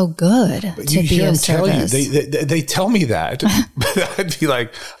feels so good to be of service. They tell me that, but I'd be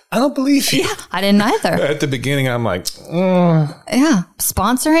like, I don't believe you. Yeah, I didn't either. At the beginning, I'm like, yeah,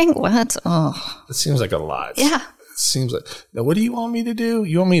 sponsoring? What? Oh, it seems like a lot. Yeah. It seems like, now what do you want me to do?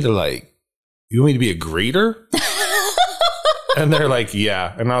 You want me to be a greeter? And they're like,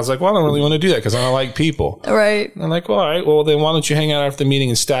 yeah. And I was like, well, I don't really want to do that because I don't like people. Right. And I'm like, well, all right, well, then why don't you hang out after the meeting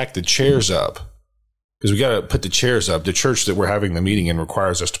and stack the chairs up? Because we got to put the chairs up. The church that we're having the meeting in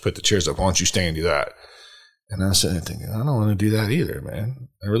requires us to put the chairs up. Why don't you stay and do that? And I was sitting there thinking, I don't want to do that either, man.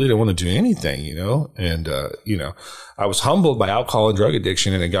 I really don't want to do anything, And, I was humbled by alcohol and drug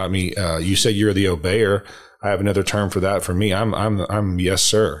addiction, and it got me, you said you're the obeyer. I have another term for that. For me, I'm yes,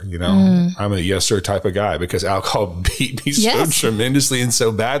 sir. I'm a yes, sir type of guy because alcohol beat me so tremendously and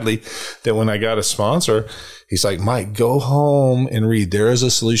so badly that when I got a sponsor, he's like, Mike, go home and read There Is a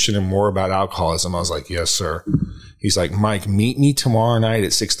Solution and More About Alcoholism. I was like, yes, sir. He's like, Mike, meet me tomorrow night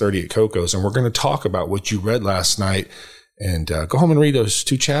at 6:30 at Coco's, and we're going to talk about what you read last night. And go home and read those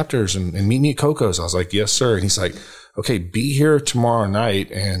 2 chapters and meet me at Coco's. I was like, yes, sir. And he's like, okay, be here tomorrow night,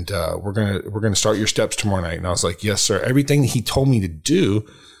 and we're gonna start your steps tomorrow night. And I was like, yes, sir. Everything he told me to do,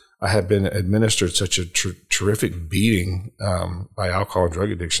 I had been administered such a terrific beating by alcohol and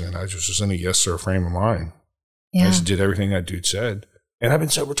drug addiction, and I just was in a yes, sir frame of mind. Yeah. I just did everything that dude said, and I've been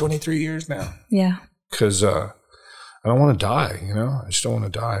sober 23 years now. Yeah, because I don't want to die. I just don't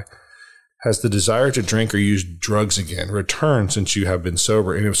want to die. Has the desire to drink or use drugs again returned since you have been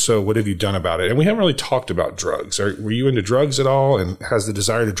sober? And if so, what have you done about it? And we haven't really talked about drugs. Were you into drugs at all? And has the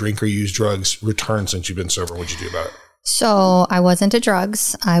desire to drink or use drugs returned since you've been sober? What'd you do about it? So I was into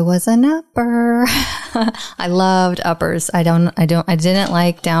drugs. I was an upper. I loved uppers. I didn't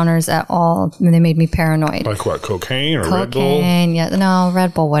like downers at all. They made me paranoid. Like what? Cocaine or Red Bull? Cocaine, yeah. No,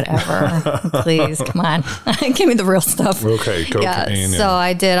 Red Bull, whatever. Please, come on. Give me the real stuff. Okay, cocaine. Yeah. So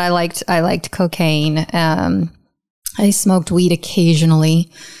I did. I liked cocaine. I smoked weed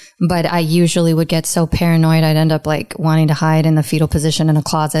occasionally. But I usually would get so paranoid, I'd end up like wanting to hide in the fetal position in a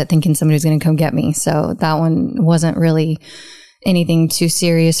closet, thinking somebody was going to come get me. So that one wasn't really anything too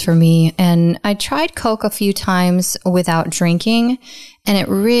serious for me. And I tried Coke a few times without drinking, and it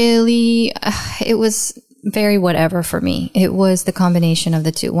was very whatever for me. It was the combination of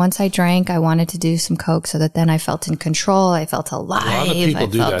the two. Once I drank, I wanted to do some Coke so that then I felt in control. I felt alive. A lot of people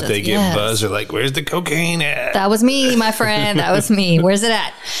do that. They get buzzed. They're like, where's the cocaine at? That was me, my friend. That was me. Where's it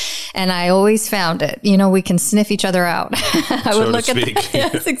at? And I always found it. We can sniff each other out. I would look at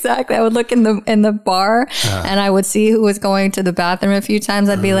yes, exactly. I would look in the bar and I would see who was going to the bathroom a few times.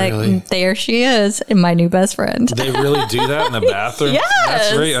 I'd be like, there she is, my new best friend. They really do that in the bathroom? Yes.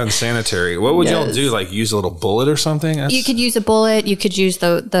 That's very unsanitary. What would y'all do? Like use a little bullet or something? You could use a bullet. You could use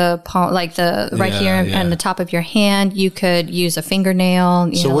the palm, like the right here and the top of your hand. You could use a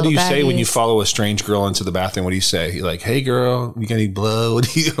fingernail. So what do you say when you follow a strange girl into the bathroom? What do you say? You're like, hey girl, you got any blow? What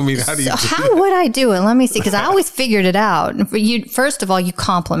do you, I mean, how do you do how would I do it? Let me see, because I always figured it out. First of all, you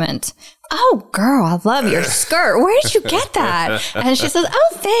compliment. Oh, girl, I love your skirt. Where did you get that? And she says, oh,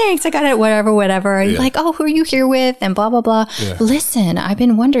 thanks. I got it, whatever. And you're like, oh, who are you here with? And blah, blah, blah. Yeah. Listen, I've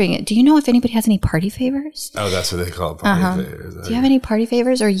been wondering, do you know if anybody has any party favors? Oh, that's what they call it, party favors. Do you have any party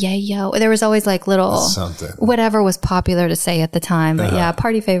favors or yayo? There was always like little something, whatever was popular to say at the time. But yeah,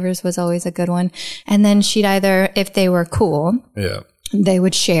 party favors was always a good one. And then she'd either, if they were cool, they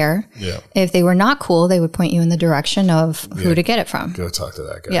would share. Yeah. If they were not cool, they would point you in the direction of who to get it from. Go talk to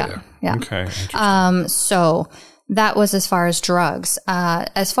that guy. Yeah. Okay. So that was as far as drugs.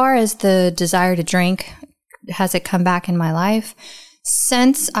 As far as the desire to drink, has it come back in my life?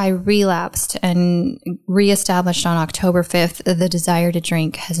 Since I relapsed and reestablished on October 5th, the desire to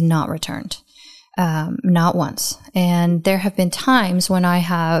drink has not returned. Not once. And there have been times when I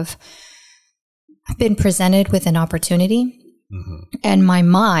have been presented with an opportunity. Mm-hmm. And my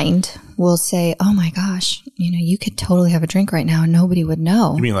mind will say, oh my gosh, you could totally have a drink right now and nobody would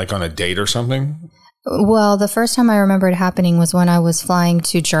know. You mean like on a date or something? Well, the first time I remember it happening was when I was flying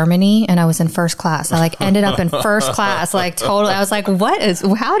to Germany and I was in first class. I ended up in first class, totally. I was like,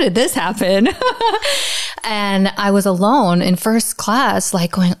 how did this happen? And I was alone in first class,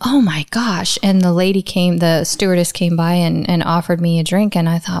 going, oh my gosh. And the stewardess came by and offered me a drink. And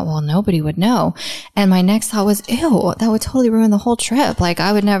I thought, well, nobody would know. And my next thought was, ew, that would totally ruin the whole trip.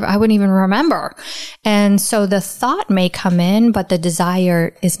 I wouldn't even remember. And so the thought may come in, but the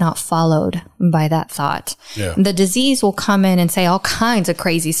desire is not followed by that thought. Yeah. The disease will come in and say all kinds of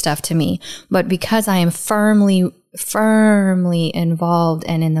crazy stuff to me. But because I am firmly involved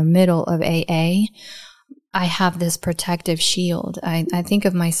and in the middle of AA, I have this protective shield. I think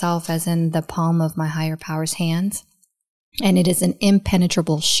of myself as in the palm of my higher power's hands. And it is an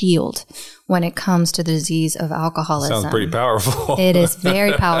impenetrable shield when it comes to the disease of alcoholism. Sounds pretty powerful. It is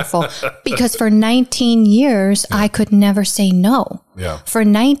very powerful because for 19 years, I could never say no. Yeah. For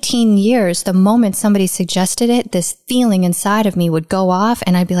 19 years, the moment somebody suggested it, this feeling inside of me would go off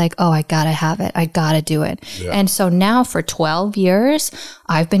and I'd be like, oh, I got to have it. I got to do it. Yeah. And so now for 12 years,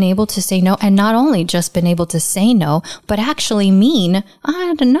 I've been able to say no, and not only just been able to say no, but actually mean,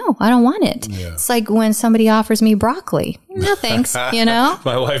 I don't know, I don't want it. Yeah. It's like when somebody offers me broccoli. No, thanks, you know?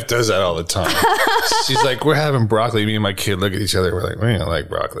 My wife does that all the time. She's like, we're having broccoli. Me and my kid look at each other. We're like, we don't like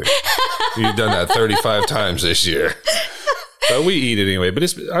broccoli. You've done that 35 times this year. But we eat it anyway. But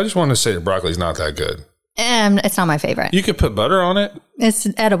I just want to say that broccoli's not that good. It's not my favorite. You could put butter on it. It's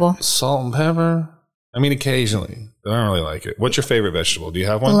edible. Salt and pepper. I mean, occasionally. But I don't really like it. What's your favorite vegetable? Do you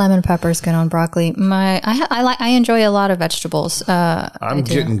have one? Lemon pepper is good on broccoli. I enjoy a lot of vegetables. I'm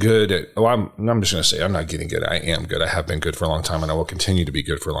getting good at. Oh, I'm just going to say I'm not getting good. I am good. I have been good for a long time, and I will continue to be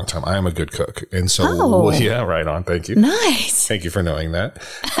good for a long time. I am a good cook, and so yeah, right on. Thank you. Nice. Thank you for knowing that.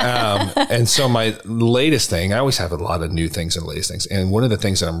 And so my latest thing, I always have a lot of new things and latest things, and one of the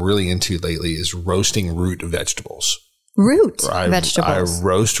things that I'm really into lately is roasting root vegetables. Vegetables. I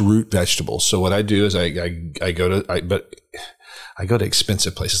roast root vegetables. So what I do is I go to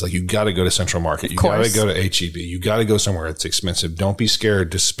expensive places. Like you got to go to Central Market. You got to go to HEB. You got to go somewhere that's expensive. Don't be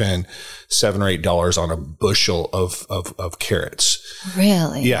scared to spend $7 or $8 on a bushel of carrots.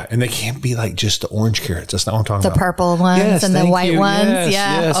 Really? Yeah. And they can't be like just the orange carrots. That's not what I'm talking about. The purple ones and the white ones.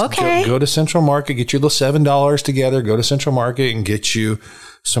 Yes. Okay. Go to Central Market, get your little $7 together, go to Central Market and get you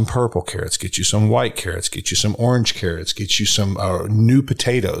some purple carrots, get you some white carrots, get you some orange carrots, get you some new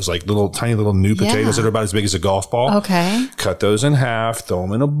potatoes, like tiny little new potatoes that are about as big as a golf ball. Okay. Cut those in half, throw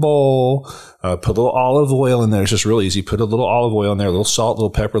them in a bowl, put a little olive oil in there. It's just real easy. Put a little olive oil in there, a little salt, a little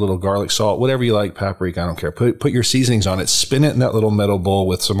pepper, a little garlic salt, whatever you like, paprika, I don't care. Put your seasonings on it, spin it in that little metal bowl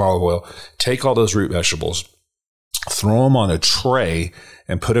with some olive oil. Take all those root vegetables, throw them on a tray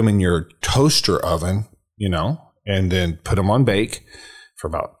and put them in your toaster oven, and then put them on bake for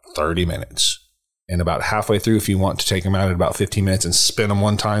about 30 minutes. And about halfway through, if you want to take them out at about 15 minutes and spin them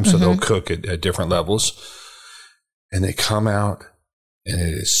one time so they'll cook at different levels. And they come out and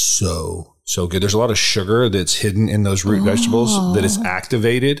it is so good. There's a lot of sugar that's hidden in those root vegetables that is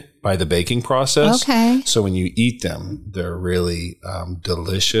activated by the baking process. Okay. So when you eat them, they're really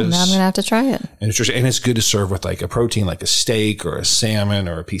delicious. Now I'm going to have to try it. And it's good to serve with like a protein, like a steak or a salmon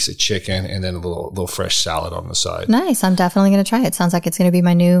or a piece of chicken, and then a little fresh salad on the side. Nice. I'm definitely going to try it. Sounds like it's going to be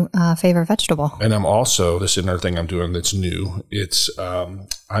my new favorite vegetable. And I'm also, this is another thing I'm doing that's new. It's,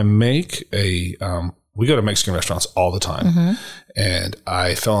 I make we go to Mexican restaurants all the time. And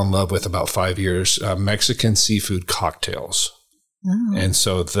I fell in love with about 5 years, Mexican seafood cocktails. Oh. And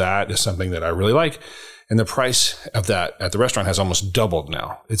so that is something that I really like. And the price of that at the restaurant has almost doubled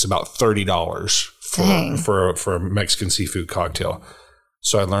now. It's about $30 for a Mexican seafood cocktail.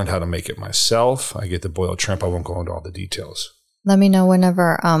 So I learned how to make it myself. I get the boiled shrimp. I won't go into all the details. Let me know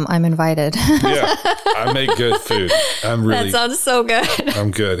whenever I'm invited. Yeah, I make good food. That sounds so good.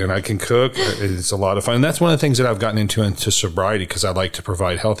 I'm good, and I can cook. It's a lot of fun. And that's one of the things that I've gotten into sobriety, because I like to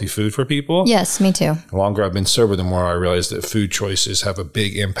provide healthy food for people. Yes, me too. The longer I've been sober, the more I realize that food choices have a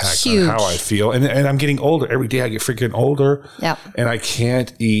big impact on how I feel. And I'm getting older. Every day I get freaking older. Yeah. And I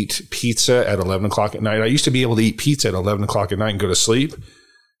can't eat pizza at 11 o'clock at night. I used to be able to eat pizza at 11 o'clock at night and go to sleep.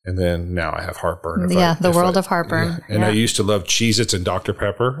 And then now I have heartburn. The world of heartburn. Yeah. And I used to love Cheez-Its and Dr.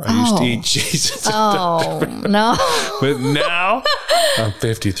 Pepper. I used to eat Cheez-Its and Dr. Pepper. No. But now I'm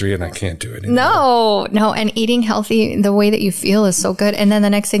 53 and I can't do it anymore. No. And eating healthy, the way that you feel is so good. And then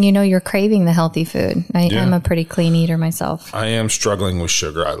the next thing you know, you're craving the healthy food. I'm a pretty clean eater myself. I am struggling with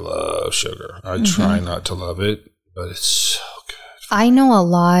sugar. I love sugar. I try not to love it, but it's so good. I know a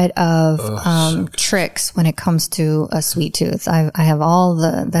lot of tricks when it comes to a sweet tooth. I have all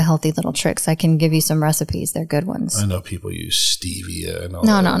the healthy little tricks. I can give you some recipes. They're good ones. I know people use stevia and all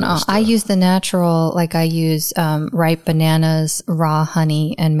No. I use the natural, like I use ripe bananas, raw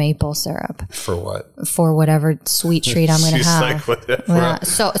honey, and maple syrup. For what? For whatever sweet treat I'm going to have. Like whatever. Yeah.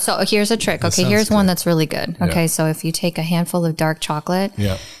 So here's a trick. Okay, here's one that's really good. Okay, so if you take a handful of dark chocolate,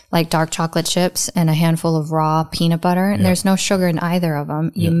 like dark chocolate chips, and a handful of raw peanut butter, and there's no sugar in either of them.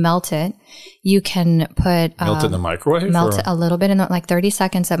 You melt it. You can put melt it in the microwave. Melt it a little bit in like 30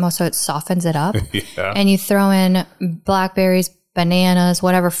 seconds at most, so it softens it up. And you throw in blackberries, bananas,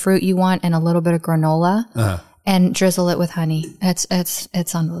 whatever fruit you want, and a little bit of granola. and drizzle it with honey.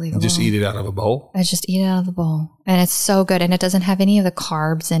 It's unbelievable. Just eat it out of a bowl? I just eat it out of the bowl. And it's so good. And it doesn't have any of the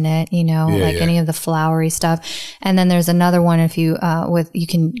carbs in it, any of the floury stuff. And then there's another one if you, you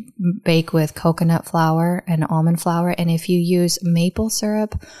can bake with coconut flour and almond flour. And if you use maple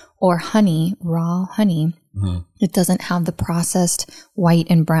syrup or honey, raw honey, it doesn't have the processed white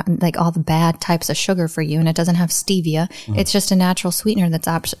and brown, like all the bad types of sugar for you. And it doesn't have stevia. It's just a natural sweetener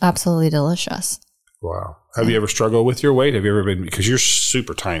that's absolutely delicious. Wow. Have you ever struggled with your weight? Have you ever been, because you're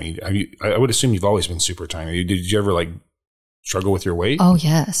super tiny. I would assume you've always been super tiny. Did you ever struggle with your weight? Oh,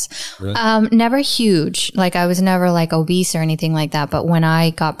 yes. Really? Never huge. I was never obese or anything like that. But when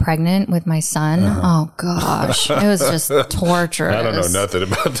I got pregnant with my son, oh gosh, it was just torturous. I don't know nothing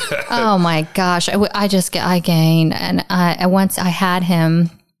about that. Oh my gosh. I gained. And once I had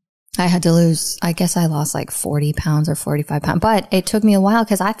him, I had to lose, I guess I lost 40 pounds or 45 pounds. But it took me a while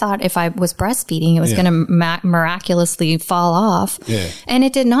because I thought if I was breastfeeding, it was going to miraculously fall off. Yeah. And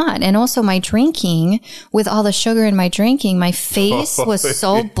it did not. And also my drinking, with all the sugar in my drinking, my face was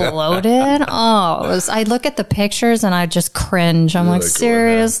so bloated. I look at the pictures and I just cringe. I'm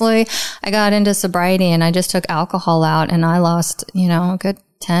seriously? I got into sobriety and I just took alcohol out and I lost, a good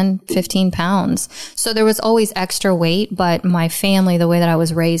 10, 15 pounds. So there was always extra weight, but my family, the way that I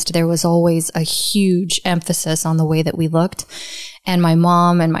was raised, there was always a huge emphasis on the way that we looked. And my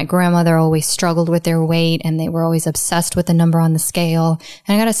mom and my grandmother always struggled with their weight and they were always obsessed with the number on the scale.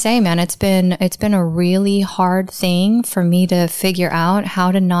 And I got to say, man, it's been a really hard thing for me to figure out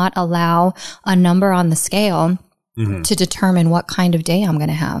how to not allow a number on the scale to determine what kind of day I'm going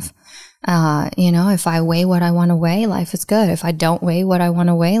to have. If I weigh what I want to weigh, life is good. If I don't weigh what I want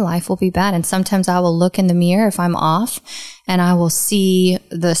to weigh, life will be bad. And sometimes I will look in the mirror if I'm off and I will see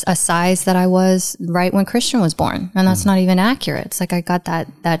a size that I was right when Christian was born. And that's not even accurate. It's I got that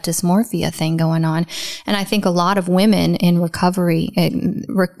dysmorphia thing going on. And I think a lot of women in recovery,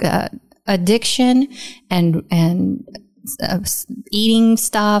 addiction and eating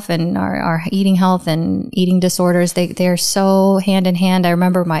stuff and our eating health and eating disorders, they're so hand in hand. I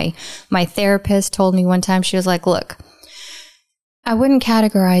remember my therapist told me one time, she was like, look, I wouldn't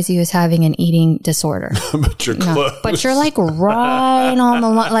categorize you as having an eating disorder. But you're close. But you're right on the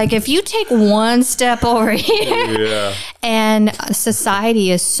line. If you take one step over here, and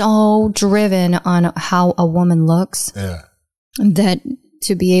society is so driven on how a woman looks, that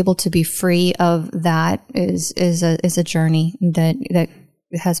to be able to be free of that is a journey that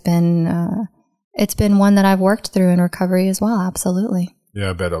has been, it's been one that I've worked through in recovery as well. Absolutely. Yeah.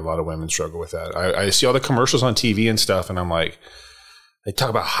 I bet a lot of women struggle with that. I see all the commercials on TV and stuff and I'm like, they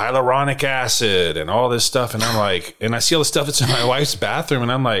talk about hyaluronic acid and all this stuff. And I'm like, and I see all the stuff that's in my wife's bathroom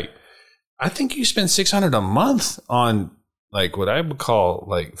and I'm like, I think you spend $600 a month on what I would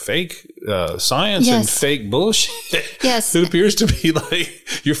call fake science and fake bullshit. Yes. It appears to be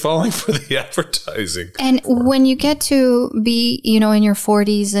you're falling for the advertising. And when you get to be, in your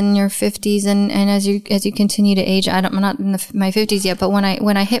 40s and your 50s and as you continue to age, I'm not in my 50s yet, but when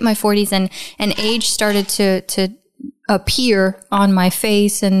I hit my 40s and age started to appear on my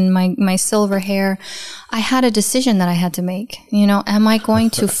face and my silver hair, I had a decision that I had to make. Am I going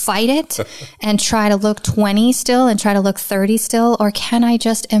to fight it and try to look 20 still and try to look 30 still? Or can I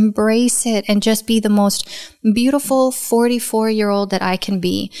just embrace it and just be the most beautiful 44-year-old that I can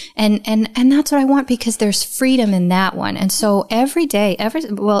be? And that's what I want because there's freedom in that one. And so every day,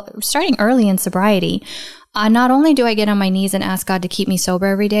 starting early in sobriety, not only do I get on my knees and ask God to keep me sober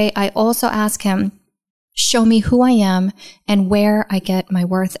every day, I also ask him, show me who I am and where I get my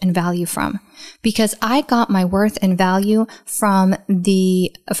worth and value from. Because I got my worth and value from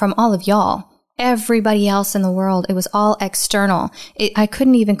all of y'all. Everybody else in the world, it was all external. I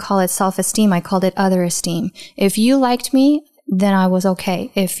couldn't even call it self-esteem. I called it other esteem. If you liked me, then I was okay.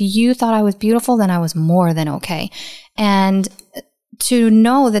 If you thought I was beautiful, then I was more than okay. And to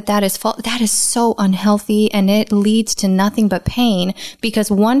know that is so unhealthy and it leads to nothing but pain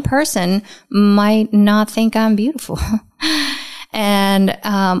because one person might not think I'm beautiful and,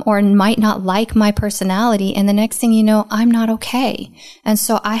 or might not like my personality. And the next thing you know, I'm not okay. And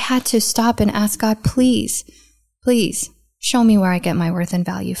so I had to stop and ask God, please show me where I get my worth and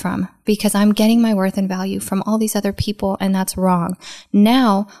value from because I'm getting my worth and value from all these other people and that's wrong.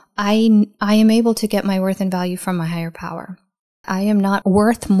 Now I am able to get my worth and value from my higher power. I am not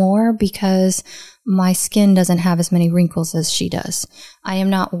worth more because my skin doesn't have as many wrinkles as she does. I am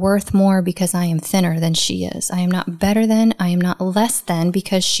not worth more because I am thinner than she is. I am not better than, I am not less than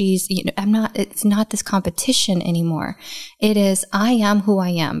because she's, it's not this competition anymore. It is, I am who I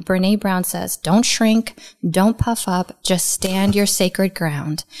am. Brene Brown says, don't shrink, don't puff up, just stand your sacred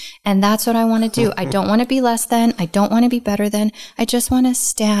ground. And that's what I want to do. I don't want to be less than, I don't want to be better than, I just want to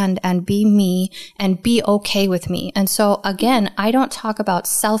stand and be me and be okay with me. And so again, I don't talk about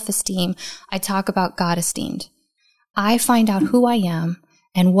self-esteem. I talk about God esteemed. I find out who I am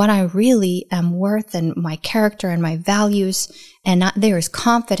and what I really am worth and my character and my values. And there is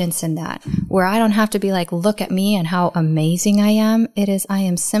confidence in that, where I don't have to be like, look at me and how amazing I am. It is, I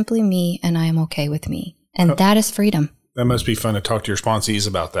am simply me and I am okay with me. And that is freedom. That must be fun to talk to your sponsees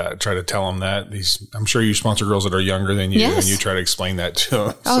about that. Try to tell them that. I'm sure you sponsor girls that are younger than you, and you try to explain that to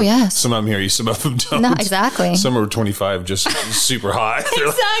them. Oh, yes. Some of them hear you, some of them don't. No, exactly. Some are 25, just super hot.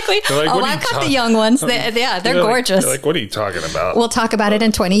 Exactly. They're like, I got the young ones. They're gorgeous. Like, what are you talking about? We'll talk about it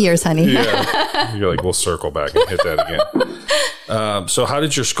in 20 years, honey. Yeah. You're like, we'll circle back and hit that again. So how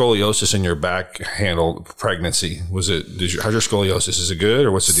did your scoliosis in your back handle pregnancy? How's your scoliosis? Is it good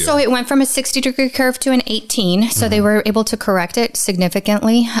or what's the deal? So it went from a 60-degree curve to an 18. So they were able to correct it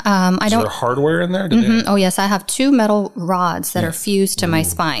significantly. Is there hardware in there? Oh, yes. I have 2 metal rods that are fused to my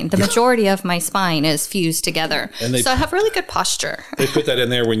spine. The majority of my spine is fused together. So I have really good posture. They put that in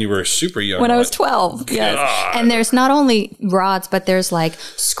there when you were super young. When I was 12. Yes. And there's not only rods, but there's like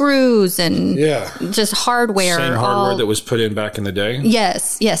screws and just hardware. Same hardware that was put in back in the day?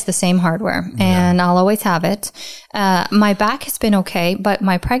 Yes, the same hardware. And I'll always have it. My back has been okay, but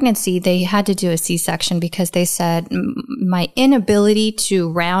my pregnancy, they had to do a C-section because they said my inability to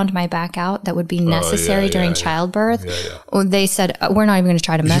round my back out that would be necessary during childbirth. They said, we're not even going to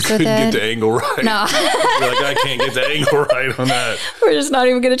try to mess with it. Get the angle right. No. You're like, I can't get the angle right on that. We're just not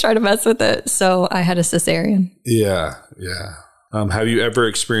even going to try to mess with it. So I had a cesarean. Yeah. Have you ever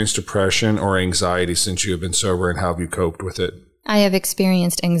experienced depression or anxiety since you have been sober, and how have you coped with it? I have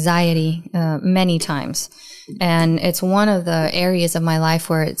experienced anxiety many times. And it's one of the areas of my life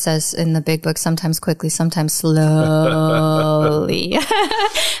where it says in the big book, sometimes quickly, sometimes slowly.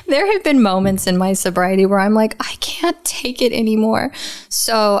 There have been moments in my sobriety where I'm like, I can't take it anymore.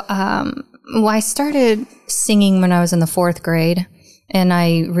 So I started singing when I was in the 4th grade. And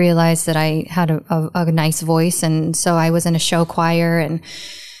I realized that I had a nice voice. And so I was in a show choir and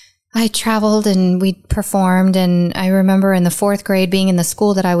I traveled and we performed. And I remember in the 4th grade being in the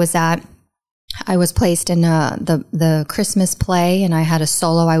school that I was at, I was placed in the Christmas play and I had a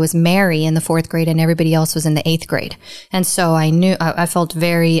solo. I was Mary in the 4th grade and everybody else was in the 8th grade. And so I knew I felt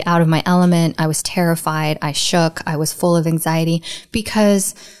very out of my element. I was terrified. I shook. I was full of anxiety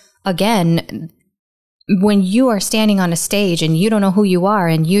because, again, when you are standing on a stage and you don't know who you are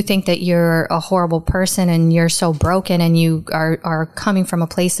and you think that you're a horrible person and you're so broken and you are coming from a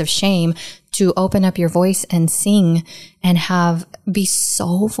place of shame, to open up your voice and sing and be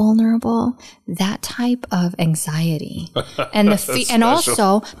so vulnerable, that type of anxiety and and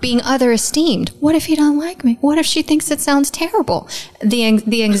also being other esteemed. What if he doesn't like me? What if she thinks it sounds terrible?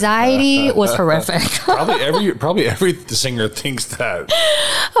 The anxiety was horrific. Probably every singer thinks that.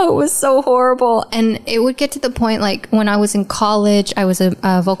 Oh, it was so horrible. And it would get to the point, like when I was in college, I was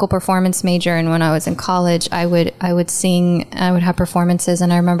a vocal performance major. And when I was in college, I would sing, I would have performances.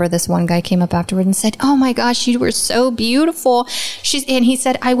 And I remember this one guy came up afterward and said, "Oh my gosh, you were so beautiful." And he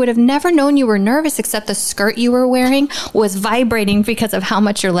said, "I would have never known you were nervous except the skirt you were wearing was vibrating because of how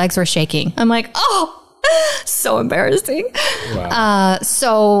much your legs were shaking." I'm like, oh, so embarrassing. Wow.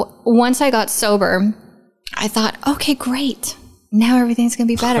 So once I got sober, I thought, okay, great. Now everything's going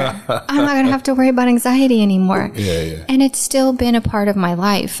to be better. I'm not going to have to worry about anxiety anymore. Yeah. And it's still been a part of my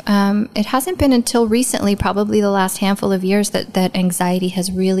life. It hasn't been until recently, probably the last handful of years, that anxiety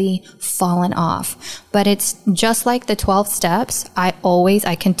has really fallen off. But it's just like the 12 steps. I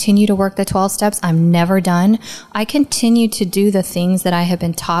continue to work the 12 steps. I'm never done. I continue to do the things that I have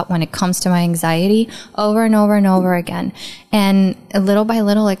been taught when it comes to my anxiety over and over and over again. And little by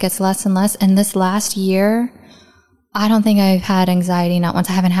little, it gets less and less. And this last year, I don't think I've had anxiety, not once.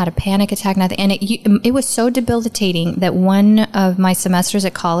 I haven't had a panic attack, nothing. And it was so debilitating that one of my semesters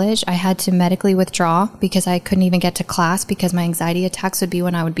at college, I had to medically withdraw because I couldn't even get to class because my anxiety attacks would be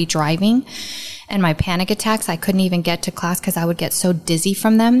when I would be driving. And my panic attacks, I couldn't even get to class because I would get so dizzy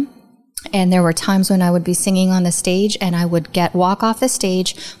from them. And there were times when I would be singing on the stage and I would walk off the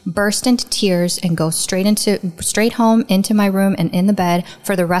stage, burst into tears and go straight home into my room and in the bed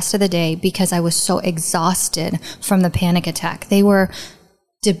for the rest of the day because I was so exhausted from the panic attack. They were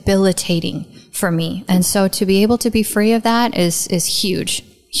debilitating for me. And so to be able to be free of that is huge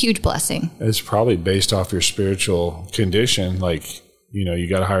blessing. It's probably based off your spiritual condition. Like, you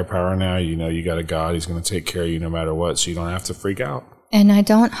got a higher power now, you got a God, he's going to take care of you no matter what. So you don't have to freak out. And I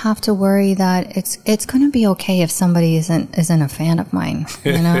don't have to worry that it's going to be okay if somebody isn't a fan of mine.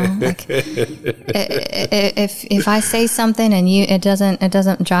 Like if I say something and it doesn't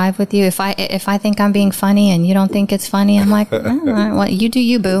jive with you. If I think I'm being funny and you don't think it's funny, I'm like, well, you do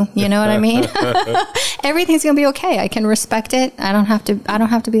you, boo. You know what I mean? Everything's going to be okay. I can respect it. I don't have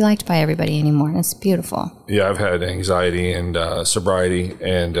to be liked by everybody anymore. It's beautiful. Yeah, I've had anxiety and sobriety,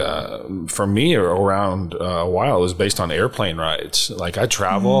 and for me, around a while, it was based on airplane rides. Like, I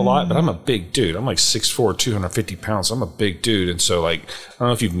travel a lot, but I'm a big dude. I'm like 6'4", 250 pounds. I'm a big dude. And so, like, I don't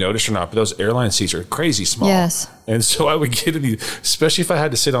know if you've noticed or not, but those airline seats are crazy small. Yes. And so I would get in these, especially if I had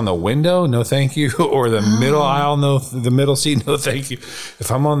to sit on the window, no thank you, or the middle aisle, no, the middle seat, no thank you.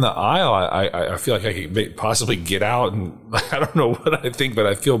 If I'm on the aisle, I feel like I could possibly get out, and I don't know what I think, but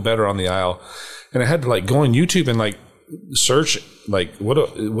I feel better on the aisle. And I had to, like, go on YouTube and, like, search, like,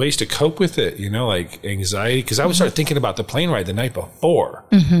 ways to cope with it, like anxiety. Because I would start thinking about the plane ride the night before.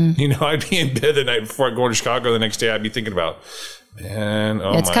 I'd be in bed the night before I go to Chicago the next day. I'd be thinking about, man,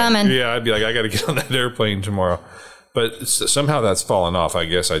 it's coming. Yeah, I'd be like, I got to get on that airplane tomorrow. But somehow that's fallen off. I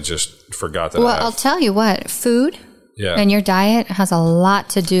guess I just forgot that. Well, I'll tell you what, food. Yeah. And your diet has a lot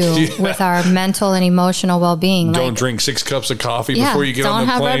to do with our mental and emotional well-being. Don't drink 6 cups of coffee before you get on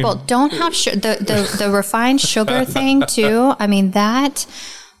the plane. Don't have Red Bull. Don't have the refined sugar thing too. I mean, that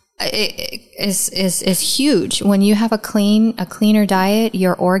is huge. When you have a cleaner diet,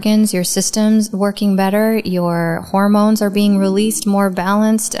 your organs, your systems working better, your hormones are being released more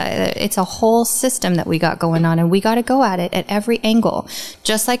balanced. It's a whole system that we got going on, and we got to go at it at every angle.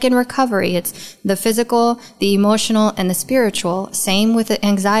 Just like in recovery, it's the physical, the emotional, and the spiritual. Same with the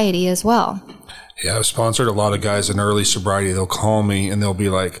anxiety as well. Yeah, I've sponsored a lot of guys in early sobriety. They'll call me and they'll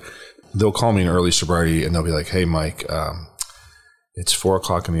call me in early sobriety and they'll be like, "Hey, Mike, it's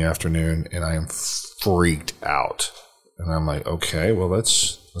 4:00 in the afternoon and I am freaked out." And I'm like, "Okay, well,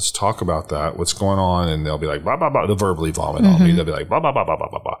 let's talk about that. What's going on?" And they'll be like, blah, blah, blah. They'll verbally vomit on me. They'll be like, blah, blah, blah, blah, blah,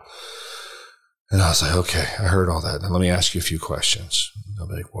 blah, blah. And I was like, okay, I heard all that. Now let me ask you a few questions. And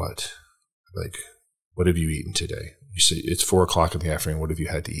they'll be like, what? I'm like, what have you eaten today? You say it's 4:00 in the afternoon. What have you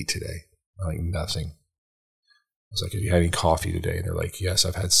had to eat today? I'm like, nothing. I was like, have you had any coffee today? And they're like, yes,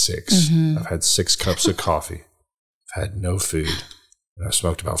 I've had 6. I've had 6 cups of coffee. I've had no food. And I've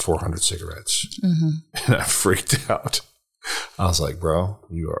smoked about 400 cigarettes. And I freaked out. I was like, bro,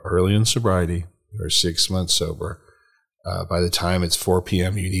 you are early in sobriety. You're 6 months sober. By the time it's 4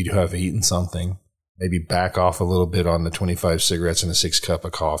 p.m., you need to have eaten something. Maybe back off a little bit on the 25 cigarettes and a 6 cup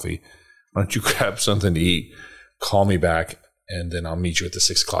of coffee. Why don't you grab something to eat? Call me back, and then I'll meet you at the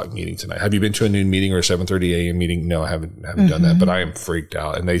 6 o'clock meeting tonight. Have you been to a noon meeting or a 7:30 a.m. meeting? No, I haven't done that, but I am freaked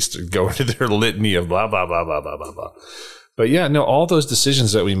out. And they go into their litany of blah, blah, blah, blah, blah, blah, blah. But yeah, no, all those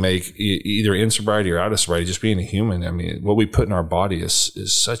decisions that we make, either in sobriety or out of sobriety, just being a human, I mean, what we put in our body is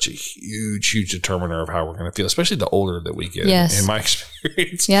such a huge determiner of how we're going to feel, especially the older that we get. Yes. In my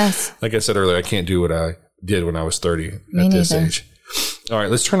experience. Yes. Like I said earlier, I can't do what I did when I was 30 Me at this neither. age. All right,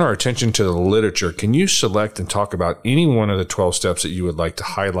 let's turn our attention to the literature. Can you select and talk about any one of the 12 steps that you would like to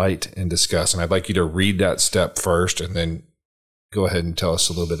highlight and discuss? And I'd like you to read that step first and then go ahead and tell us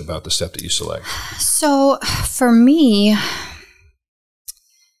a little bit about the step that you select. So for me,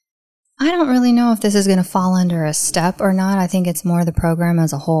 I don't really know if this is going to fall under a step or not. I think it's more the program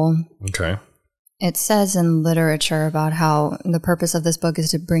as a whole. Okay. It says in literature about how the purpose of this book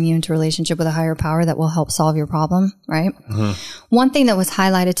is to bring you into relationship with a higher power that will help solve your problem, right? One thing that was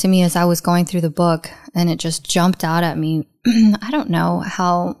highlighted to me as I was going through the book, and it just jumped out at me, I don't know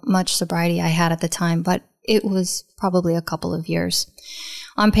how much sobriety I had at the time, but it was probably a couple of years.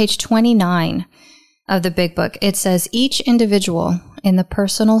 On page 29 of the big book, it says each individual in the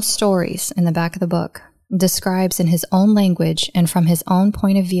personal stories in the back of the book describes in his own language and from his own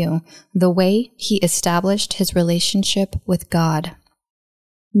point of view the way he established his relationship with God.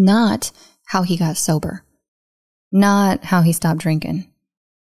 Not how he got sober. Not how he stopped drinking.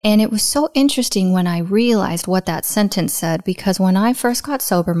 And it was so interesting when I realized what that sentence said, because when I first got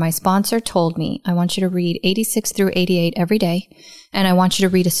sober, my sponsor told me, I want you to read 86 through 88 every day, and I want you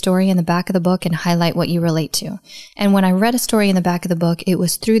to read a story in the back of the book and highlight what you relate to. And when I read a story in the back of the book, it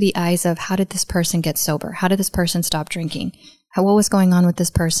was through the eyes of how did this person get sober? How did this person stop drinking? What was going on with this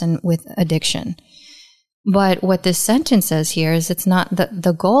person with addiction? But what this sentence says here is it's not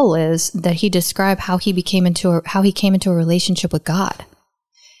the goal is that he described how he came into a relationship with God.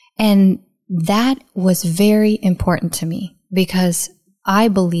 And that was very important to me, because I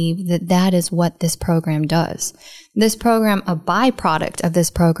believe that that is what this program does. This program, a byproduct of this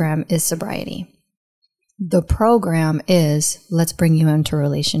program is sobriety. The program is, let's bring you into a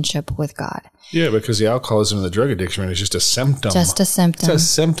relationship with God. Yeah, because the alcoholism and the drug addiction is just a symptom. Just a symptom. It's a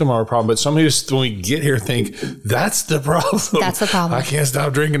symptom of our problem. But some of us, when we get here, think, that's the problem. That's the problem. I can't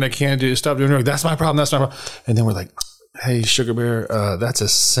stop drinking. I can't stop doing drugs. That's my problem. That's my problem. And then we're like, hey, Sugar Bear, that's a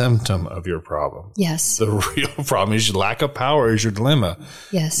symptom of your problem. Yes. The real problem is your lack of power is your dilemma.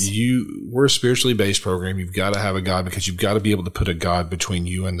 Yes. We're a spiritually based program. You've got to have a God because you've got to be able to put a God between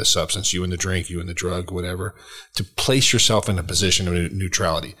you and the substance, you and the drink, you and the drug, whatever, to place yourself in a position of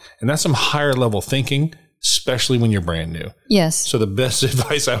neutrality. And that's some higher level thinking, especially when you're brand new. Yes. So the best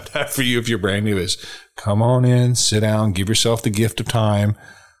advice I would have for you if you're brand new is come on in, sit down, give yourself the gift of time,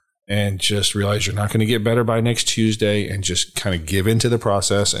 and just realize you're not going to get better by next Tuesday, and just kind of give into the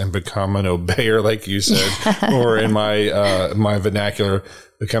process and become an obeyer, like you said, or in my vernacular,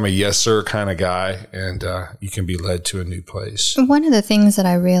 become a yes, sir kind of guy, and you can be led to a new place. One of the things that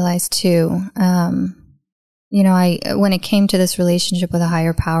I realized too, when it came to this relationship with a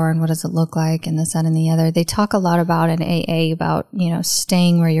higher power and what does it look like and this, that, and the other, they talk a lot about in AA about,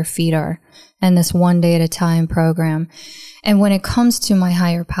 staying where your feet are and this one day at a time program. And when it comes to my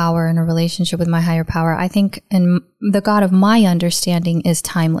higher power and a relationship with my higher power, I think the God of my understanding is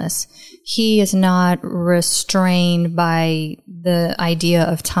timeless. He is not restrained by the idea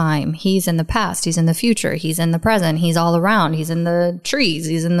of time. He's in the past. He's in the future. He's in the present. He's all around. He's in the trees.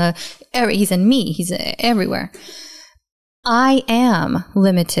 He's in me. He's everywhere. I am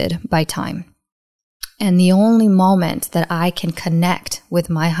limited by time. And the only moment that I can connect with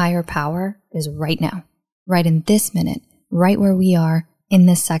my higher power is right now, right in this minute. Right where we are in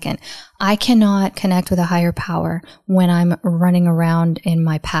this second. I cannot connect with a higher power when I'm running around in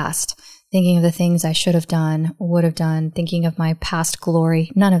my past, thinking of the things I should have done, would have done, thinking of my past glory.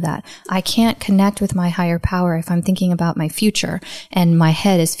 None of that. I can't connect with my higher power if I'm thinking about my future and my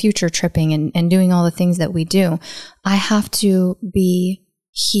head is future tripping and doing all the things that we do. I have to be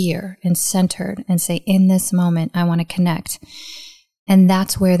here and centered and say, in this moment, I want to connect. And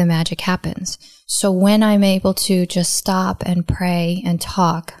that's where the magic happens. So when I'm able to just stop and pray and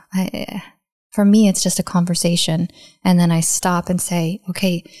talk, for me, it's just a conversation. And then I stop and say,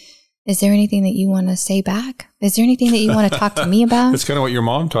 okay, is there anything that you want to say back? Is there anything that you want to talk to me about? That's kind of what your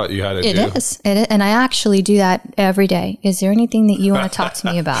mom taught you how to do. It is. And I actually do that every day. Is there anything that you want to talk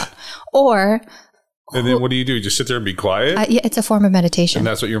to me about? And then what do? Just sit there and be quiet? Yeah, it's a form of meditation. And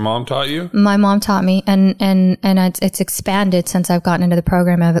that's what your mom taught you? My mom taught me, and it's expanded since I've gotten into the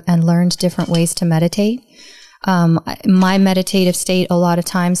program and learned different ways to meditate. My meditative state, a lot of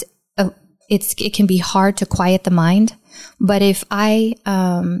times, it can be hard to quiet the mind. But if I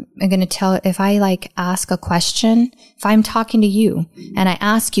if I ask a question, if I'm talking to you and I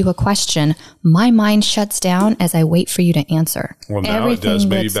ask you a question, my mind shuts down as I wait for you to answer. Well, now it does.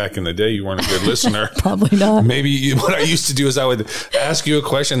 Maybe back in the day you weren't a good listener. Probably not. Maybe what I used to do is I would ask you a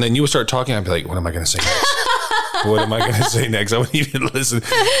question, then you would start talking. I'd be like, what am I going to say next? What am I going to say next? I wouldn't even listen.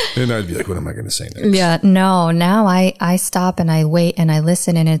 Then I'd be like, what am I going to say next? Yeah, no. Now I stop and I wait and I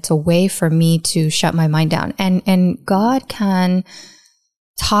listen, and it's a way for me to shut my mind down. And God can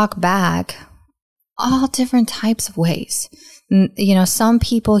talk back all different types of ways. Some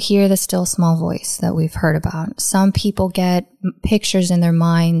people hear the still small voice that we've heard about. Some people get pictures in their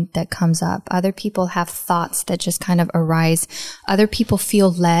mind that comes up. Other people have thoughts that just kind of arise. Other people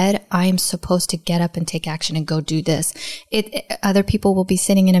feel led. I'm supposed to get up and take action and go do this. Other people will be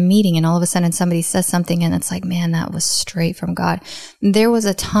sitting in a meeting and all of a sudden somebody says something and it's like, man, that was straight from God. There was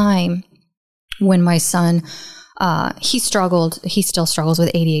a time when my son, he still struggles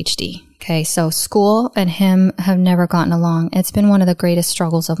with ADHD. Okay. So school and him have never gotten along. It's been one of the greatest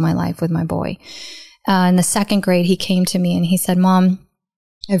struggles of my life with my boy. In the second grade, he came to me and he said, Mom,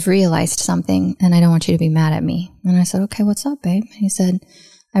 I've realized something and I don't want you to be mad at me. And I said, okay, what's up, babe? He said,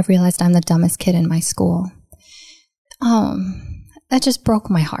 I've realized I'm the dumbest kid in my school. That just broke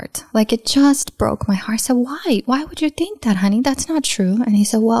my heart. It just broke my heart. I said, why? Why would you think that, honey? That's not true. And he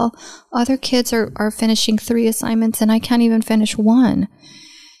said, well, other kids are finishing 3 assignments and I can't even finish 1.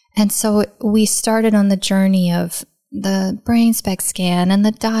 And so we started on the journey of the brain spec scan and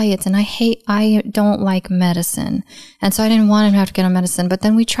the diets. And I don't like medicine. And so I didn't want him to have to get on medicine. But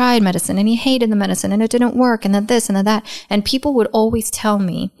then we tried medicine and he hated the medicine and it didn't work. And then this and then that. And people would always tell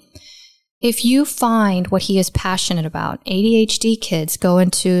me, if you find what he is passionate about, ADHD kids go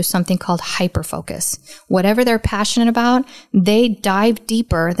into something called hyperfocus. Whatever they're passionate about, they dive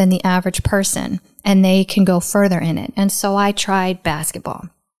deeper than the average person and they can go further in it. And so I tried basketball.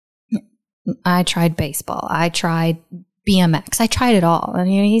 I tried baseball. I tried BMX. I tried it all. And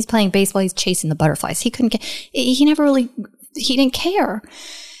he's playing baseball. He's chasing the butterflies. He didn't care.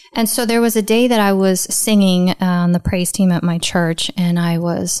 And so there was a day that I was singing on the praise team at my church, and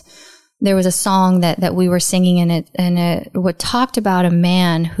there was a song that we were singing, and it talked about a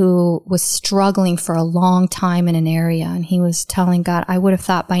man who was struggling for a long time in an area. And he was telling God, I would have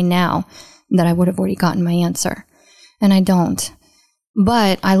thought by now that I would have already gotten my answer. And I don't.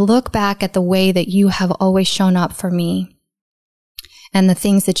 But I look back at the way that you have always shown up for me and the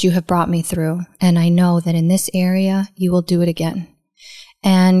things that you have brought me through. And I know that in this area, you will do it again.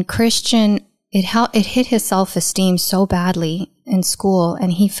 And Christian, it hit his self-esteem so badly in school,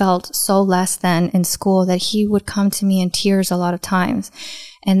 and he felt so less than in school that he would come to me in tears a lot of times.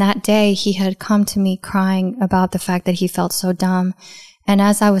 And that day he had come to me crying about the fact that he felt so dumb. And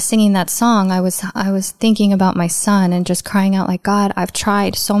as I was singing that song, I was thinking about my son and just crying out like, God, I've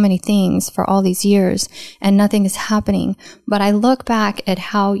tried so many things for all these years and nothing is happening. But I look back at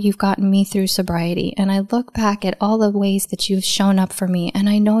how you've gotten me through sobriety, and I look back at all the ways that you've shown up for me. And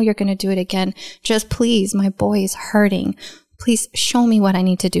I know you're going to do it again. Just please, my boy is hurting. Please show me what I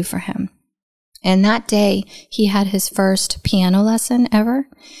need to do for him. And that day he had his first piano lesson ever.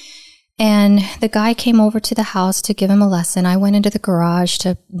 And the guy came over to the house to give him a lesson. I went into the garage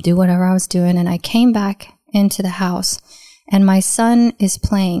to do whatever I was doing, and I came back into the house, and my son is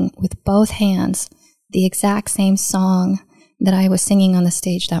playing with both hands the exact same song that I was singing on the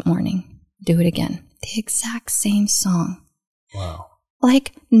stage that morning. Do it again. The exact same song. Wow.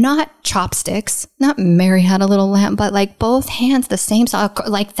 Like, not chopsticks, not Mary Had a Little Lamb, but like both hands, the same song,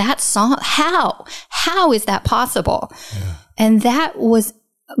 like that song. How is that possible? Yeah. And that was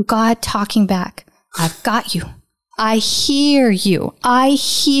God talking back. I've got you. I hear you. I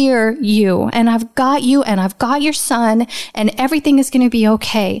hear you. And I've got you, and I've got your son, and everything is going to be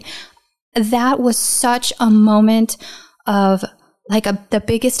okay. That was such a moment of like the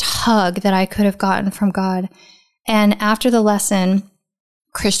biggest hug that I could have gotten from God. And after the lesson,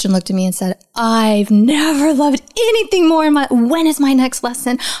 Christian looked at me and said, I've never loved anything more when is my next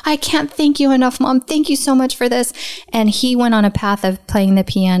lesson? I can't thank you enough, Mom. Thank you so much for this. And he went on a path of playing the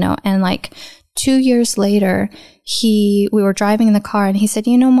piano. And like 2 years later, we were driving in the car, and he said,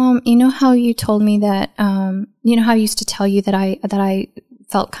 Mom, you know how you told me that, how I used to tell you that I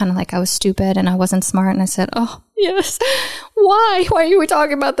felt kind of like I was stupid and I wasn't smart. And I said, oh, yes. Why are you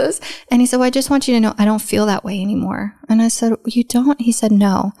talking about this? And he said, well, I just want you to know I don't feel that way anymore. And I said, you don't? He said,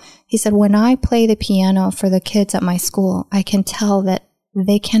 no. He said, when I play the piano for the kids at my school, I can tell that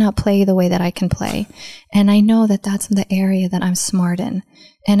they cannot play the way that I can play. And I know that that's the area that I'm smart in.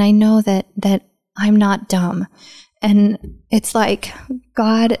 And I know that I'm not dumb. And it's like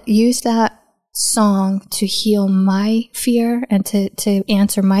God used that song to heal my fear and to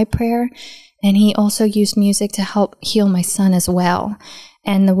answer my prayer. And he also used music to help heal my son as well,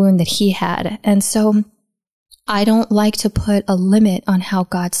 and the wound that he had. And so I don't like to put a limit on how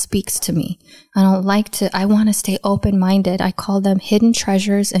God speaks to me. I want to stay open-minded. I call them hidden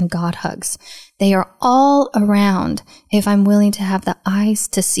treasures and God hugs. They are all around if I'm willing to have the eyes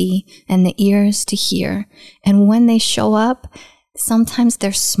to see and the ears to hear. And when they show up, sometimes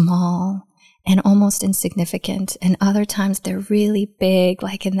they're small and almost insignificant, and other times they're really big,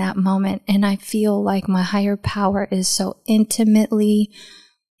 like in that moment. And I feel like my higher power is so intimately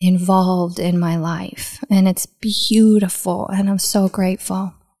involved in my life, and it's beautiful, and I'm so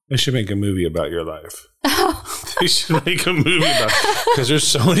grateful. They should make a movie about your life. They should make a movie about it, because there's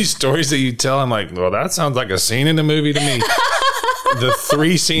so many stories that you tell. I'm like, well, that sounds like a scene in a movie to me. The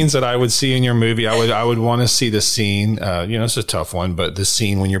 3 scenes that I would see in your movie, I would want to see the scene. It's a tough one, but the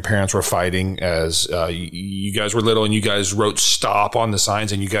scene when your parents were fighting as you guys were little, and you guys wrote stop on the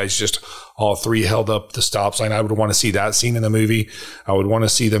signs, and you guys just all 3 held up the stop sign. I would want to see that scene in the movie. I would want to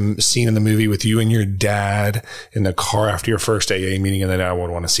see the scene in the movie with you and your dad in the car after your first AA meeting, and then I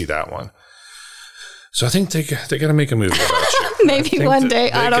would want to see that one. So I think they got to make a movie about you. Maybe one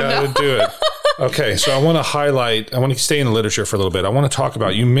day. I don't know. They got to do it. Okay, so I want to stay in the literature for a little bit. I want to talk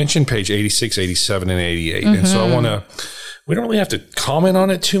about, you mentioned page 86, 87, and 88. Mm-hmm. And so we don't really have to comment on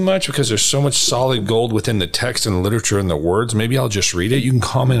it too much because there's so much solid gold within the text and the literature and the words. Maybe I'll just read it. You can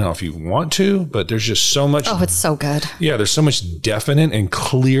comment on it if you want to, but there's just so much. Oh, it's so good. Yeah, there's so much definite and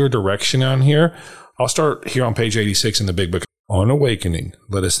clear direction on here. I'll start here on page 86 in the big book. On awakening,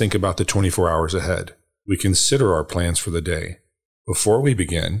 let us think about the 24 hours ahead. We consider our plans for the day. Before we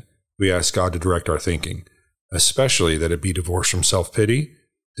begin, we ask God to direct our thinking, especially that it be divorced from self-pity,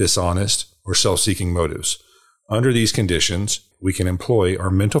 dishonest, or self-seeking motives. Under these conditions, we can employ our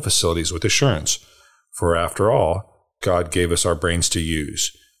mental facilities with assurance, for after all, God gave us our brains to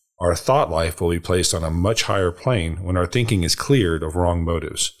use. Our thought life will be placed on a much higher plane when our thinking is cleared of wrong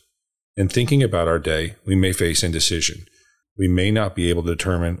motives. In thinking about our day, we may face indecision. We may not be able to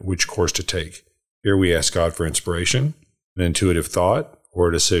determine which course to take. Here we ask God for inspiration, an intuitive thought, or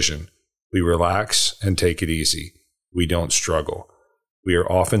a decision. We relax and take it easy. We don't struggle. We are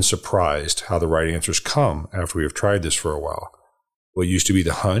often surprised how the right answers come after we have tried this for a while. What used to be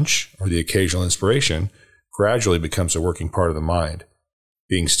the hunch or the occasional inspiration gradually becomes a working part of the mind.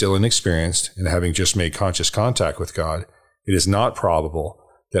 Being still inexperienced and having just made conscious contact with God, it is not probable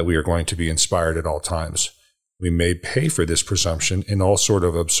that we are going to be inspired at all times. We may pay for this presumption in all sort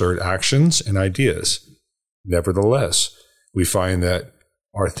of absurd actions and ideas. Nevertheless, we find that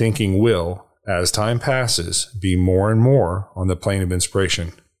our thinking will, as time passes, be more and more on the plane of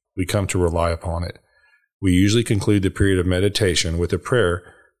inspiration. We come to rely upon it. We usually conclude the period of meditation with a prayer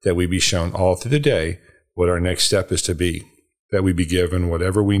that we be shown all through the day what our next step is to be, that we be given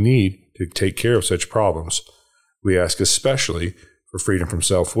whatever we need to take care of such problems. We ask especially for freedom from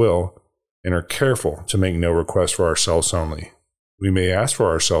self-will and are careful to make no request for ourselves only. We may ask for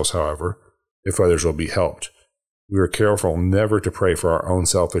ourselves, however, if others will be helped. We are careful never to pray for our own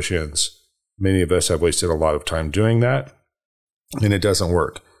selfish ends. Many of us have wasted a lot of time doing that, and it doesn't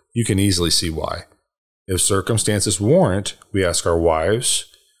work. You can easily see why. If circumstances warrant, we ask our wives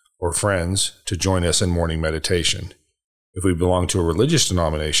or friends to join us in morning meditation. If we belong to a religious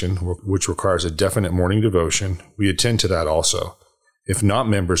denomination, which requires a definite morning devotion, we attend to that also. If not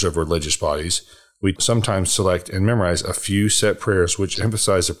members of religious bodies, we sometimes select and memorize a few set prayers which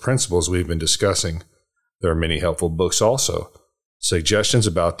emphasize the principles we've been discussing. There are many helpful books also. Suggestions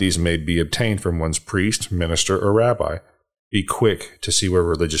about these may be obtained from one's priest, minister, or rabbi. Be quick to see where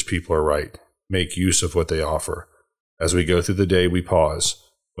religious people are right. Make use of what they offer. As we go through the day, we pause,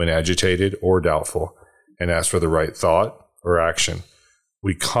 when agitated or doubtful, and ask for the right thought or action.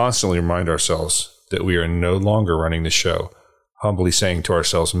 We constantly remind ourselves that we are no longer running the show, humbly saying to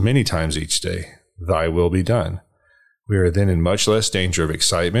ourselves many times each day, "Thy will be done." We are then in much less danger of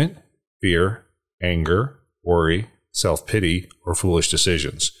excitement, fear, anger, worry, self-pity, or foolish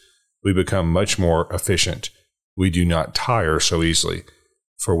decisions. We become much more efficient. We do not tire so easily,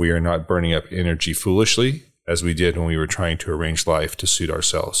 for we are not burning up energy foolishly as we did when we were trying to arrange life to suit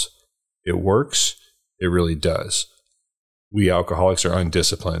ourselves. It works. It really does. We alcoholics are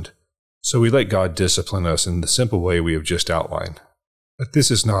undisciplined, so we let God discipline us in the simple way we have just outlined. But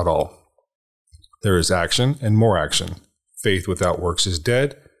this is not all. There is action and more action. Faith without works is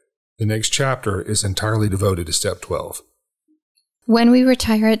dead. The next chapter is entirely devoted to step 12. When we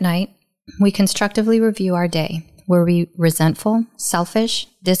retire at night, we constructively review our day. Were we resentful, selfish,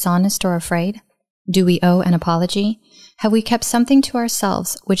 dishonest, or afraid? Do we owe an apology? Have we kept something to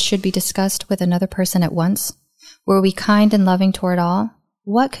ourselves which should be discussed with another person at once? Were we kind and loving toward all?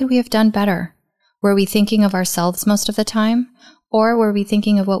 What could we have done better? Were we thinking of ourselves most of the time? Or were we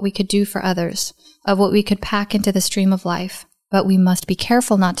thinking of what we could do for others, of what we could pack into the stream of life? But we must be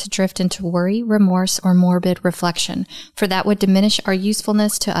careful not to drift into worry, remorse, or morbid reflection, for that would diminish our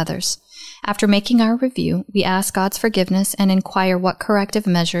usefulness to others. After making our review, we ask God's forgiveness and inquire what corrective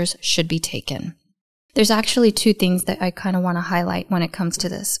measures should be taken. There's actually two things that I kind of want to highlight when it comes to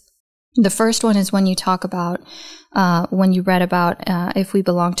this. The first one is when you talk about, when you read about if we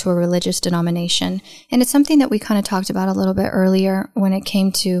belong to a religious denomination. And it's something that we kind of talked about a little bit earlier when it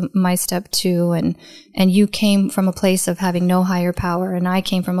came to my step 2. And you came from a place of having no higher power, and I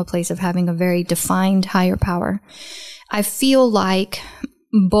came from a place of having a very defined higher power. I feel like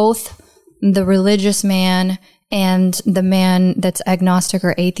both the religious man and the man that's agnostic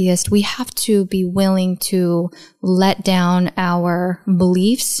or atheist, we have to be willing to let down our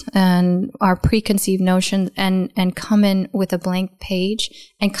beliefs and our preconceived notions and come in with a blank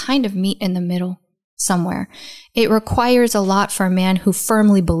page and kind of meet in the middle somewhere. It requires a lot for a man who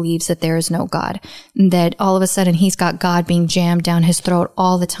firmly believes that there is no God, that all of a sudden he's got God being jammed down his throat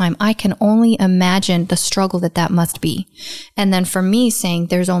all the time. I can only imagine the struggle that must be. And then for me saying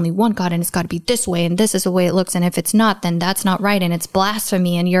there's only one God and it's got to be this way and this is the way it looks, and if it's not, then that's not right and it's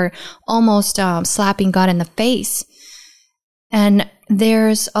blasphemy, and you're almost slapping God in the face. And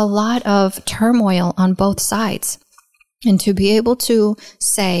there's a lot of turmoil on both sides. And to be able to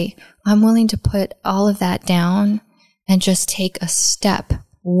say, I'm willing to put all of that down and just take a step,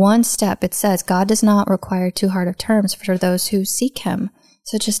 one step. It says God does not require too hard of terms for those who seek him.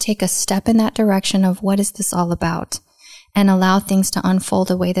 So just take a step in that direction of what is this all about, and allow things to unfold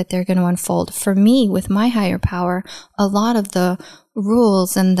the way that they're going to unfold. For me, with my higher power, a lot of the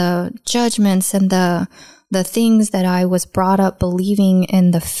rules and the judgments and the things that I was brought up believing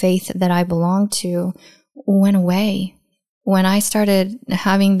in the faith that I belonged to went away. when I started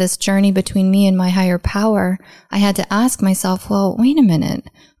having this journey between me and my higher power, I had to ask myself, well, wait a minute.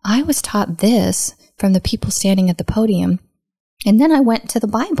 I was taught this from the people standing at the podium. And then I went to the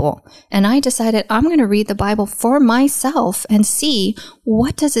Bible and I decided I'm going to read the Bible for myself and see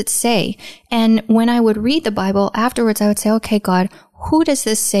what does it say. And when I would read the Bible afterwards, I would say, okay, God, who does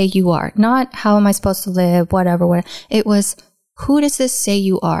this say you are? Not how am I supposed to live, whatever. It was, who does this say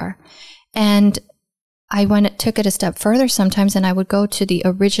you are? And I took it a step further sometimes, and I would go to the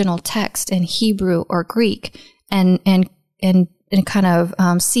original text in Hebrew or Greek and kind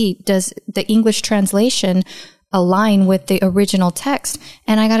of see, does the English translation align with the original text?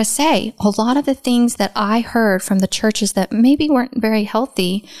 And I got to say, a lot of the things that I heard from the churches that maybe weren't very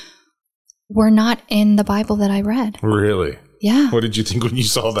healthy were not in the Bible that I read. Really? Yeah. What did you think when you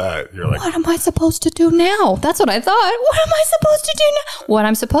saw that? You're like, what am I supposed to do now? That's what I thought. What am I supposed to do now? What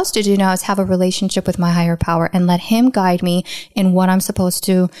I'm supposed to do now is have a relationship with my higher power and let him guide me in what I'm supposed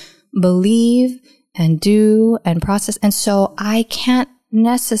to believe and do and process. And so I can't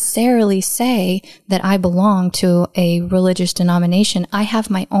necessarily say that I belong to a religious denomination. I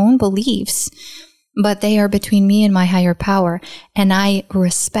have my own beliefs, but they are between me and my higher power. And I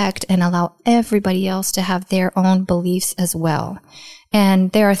respect and allow everybody else to have their own beliefs as well.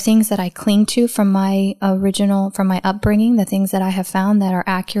 And there are things that I cling to from my upbringing, the things that I have found that are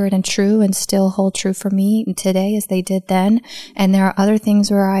accurate and true and still hold true for me today as they did then. And there are other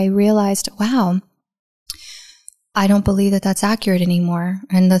things where I realized, wow, I don't believe that that's accurate anymore.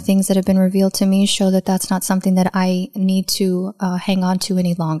 And the things that have been revealed to me show that that's not something that I need to hang on to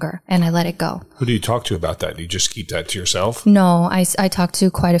any longer. And I let it go. Who do you talk to about that? Do you just keep that to yourself? No, I talk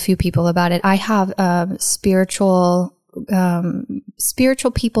to quite a few people about it. I have spiritual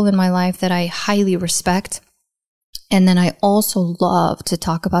people in my life that I highly respect. And then I also love to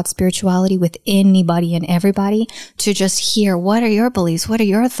talk about spirituality with anybody and everybody, to just hear, what are your beliefs? What are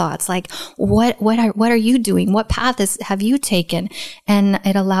your thoughts? Like, what are you doing? What path have you taken? And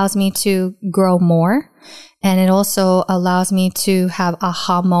it allows me to grow more. And it also allows me to have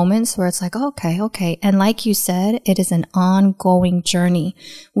aha moments where it's like, okay. And like you said, it is an ongoing journey.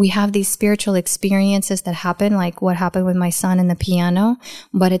 We have these spiritual experiences that happen, like what happened with my son and the piano,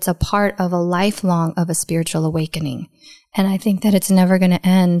 but it's a part of a lifelong of a spiritual awakening. And I think that it's never going to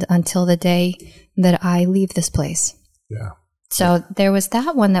end until the day that I leave this place. Yeah. So there was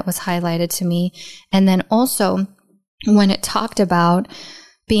that one that was highlighted to me. And then also when it talked about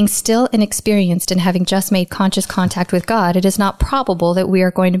being still inexperienced and having just made conscious contact with God, it is not probable that we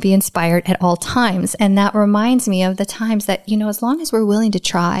are going to be inspired at all times. And that reminds me of the times that, as long as we're willing to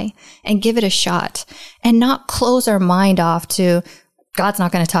try and give it a shot and not close our mind off to, God's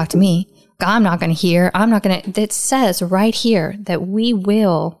not going to talk to me, I'm not going to hear, it says right here that we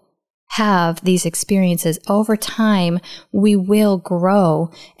will have these experiences. Over time, we will grow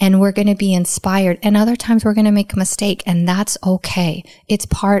and we're going to be inspired. And other times we're going to make a mistake, and that's okay. It's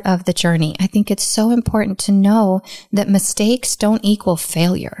part of the journey. I think it's so important to know that mistakes don't equal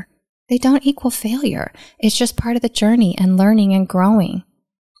failure. They don't equal failure. It's just part of the journey and learning and growing.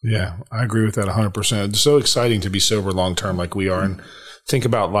 Yeah, I agree with that 100%. It's so exciting to be sober long term like we are and think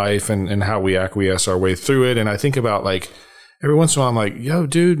about life and how we acquiesce our way through it. And I think about every once in a while, I'm like, yo,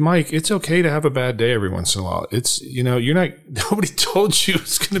 dude, Mike, it's okay to have a bad day every once in a while. It's, nobody told you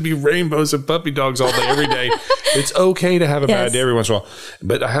it's going to be rainbows and puppy dogs all day, every day. It's okay to have a bad day every once in a while.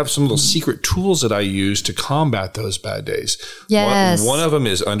 But I have some little secret tools that I use to combat those bad days. Yes. One of them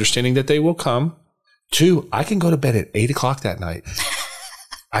is understanding that they will come. 2, I can go to bed at 8:00 that night.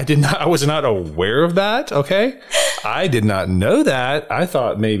 I was not aware of that. Okay. I did not know that. I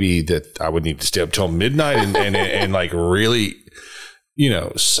thought maybe that I would need to stay up till midnight and really,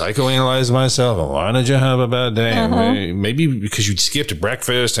 psychoanalyze myself. Why did you have a bad day? Uh-huh. Maybe because you skipped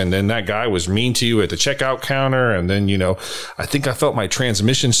breakfast and then that guy was mean to you at the checkout counter. And then, I think I felt my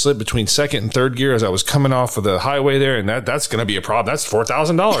transmission slip between second and third gear as I was coming off of the highway there. And that's going to be a problem. That's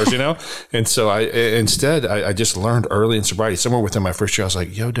 $4,000, And so I just learned early in sobriety, somewhere within my first year, I was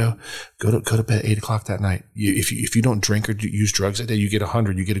like, yo, go to bed at 8:00 that night. If you don't drink or use drugs that day, you get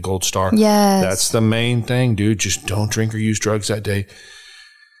 100, you get a gold star. Yes. That's the main thing, dude. Just don't drink or use drugs that day.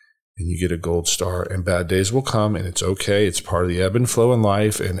 And you get a gold star, and bad days will come, and it's okay. It's part of the ebb and flow in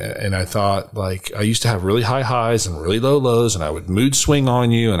life. And I thought, I used to have really high highs and really low lows, and I would mood swing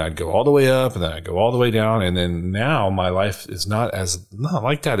on you, and I'd go all the way up, and then I'd go all the way down. And then now my life is not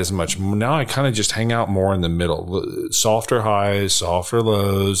like that as much. Now I kind of just hang out more in the middle, softer highs, softer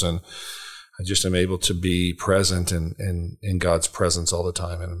lows, and I just am able to be present in God's presence all the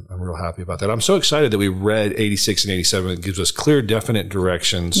time. And I'm real happy about that. I'm so excited that we read 86 and 87. It gives us clear, definite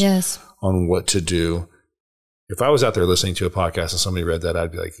directions on what to do. If I was out there listening to a podcast and somebody read that,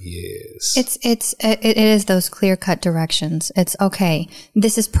 I'd be like, yes. It is those clear-cut directions. It's okay.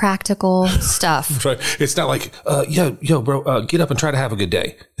 This is practical stuff. Right. It's not like, yo, bro, get up and try to have a good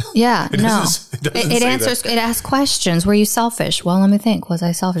day. Yeah, it answers, it asks questions. Were you selfish? Well, let me think. Was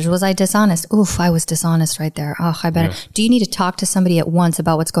I selfish? Was I dishonest? Oof, I was dishonest right there. Oh, I better. Yeah. Do you need to talk to somebody at once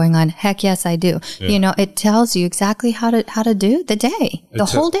about what's going on? Heck yes, I do. Yeah. It tells you exactly how to do the day, the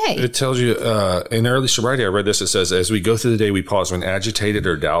whole day. It tells you, in early sobriety, I read this. It says, as we go through the day, we pause when agitated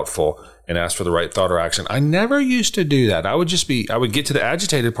or doubtful and ask for the right thought or action. I never used to do that. I would get to the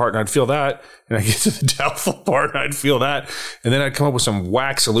agitated part and I'd feel that. And I'd get to the doubtful part and I'd feel that. And then I'd come up with some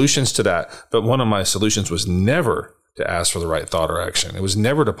whack solutions to that. But one of my solutions was never to ask for the right thought or action. It was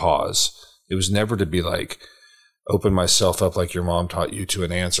never to pause. It was never to be like, open myself up like your mom taught you to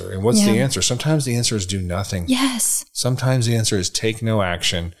an answer. And what's the answer? Sometimes the answer is do nothing. Yes. Sometimes the answer is take no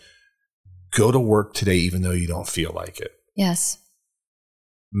action. Go to work today even though you don't feel like it. Yes.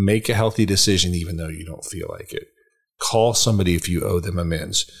 Make a healthy decision even though you don't feel like it. Call somebody if you owe them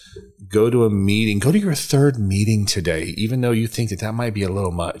amends. Go to a meeting. Go to your third meeting today, even though you think that might be a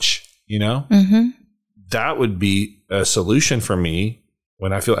little much, Mm-hmm. That would be a solution for me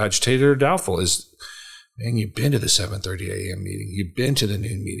when I feel agitated or doubtful is, man, you've been to the 7:30 a.m. meeting. You've been to the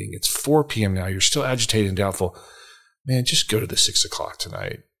noon meeting. It's 4 p.m. now. You're still agitated and doubtful. Man, just go to the 6 o'clock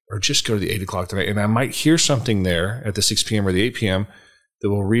tonight or just go to the 8 o'clock tonight. And I might hear something there at the 6 p.m. or the 8 p.m. that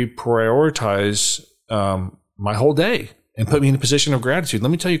will reprioritize my whole day and put me in a position of gratitude.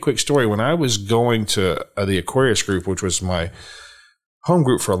 Let me tell you a quick story. When I was going to the Aquarius group, which was my home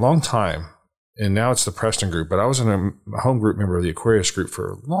group for a long time, and now it's the Preston group, but I was a home group member of the Aquarius group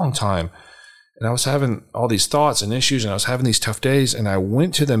for a long time. And I was having all these thoughts and issues, and I was having these tough days. And I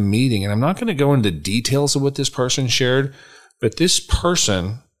went to the meeting, and I'm not going to go into details of what this person shared, but this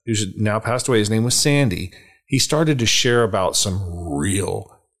person who's now passed away, his name was Sandy. He started to share about some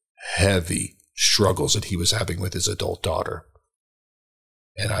real heavy struggles that he was having with his adult daughter.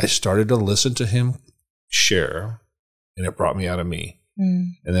 And I started to listen to him share, and it brought me out of me.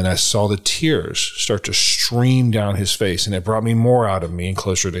 And then I saw the tears start to stream down his face, and it brought me more out of me and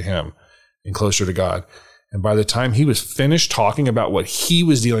closer to him and closer to God. And by the time he was finished talking about what he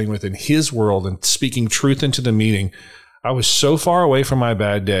was dealing with in his world and speaking truth into the meeting, I was so far away from my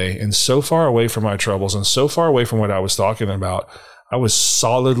bad day and so far away from my troubles and so far away from what I was talking about. I was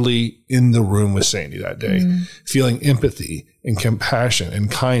solidly in the room with Sandy that day, feeling empathy and compassion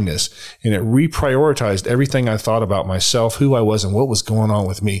and kindness. And it reprioritized everything I thought about myself, who I was, and what was going on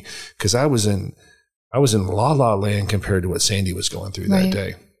with me. Because I was in la la land compared to what Sandy was going through that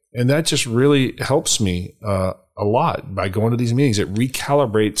day. And that just really helps me a lot by going to these meetings. It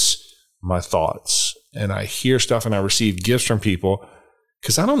recalibrates my thoughts, and I hear stuff and I receive gifts from people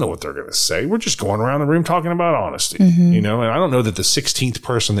because I don't know what they're going to say. We're just going around the room talking about honesty, and I don't know that the 16th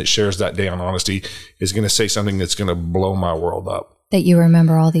person that shares that day on honesty is going to say something that's going to blow my world up. That you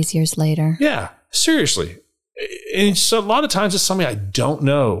remember all these years later. Yeah, seriously. And so a lot of times it's somebody I don't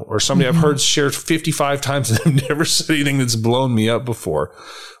know or somebody I've heard shared 55 times and I've never said anything that's blown me up before.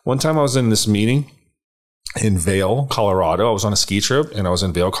 One time I was in this meeting in Vail, Colorado. I was on a ski trip and I was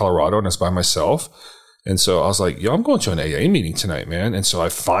in Vail, Colorado, and I was by myself. And so I was like, yo, I'm going to an AA meeting tonight, man. And so I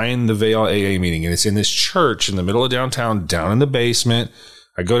find the Vail AA meeting, and it's in this church in the middle of downtown, down in the basement.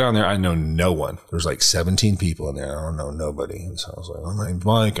 I go down there. I know no one. There's like 17 people in there. I don't know nobody. And so I was like, my name's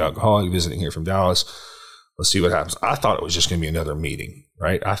Mike, alcoholic, visiting here from Dallas. Let's see what happens. I thought it was just going to be another meeting,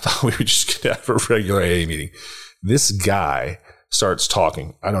 right? I thought we were just going to have a regular AA meeting. This guy starts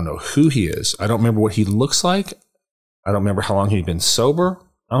talking. I don't know who he is. I don't remember what he looks like. I don't remember how long he'd been sober.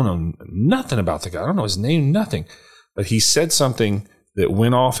 I don't know nothing about the guy. I don't know his name, nothing. But he said something that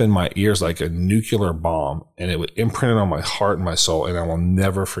went off in my ears like a nuclear bomb, and it would imprint on my heart and my soul, and I will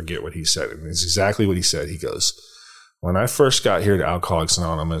never forget what he said. And it's exactly what he said. He goes, when I first got here to Alcoholics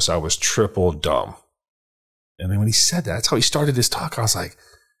Anonymous, I was triple dumb. And then when he said that, that's how he started his talk. I was like,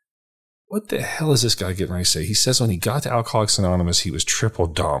 what the hell is this guy getting ready to say? He says when he got to Alcoholics Anonymous, he was triple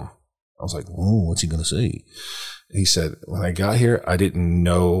dumb. I was like, what's he going to say? And he said, when I got here, I didn't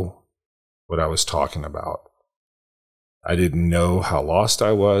know what I was talking about. I didn't know how lost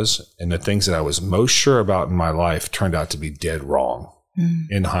I was. And the things that I was most sure about in my life turned out to be dead wrong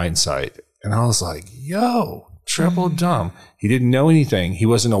in hindsight. And I was like, yo, triple dumb. He didn't know anything. He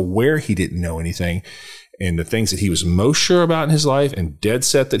wasn't aware he didn't know anything. And the things that he was most sure about in his life and dead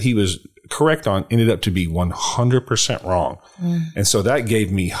set that he was correct on ended up to be 100% wrong. And so that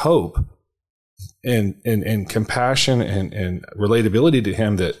gave me hope and compassion and relatability to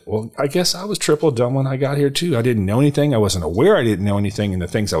him that, well, I guess I was triple dumb when I got here too. I didn't know anything. I wasn't aware I didn't know anything. And the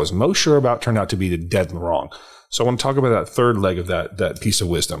things I was most sure about turned out to be dead wrong. So I want to talk about that third leg of that piece of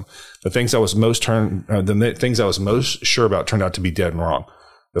wisdom. The things I was most sure about turned out to be dead wrong.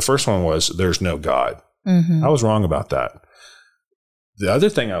 The first one was there's no God. I was wrong about that. The other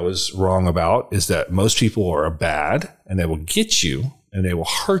thing I was wrong about is that most people are bad and they will get you and they will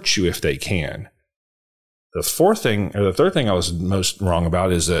hurt you if they can. The third thing I was most wrong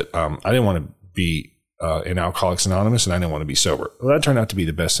about is that I didn't want to be in Alcoholics Anonymous and I didn't want to be sober. Well, that turned out to be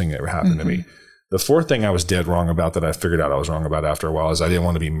the best thing that ever happened to me. The fourth thing I was dead wrong about that I figured out I was wrong about after a while is I didn't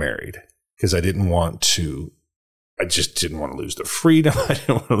want to be married because I just didn't want to lose the freedom. I didn't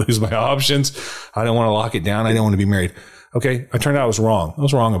want to lose my options. I didn't want to lock it down. I didn't want to be married. Okay, I turned out I was wrong. I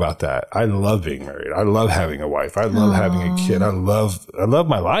was wrong about that. I love being married. I love having a wife. I love having a kid. I love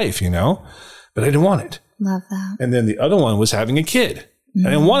my life, but I didn't want it. Love that. And then the other one was having a kid.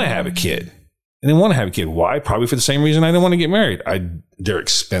 I didn't want to have a kid. Why? Probably for the same reason I didn't want to get married. They're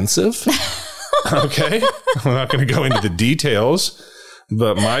expensive. Okay. I'm not going to go into the details,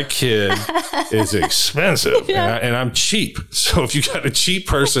 but my kid is expensive and I'm cheap. So if you got a cheap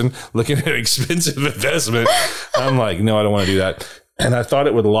person looking at an expensive investment, I'm like, no, I don't want to do that. And I thought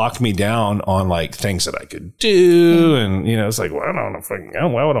it would lock me down on like things that I could do. And, it's like, well, I don't know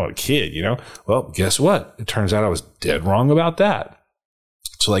why would I want a kid, Well, guess what? It turns out I was dead wrong about that.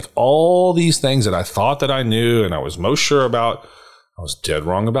 So like all these things that I thought that I knew and I was most sure about, I was dead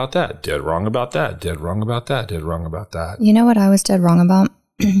wrong about that, dead wrong about that, dead wrong about that, dead wrong about that. You know what I was dead wrong about?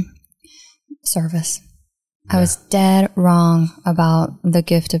 Service. Yeah. I was dead wrong about the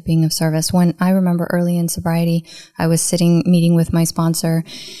gift of being of service. When I remember early in sobriety, I was meeting with my sponsor,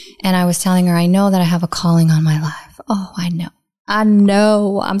 and I was telling her, I know that I have a calling on my life. Oh, I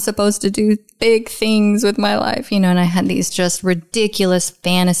know I'm supposed to do big things with my life, and I had these just ridiculous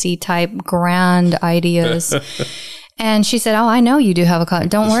fantasy type grand ideas. And she said, oh, I know you do have a calling.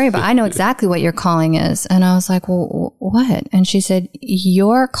 Don't worry about it. I know exactly what your calling is. And I was like, well, what? And she said,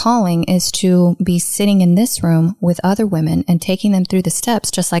 your calling is to be sitting in this room with other women and taking them through the steps,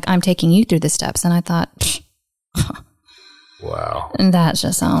 just like I'm taking you through the steps. And I thought, wow. And that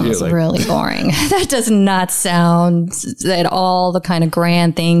just sounds really boring. That does not sound at all the kind of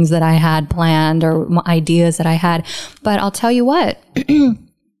grand things that I had planned or ideas that I had. But I'll tell you what.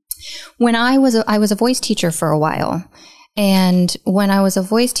 When I was a voice teacher for a while, and when I was a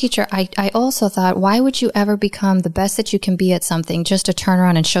voice teacher, I also thought, why would you ever become the best that you can be at something just to turn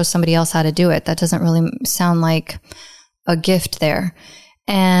around and show somebody else how to do it? That doesn't really sound like a gift there.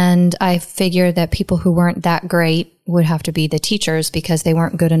 And I figured that people who weren't that great would have to be the teachers because they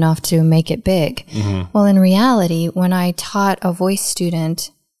weren't good enough to make it big. Mm-hmm. Well, in reality, when I taught a voice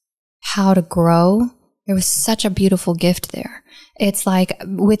student how to grow, there was such a beautiful gift there. It's like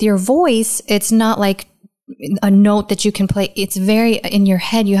with your voice, it's not like a note that you can play. It's very in your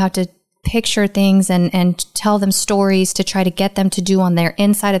head. You have to picture things and tell them stories to try to get them to do on their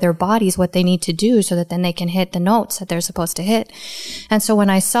inside of their bodies what they need to do so that then they can hit the notes that they're supposed to hit. And so when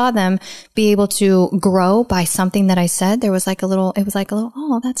I saw them be able to grow by something that I said, it was like a little,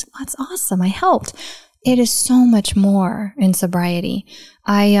 oh, that's awesome. I helped. It is so much more in sobriety.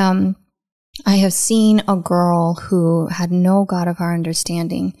 I have seen a girl who had no God of our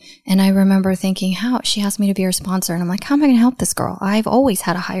understanding. And I remember thinking, she asked me to be her sponsor. And I'm like, how am I going to help this girl? I've always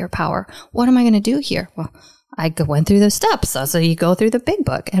had a higher power. What am I going to do here? Well, I went through the steps. So you go through the big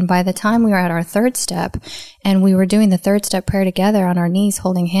book. And by the time we were at our third step and we were doing the third step prayer together on our knees,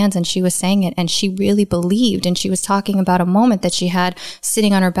 holding hands, and she was saying it and she really believed. And she was talking about a moment that she had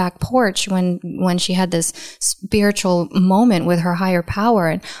sitting on her back porch when she had this spiritual moment with her higher power.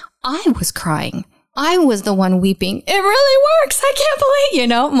 And I was crying. I was the one weeping. It really works. I can't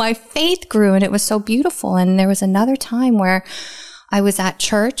believe, my faith grew and it was so beautiful. And there was another time where I was at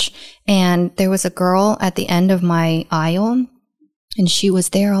church and there was a girl at the end of my aisle and she was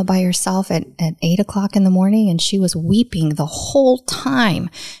there all by herself at 8:00 in the morning and she was weeping the whole time.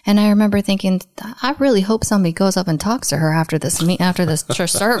 And I remember thinking, I really hope somebody goes up and talks to her after this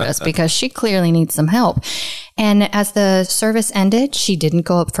church service because she clearly needs some help. And as the service ended, she didn't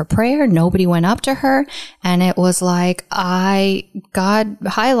go up for prayer. Nobody went up to her. And it was like, God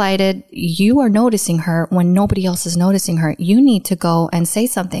highlighted, you are noticing her when nobody else is noticing her. You need to go and say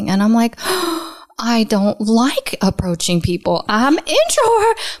something. And I'm like, I don't like approaching people. I'm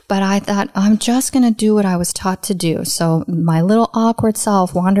introvert. But I thought, I'm just going to do what I was taught to do. So my little awkward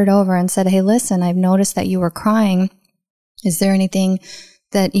self wandered over and said, hey, listen, I've noticed that you were crying. Is there anything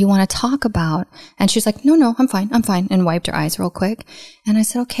that you want to talk about? And she's like, no, I'm fine, and wiped her eyes real quick. And I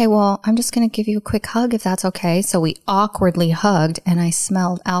said, okay, well, I'm just going to give you a quick hug if that's okay. So we awkwardly hugged and I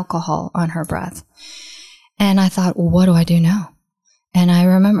smelled alcohol on her breath. And I thought, what do I do now? And I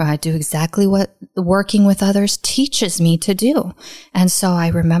remember I do exactly what working with others teaches me to do. And so I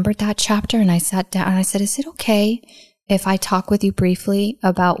remembered that chapter and I sat down and I said, is it okay if I talk with you briefly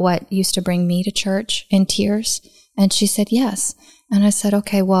about what used to bring me to church in tears? And she said, yes. And I said,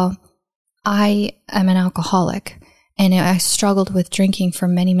 okay, well, I am an alcoholic and I struggled with drinking for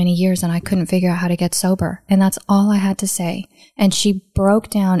many, many years and I couldn't figure out how to get sober. And that's all I had to say. And she broke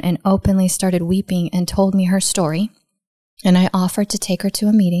down and openly started weeping and told me her story. And I offered to take her to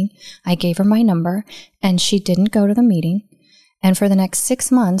a meeting. I gave her my number and she didn't go to the meeting. And for the next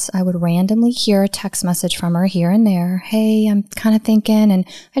 6 months, I would randomly hear a text message from her here and there. Hey, I'm kind of thinking. And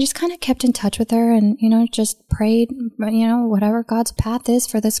I just kind of kept in touch with her and, just prayed, whatever God's path is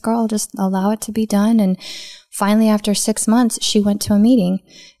for this girl, just allow it to be done. And finally, after 6 months, she went to a meeting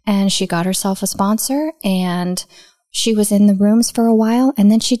and she got herself a sponsor and she was in the rooms for a while and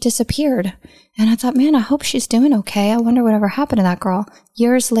then she disappeared. And I thought, man, I hope she's doing okay. I wonder whatever happened to that girl.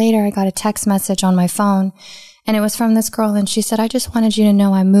 Years later, I got a text message on my phone and it was from this girl. And she said, I just wanted you to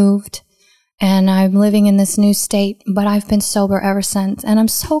know I moved and I'm living in this new state, but I've been sober ever since. And I'm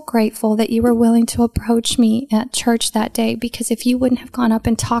so grateful that you were willing to approach me at church that day, because if you wouldn't have gone up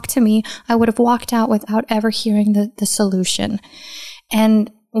and talked to me, I would have walked out without ever hearing the solution.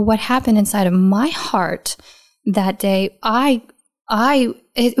 And what happened inside of my heart that day,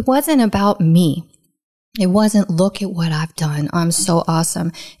 it wasn't about me. It wasn't, look at what I've done, I'm so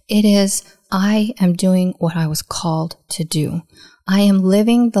awesome. It is, I am doing what I was called to do. I am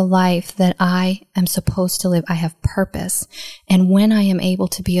living the life that I am supposed to live. I have purpose. And when I am able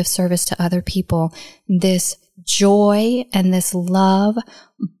to be of service to other people, this joy and this love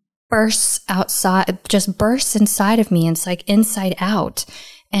bursts inside of me. It's like inside out.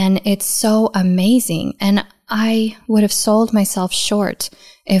 And it's so amazing. And I would have sold myself short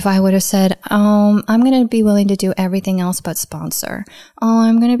if I would have said, I'm going to be willing to do everything else but sponsor.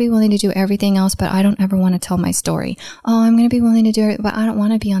 I'm going to be willing to do everything else, but I don't ever want to tell my story. I'm going to be willing to do it, but I don't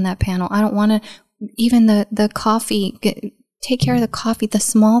want to be on that panel. I don't want to, even the coffee, take care of the coffee, the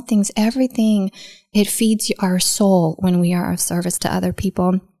small things, everything. It feeds our soul when we are of service to other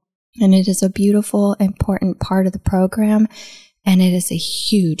people. And it is a beautiful, important part of the program. And it is a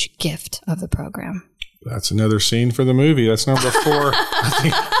huge gift of the program. That's another scene for the movie. That's number 4.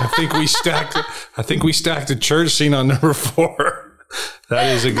 I think we stacked a church scene on number 4. That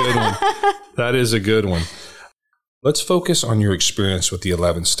is a good one. That is a good one. Let's focus on your experience with the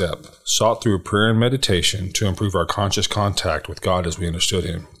 11th step, sought through prayer and meditation to improve our conscious contact with God as we understood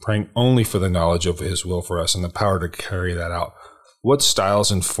Him, praying only for the knowledge of His will for us and the power to carry that out. What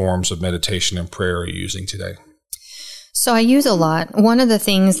styles and forms of meditation and prayer are you using today? So I use a lot. One of the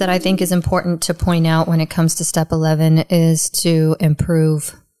things that I think is important to point out when it comes to step 11 is to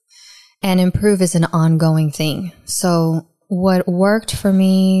improve. And improve is an ongoing thing. So what worked for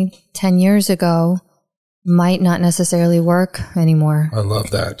me 10 years ago might not necessarily work anymore. I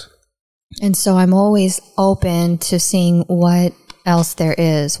love that. And so I'm always open to seeing what else there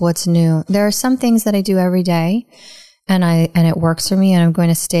is, what's new. There are some things that I do every day and it works for me and I'm going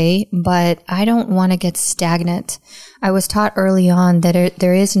to stay, but I don't want to get stagnant. I was taught early on that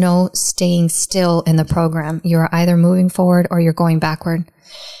there is no staying still in the program. You're either moving forward or you're going backward.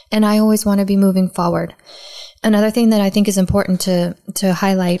 And I always want to be moving forward. Another thing that I think is important to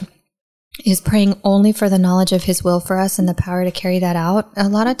highlight is praying only for the knowledge of His will for us and the power to carry that out. A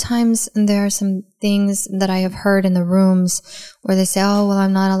lot of times there are some things that I have heard in the rooms where they say, oh, well,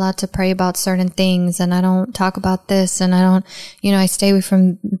 I'm not allowed to pray about certain things and I don't talk about this and I don't, I stay away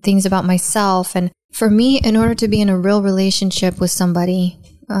from things about myself. And for me, in order to be in a real relationship with somebody,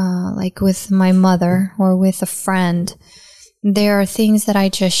 like with my mother or with a friend, there are things that I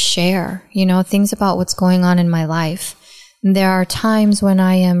just share, things about what's going on in my life. There are times when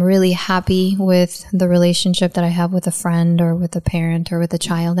I am really happy with the relationship that I have with a friend or with a parent or with a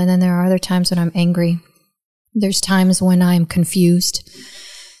child. And then there are other times when I'm angry. There's times when I'm confused.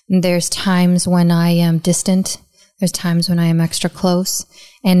 There's times when I am distant. There's times when I am extra close.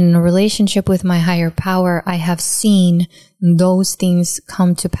 And in a relationship with my higher power, I have seen those things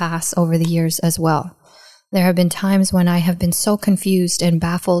come to pass over the years as well. There have been times when I have been so confused and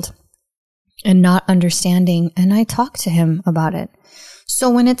baffled and not understanding, and I talk to Him about it. So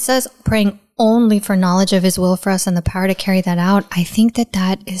when it says praying only for knowledge of His will for us and the power to carry that out, I think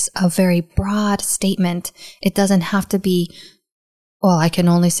that is a very broad statement. It doesn't have to be, well, I can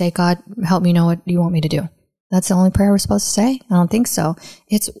only say, God, help me know what you want me to do. That's the only prayer we're supposed to say? I don't think so.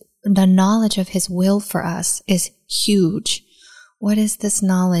 It's the knowledge of His will for us is huge. What is this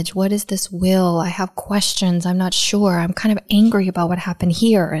knowledge? What is this will? I have questions. I'm not sure. I'm kind of angry about what happened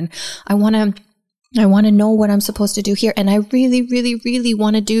here. And I want to I want to know what I'm supposed to do here. And I really, really, really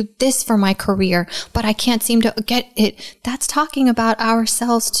want to do this for my career, but I can't seem to get it. That's talking about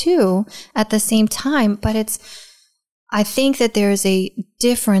ourselves too at the same time. But I think that there's a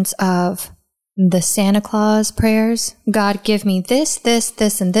difference of the Santa Claus prayers. God, give me this, this,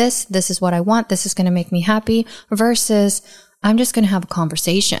 this, and this. This is what I want. This is going to make me happy, versus I'm just going to have a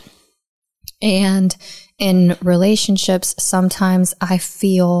conversation. And in relationships, sometimes I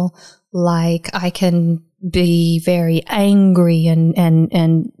feel like I can be very angry,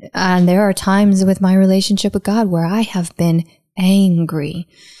 and there are times with my relationship with God where I have been angry,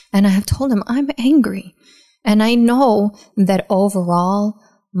 and I have told him I'm angry. And I know that overall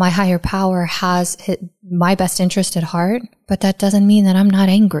my higher power has my best interest at heart, but that doesn't mean that I'm not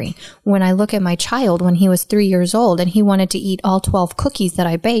angry. When I look at my child, when he was 3 years old and he wanted to eat all 12 cookies that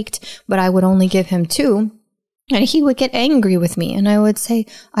I baked, but I would only give him 2, and he would get angry with me. And I would say,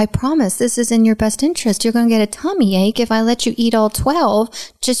 I promise this is in your best interest. You're going to get a tummy ache if I let you eat all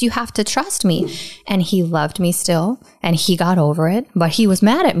 12. Just, you have to trust me. And he loved me still, and he got over it. But he was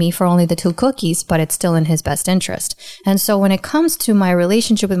mad at me for only the 2 cookies, but it's still in his best interest. And so when it comes to my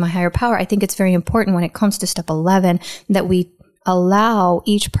relationship with my higher power, I think it's very important when it comes to step 11 that we allow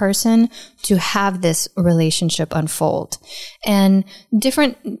each person to have this relationship unfold. And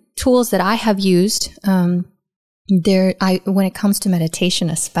different tools that I have used, when it comes to meditation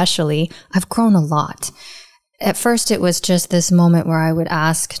especially, I've grown a lot. At first, it was just this moment where I would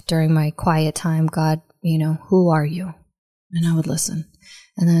ask during my quiet time, God, who are you? And I would listen.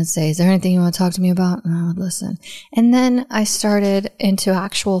 And then I'd say, is there anything you want to talk to me about? And I would listen. And then I started into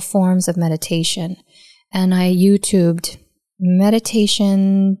actual forms of meditation. And I YouTubed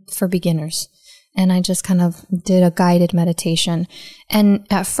meditation for beginners. And I just kind of did a guided meditation. And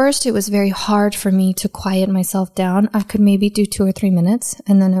at first, it was very hard for me to quiet myself down. I could maybe do 2 or 3 minutes,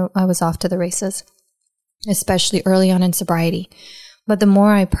 and then I was off to the races, especially early on in sobriety. But the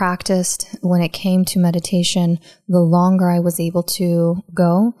more I practiced when it came to meditation, the longer I was able to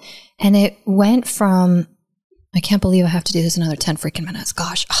go. And it went from, I can't believe I have to do this another 10 freaking minutes.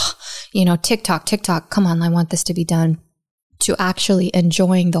 Gosh, TikTok, come on, I want this to be done, to actually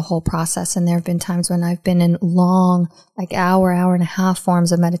enjoying the whole process. And there have been times when I've been in long, like hour and a half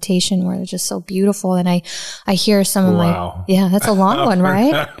forms of meditation where they're just so beautiful. And I hear some of that's a long one,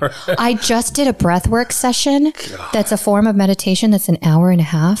 right? I just did a breathwork session. God. That's a form of meditation that's an hour and a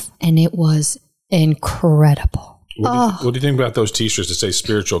half. And it was incredible. What do you think about those t-shirts that say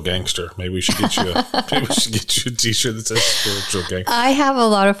spiritual gangster? Maybe we should get you a t-shirt that says spiritual gangster. I have a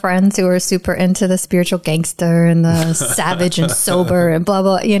lot of friends who are super into the spiritual gangster and the savage and sober and blah,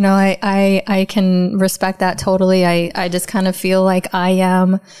 blah. I can respect that totally. I just kind of feel like I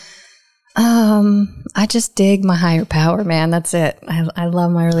am, I just dig my higher power, man. That's it. I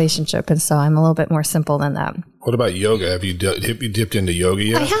love my relationship. And so I'm a little bit more simple than that. What about yoga? Have you dipped into yoga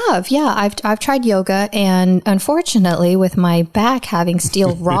yet? I have, yeah. I've tried yoga, and unfortunately, with my back having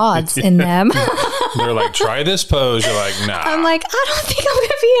steel rods in them, they're like, try this pose. You're like, nah. I'm like, I don't think I'm going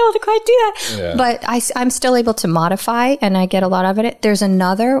to be able to quite do that. Yeah. But I'm still able to modify, and I get a lot of it. There's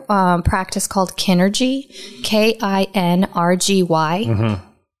another practice called Kinergy, Kinrgy. Mm-hmm.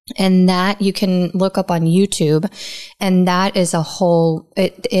 And that you can look up on YouTube, and that is a whole,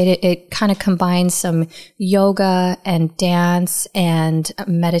 it kind of combines some yoga and dance and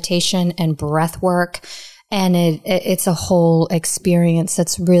meditation and breath work. And it's a whole experience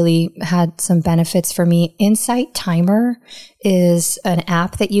that's really had some benefits for me. Insight Timer is an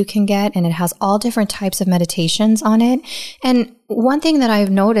app that you can get, and it has all different types of meditations on it. And one thing that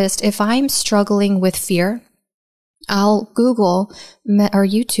I've noticed, if I'm struggling with fear, I'll Google or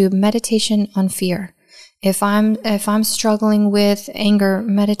YouTube meditation on fear. If I'm struggling with anger,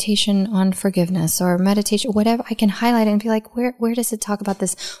 meditation on forgiveness, or meditation, whatever, I can highlight it and be like, where does it talk about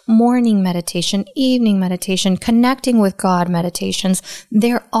this? Morning meditation, evening meditation, connecting with God meditations.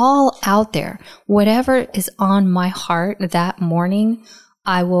 They're all out there. Whatever is on my heart that morning,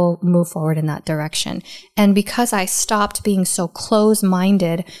 I will move forward in that direction. And because I stopped being so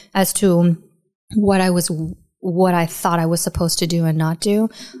close-minded as to what I thought I was supposed to do and not do,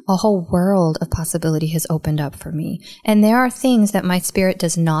 a whole world of possibility has opened up for me. And there are things that my spirit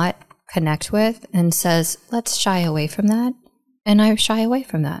does not connect with and says, let's shy away from that. And I shy away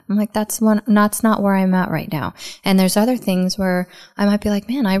from that. I'm like, that's not where I'm at right now. And there's other things where I might be like,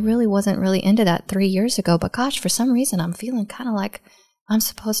 man, I really wasn't really into that 3 years ago, but gosh, for some reason, I'm feeling kind of like I'm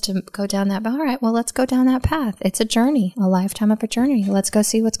supposed to go down that. But all right, well, let's go down that path. It's a journey, a lifetime of a journey. Let's go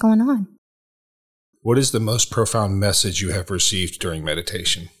see what's going on. What is the most profound message you have received during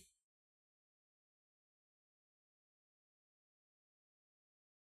meditation?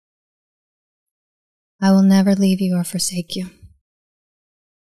 I will never leave you or forsake you.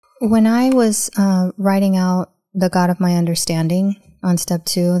 When I was writing out the God of my understanding on step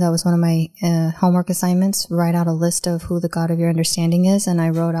 2, that was one of my homework assignments, write out a list of who the God of your understanding is. And I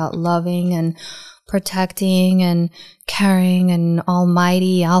wrote out loving and protecting and caring and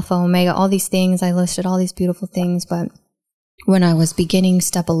almighty, alpha, omega, all these things. I listed all these beautiful things. But when I was beginning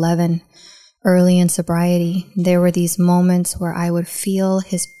step 11, early in sobriety, there were these moments where I would feel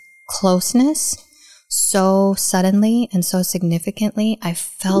his closeness so suddenly and so significantly. I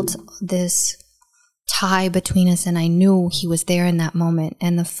felt this tie between us, and I knew he was there in that moment.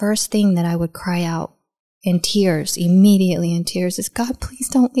 And the first thing that I would cry out in tears, immediately in tears, is, God, please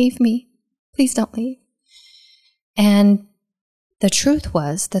don't leave me. Please don't leave. And the truth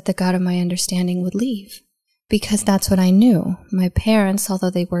was that the God of my understanding would leave, because that's what I knew. My parents, although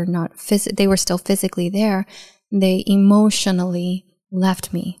they were not they were still physically there, they emotionally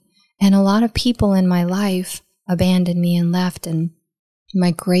left me. And a lot of people in my life abandoned me and left, and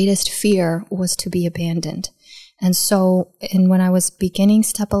my greatest fear was to be abandoned. And so, when I was beginning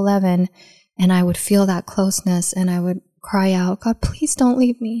step 11, and I would feel that closeness, and I would cry out, God, please don't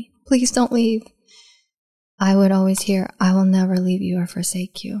leave me. Please don't leave. I would always hear, I will never leave you or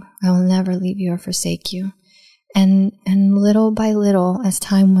forsake you. I will never leave you or forsake you. And little by little, as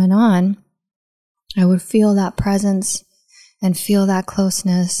time went on, I would feel that presence and feel that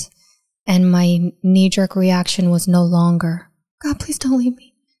closeness. And my knee-jerk reaction was no longer, God, please don't leave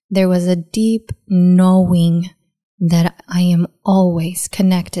me. There was a deep knowing that I am always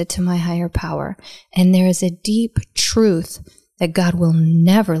connected to my higher power. And there is a deep truth that God will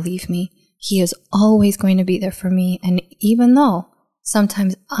never leave me. He is always going to be there for me. And even though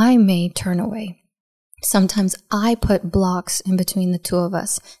sometimes I may turn away, sometimes I put blocks in between the two of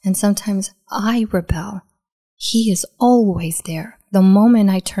us, and sometimes I rebel, he is always there. The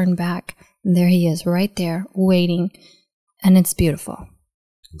moment I turn back, there he is, right there, waiting. And it's beautiful.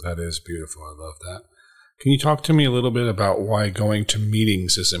 That is beautiful. I love that. Can you talk to me a little bit about why going to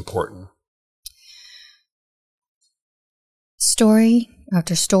meetings is important? Story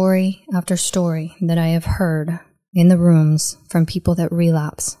after story after story that I have heard in the rooms from people that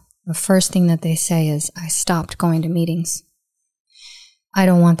relapse, the first thing that they say is, I stopped going to meetings. I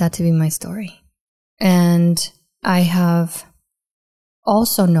don't want that to be my story. And I have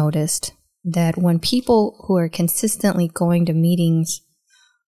also noticed that when people who are consistently going to meetings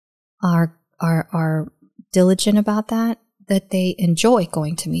are diligent about that they enjoy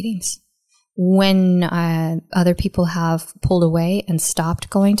going to meetings. When other people have pulled away and stopped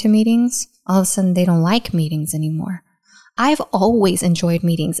going to meetings, all of a sudden they don't like meetings anymore. I've always enjoyed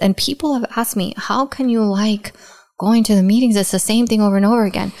meetings, and people have asked me, how can you like going to the meetings? It's the same thing over and over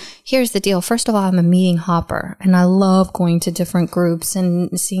again. Here's the deal. First of all, I'm a meeting hopper, and I love going to different groups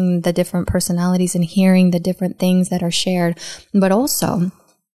and seeing the different personalities and hearing the different things that are shared. But also,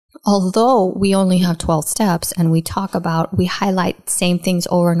 although we only have 12 steps and we highlight same things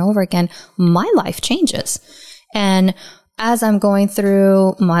over and over again, my life changes. And as I'm going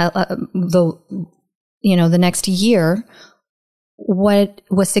through the next year, what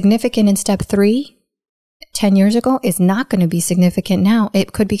was significant in step 3 10 years ago is not going to be significant now.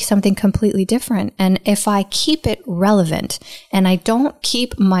 It could be something completely different. And if I keep it relevant and I don't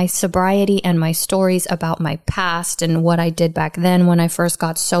keep my sobriety and my stories about my past and what I did back then when I first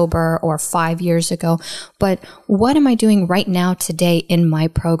got sober or 5 years ago, but what am I doing right now today in my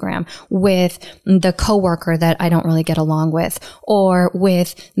program with the coworker that I don't really get along with, or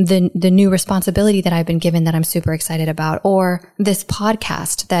with the new responsibility that I've been given that I'm super excited about, or this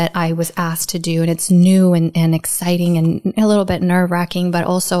podcast that I was asked to do and it's new and exciting and a little bit nerve-wracking, but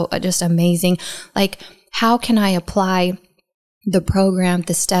also just amazing. Like, how can I apply the program,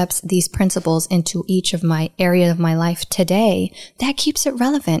 the steps, these principles into each of my area of my life today? That keeps it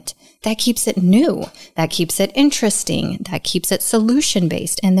relevant. That keeps it new. That keeps it interesting. That keeps it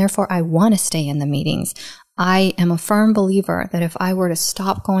solution-based. And therefore, I want to stay in the meetings. I am a firm believer that if I were to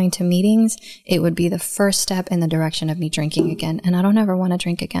stop going to meetings, it would be the first step in the direction of me drinking again. And I don't ever want to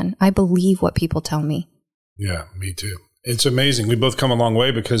drink again. I believe what people tell me. Yeah, me too. It's amazing. We both come a long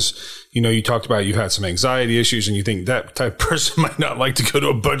way because, you talked about you had some anxiety issues and you think that type of person might not like to go to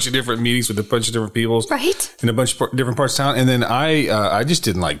a bunch of different meetings with a bunch of different people. Right. In a bunch of different parts of town. And then I just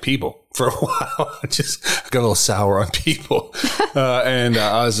didn't like people for a while. I just got a little sour on people. And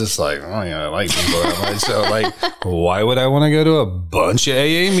I was just like, oh yeah, I like people that much. So why would I want to go to a bunch of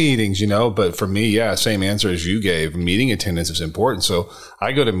AA meetings, But for me, yeah, same answer as you gave. Meeting attendance is important. So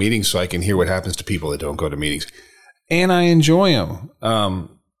I go to meetings so I can hear what happens to people that don't go to meetings. And I enjoy them.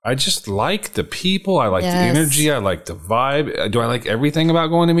 I just like the people. I like Yes. the energy. I like the vibe. Do I like everything about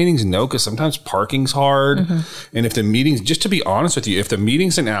going to meetings? No, because sometimes parking's hard. Mm-hmm. And if the meeting's, just to be honest with you, if the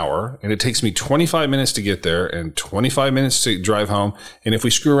meeting's an hour and it takes me 25 minutes to get there and 25 minutes to drive home, and if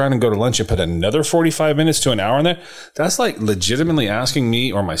we screw around and go to lunch and put another 45 minutes to an hour in there, that's like legitimately asking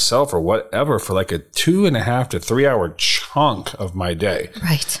me or myself or whatever for like a 2.5 to 3 hour chunk of my day.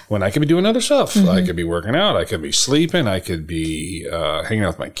 Right. When I could be doing other stuff. I could be working out. I could be sleeping. I could be hanging out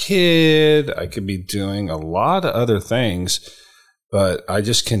with my kid. I could be doing a lot of other things, but I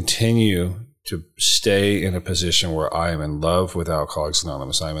just continue to stay in a position where I am in love with Alcoholics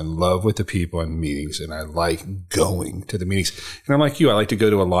Anonymous. I'm in love with the people in meetings, and I like going to the meetings. And I'm like you, I like to go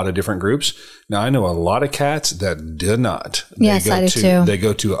to a lot of different groups. Now, I know a lot of cats that do not. Yes, I do too. They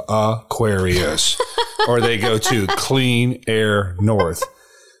go to Aquarius or they go to Clean Air North.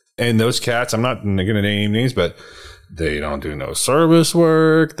 And those cats, I'm not going to name names, but they don't do no service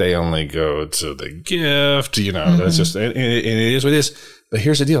work. They only go to the gift. That's just, and it is what it is. But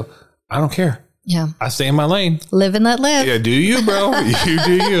here's the deal. I don't care. Yeah. I stay in my lane. Live and let live. Yeah, do you, bro? You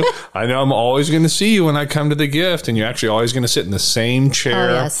do you. I know I'm always going to see you when I come to the gift, and you're actually always going to sit in the same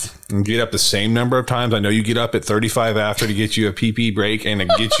chair and get up the same number of times. I know you get up at 35 after to get you a pee-pee break and to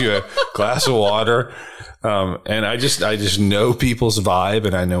get you a glass of water. And I just know people's vibe,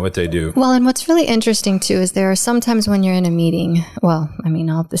 and I know what they do. Well, and what's really interesting too is there are sometimes when you're in a meeting. Well, I mean,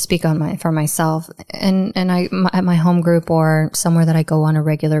 I'll speak for myself, and I at my home group or somewhere that I go on a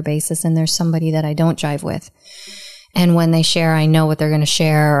regular basis, and there's somebody that I don't jive with, and when they share, I know what they're going to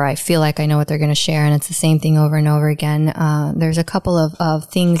share, or I feel like I know what they're going to share, and it's the same thing over and over again. There's a couple of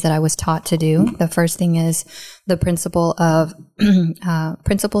things that I was taught to do. The first thing is the principle of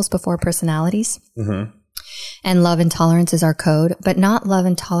principles before personalities. Mm-hmm. And love and tolerance is our code, but not love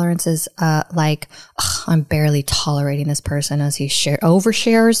and tolerance is like, I'm barely tolerating this person as he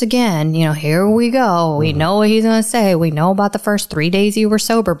overshares again. Here we go. We know what he's going to say. We know about the first 3 days you were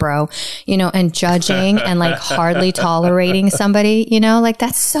sober, bro. And judging and like hardly tolerating somebody, like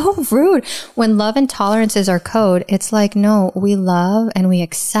that's so rude. When love and tolerance is our code, it's like, no, we love and we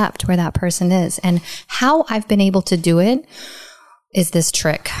accept where that person is. And how I've been able to do it is this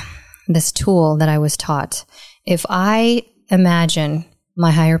trick. This tool that I was taught. If I imagine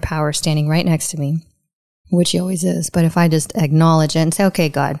my higher power standing right next to me, which he always is, but if I just acknowledge it and say, okay,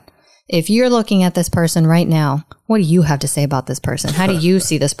 God, if you're looking at this person right now, what do you have to say about this person? How do you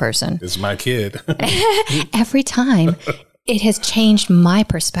see this person? It's my kid. Every time it has changed my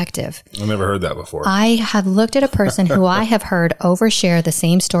perspective. I've never heard that before. I have looked at a person who I have heard overshare the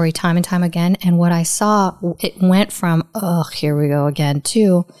same story time and time again. And what I saw, it went from, oh, here we go again,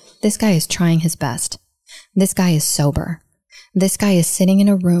 to this guy is trying his best. This guy is sober. This guy is sitting in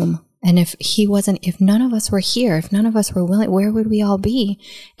a room. And if none of us were here, if none of us were willing, where would we all be?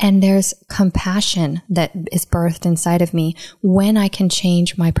 And there's compassion that is birthed inside of me when I can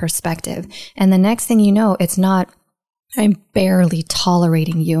change my perspective. And the next thing you know, it's not, I'm barely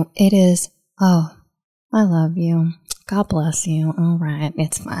tolerating you. It is, oh, I love you. God bless you. All right,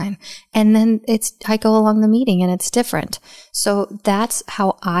 it's fine. And then I go along the meeting and it's different. So that's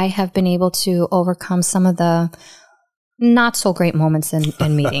how I have been able to overcome some of the not so great moments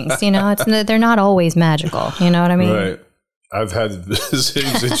in meetings. They're not always magical. You know what I mean? Right. I've had the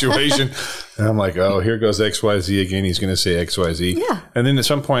same situation and I'm like, oh, here goes XYZ again. He's going to say XYZ. Yeah. And then at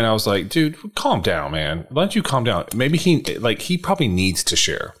some point I was like, dude, calm down, man. Why don't you calm down? Maybe he probably needs to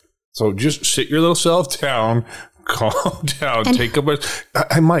share. So just sit your little self down, calm down, take a breath.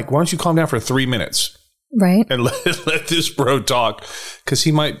 Hey, Mike, why don't you calm down for 3 minutes? Right. And let this bro talk, because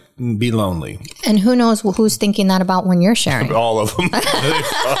he might be lonely. And who knows who's thinking that about when you're sharing? All of them.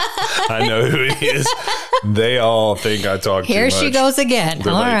 I know who it is. They all think I talk too much. Here she goes again.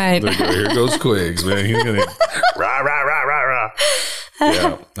 They're all right. Here goes Quigs, man. He's going to rah, rah, rah, rah, rah.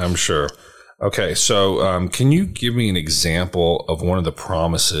 Yeah, I'm sure. Okay, so can you give me an example of one of the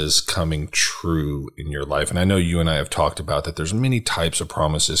promises coming true in your life? And I know you and I have talked about that there's many types of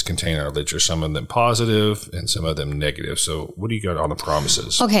promises contained in our literature, some of them positive and some of them negative. So what do you got on the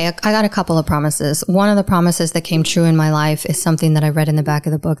promises? Okay, I got a couple of promises. One of the promises that came true in my life is something that I read in the back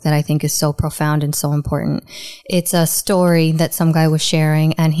of the book that I think is so profound and so important. It's a story that some guy was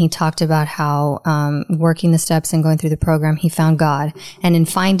sharing, and he talked about how working the steps and going through the program, he found God. And in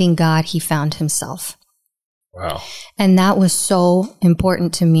finding God, he found himself. Wow. And that was so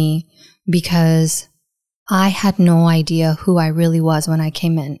important to me because I had no idea who I really was when I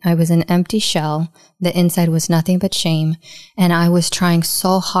came in. I was an empty shell. The inside was nothing but shame. And I was trying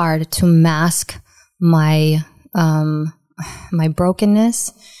so hard to mask my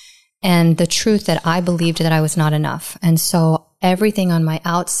brokenness and the truth that I believed that I was not enough. And so everything on my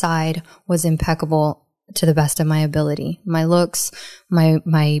outside was impeccable to the best of my ability. My looks,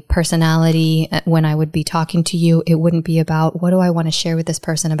 my personality, when I would be talking to you, it wouldn't be about what do I want to share with this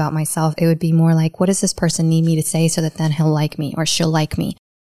person about myself. It would be more like, what does this person need me to say so that then he'll like me or she'll like me?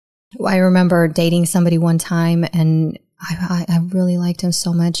 I remember dating somebody one time, and I really liked him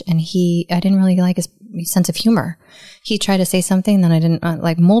so much, and I didn't really like his sense of humor. He tried to say something, then I didn't,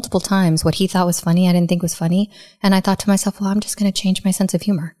 like multiple times, what he thought was funny, I didn't think was funny. And I thought to myself, well, I'm just going to change my sense of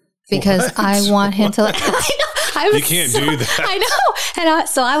humor because What? I want him to, You can't do that. I know. And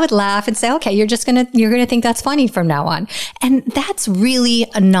so I would laugh and say, okay, you're going to think that's funny from now on. And that's really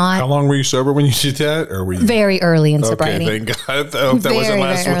not. How long were you sober when you did that? Or were you very early in sobriety? Okay, thank God. I hope that wasn't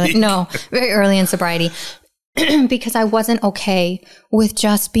last week. No, very early in sobriety. Because I wasn't okay with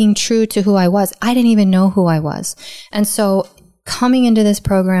just being true to who I was. I didn't even know who I was. And so coming into this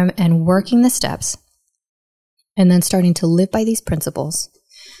program and working the steps and then starting to live by these principles,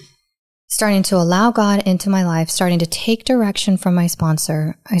 starting to allow God into my life, starting to take direction from my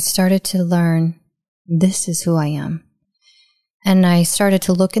sponsor, I started to learn this is who I am. And I started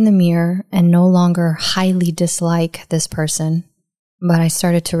to look in the mirror and no longer highly dislike this person, but I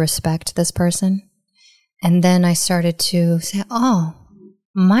started to respect this person. And then I started to say, oh,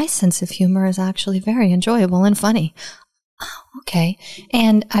 my sense of humor is actually very enjoyable and funny. Oh, okay.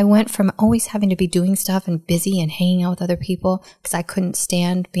 And I went from always having to be doing stuff and busy and hanging out with other people because I couldn't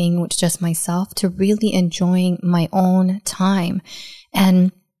stand being with just myself to really enjoying my own time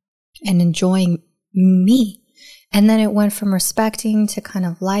and enjoying me. And then it went from respecting to kind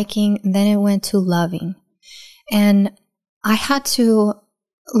of liking, and then it went to loving. And I had to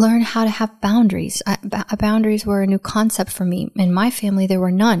learn how to have boundaries. Boundaries were a new concept for me. In my family, there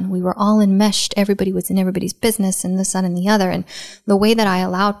were none. We were all enmeshed. Everybody was in everybody's business and this, that, and the other. And the way that I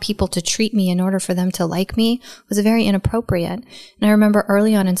allowed people to treat me in order for them to like me was very inappropriate. And I remember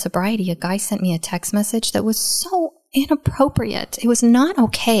early on in sobriety, a guy sent me a text message that was so inappropriate. It was not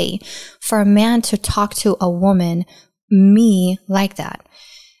okay for a man to talk to a woman, me, like that.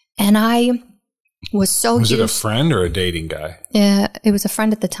 And I was so Was it a friend or a dating guy? Yeah, it was a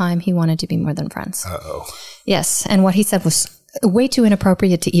friend at the time. He wanted to be more than friends. Uh-oh. Yes, and what he said was way too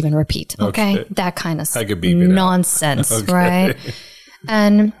inappropriate to even repeat. Okay? That kind of nonsense, Okay. right?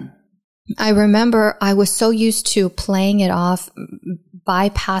 And I remember I was so used to playing it off,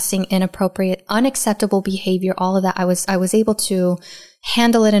 bypassing inappropriate, unacceptable behavior, all of that. I was able to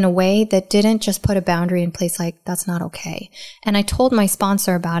handle it in a way that didn't just put a boundary in place like, that's not okay. And I told my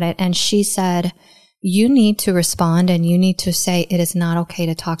sponsor about it, and she said, you need to respond and you need to say, it is not okay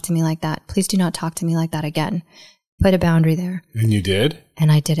to talk to me like that. Please do not talk to me like that again. Put a boundary there. And you did?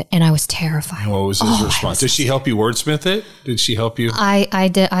 And I did it. And I was terrified. And what was his response? Did she help you wordsmith it? Did she help you? I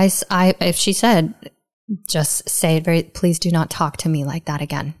did. If she said, just say it please do not talk to me like that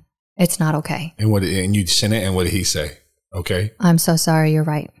again. It's not okay. And you sent it, and what did he say? Okay. I'm so sorry. You're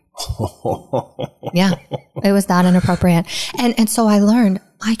right. Yeah, it was that inappropriate. And so I learned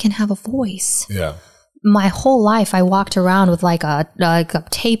I can have a voice. Yeah. My whole life, I walked around with like a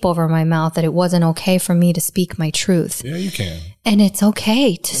tape over my mouth that it wasn't okay for me to speak my truth. Yeah, you can. And it's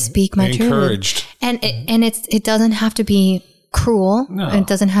okay to speak my truth. Encouraged. And it doesn't have to be cruel. No. It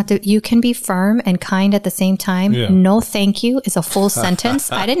doesn't have to, you can be firm and kind at the same time. Yeah. No, thank you is a full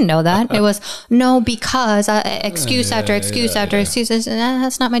sentence. I didn't know that. It was no, because excuse after excuse after excuse.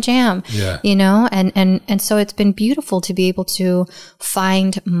 That's not my jam. Yeah. You know? And so it's been beautiful to be able to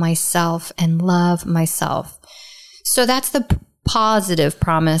find myself and love myself. So that's the positive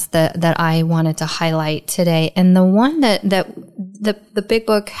promise that I wanted to highlight today. And the one that the big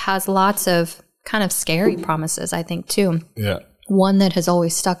book has lots of kind of scary promises, I think, too. Yeah. One that has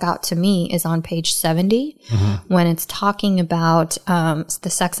always stuck out to me is on page 70 when it's talking about the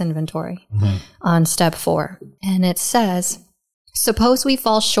sex inventory on step 4. And it says, suppose we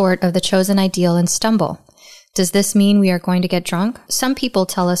fall short of the chosen ideal and stumble. Does this mean we are going to get drunk? Some people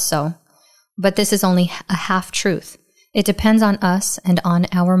tell us so, but this is only a half truth. It depends on us and on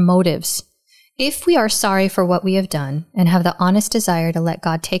our motives. If we are sorry for what we have done and have the honest desire to let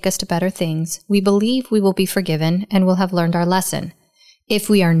God take us to better things, we believe we will be forgiven and will have learned our lesson. If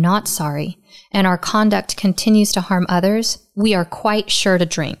we are not sorry and our conduct continues to harm others, we are quite sure to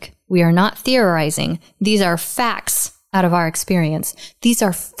drink. We are not theorizing. These are facts out of our experience. These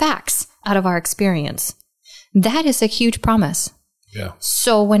are facts out of our experience. That is a huge promise. Yeah.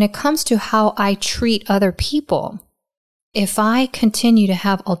 So when it comes to how I treat other people, if I continue to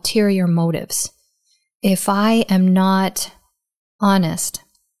have ulterior motives, if I am not honest,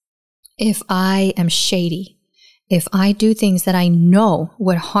 if I am shady, if I do things that I know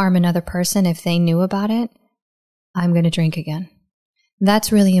would harm another person if they knew about it, I'm going to drink again.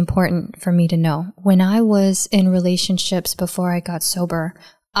 That's really important for me to know. When I was in relationships before I got sober,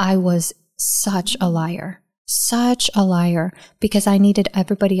 I was such a liar, because I needed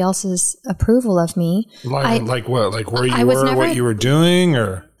everybody else's approval of me. Like what? Like where you were, what you were doing,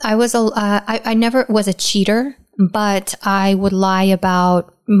 or? I never was a cheater, but I would lie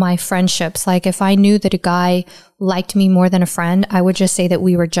about my friendships. Like if I knew that a guy liked me more than a friend, I would just say that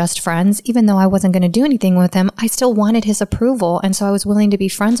we were just friends. Even though I wasn't going to do anything with him, I still wanted his approval. And so I was willing to be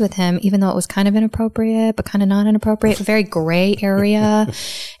friends with him, even though it was kind of inappropriate, but kind of not inappropriate, very gray area.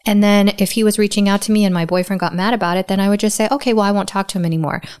 And then if he was reaching out to me and my boyfriend got mad about it, then I would just say, okay, well, I won't talk to him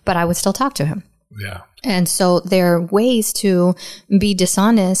anymore, but I would still talk to him. Yeah. And so there are ways to be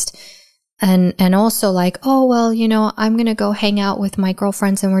dishonest and also like, oh, well, you know, I'm going to go hang out with my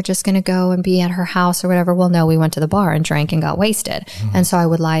girlfriends and we're just going to go and be at her house or whatever. Well, no, we went to the bar and drank and got wasted. Mm-hmm. And so I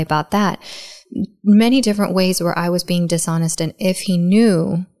would lie about that. Many different ways where I was being dishonest. And if he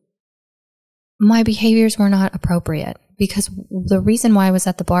knew, my behaviors were not appropriate, because the reason why I was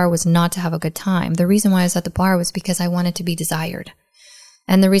at the bar was not to have a good time. The reason why I was at the bar was because I wanted to be desired.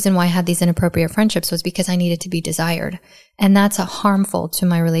 And the reason why I had these inappropriate friendships was because I needed to be desired. And that's harmful to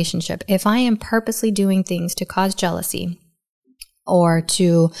my relationship. If I am purposely doing things to cause jealousy or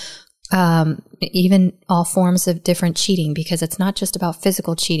to even all forms of different cheating, because it's not just about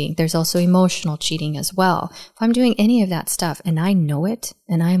physical cheating, there's also emotional cheating as well. If I'm doing any of that stuff and I know it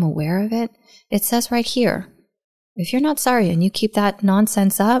and I am aware of it, it says right here, if you're not sorry and you keep that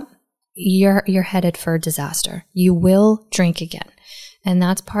nonsense up, you're headed for disaster. You will drink again. And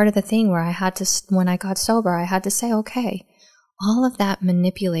that's part of the thing where I had to, when I got sober, I had to say, okay, all of that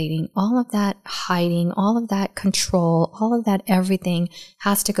manipulating, all of that hiding, all of that control, all of that everything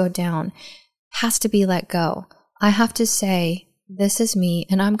has to go down, has to be let go. I have to say, this is me,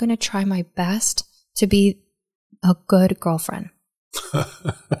 and I'm going to try my best to be a good girlfriend.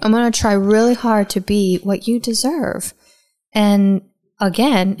 I'm going to try really hard to be what you deserve. And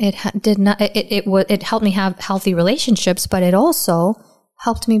again, it helped me have healthy relationships, but it also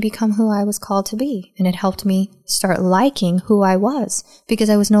helped me become who I was called to be. And it helped me start liking who I was,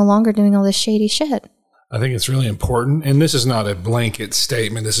 because I was no longer doing all this shady shit. I think it's really important. And this is not a blanket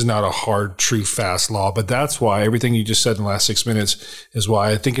statement. This is not a hard, true, fast law. But that's why everything you just said in the last 6 minutes is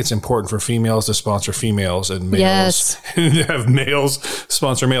why I think it's important for females to sponsor females and males and have males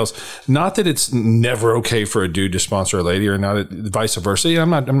sponsor males. Not that it's never okay for a dude to sponsor a lady, or not vice versa.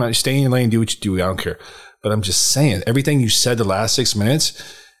 I'm not staying in your lane, do what you do. I don't care. But I'm just saying, everything you said the last 6 minutes,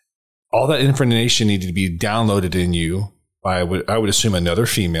 all that information needed to be downloaded in you by, I would assume, another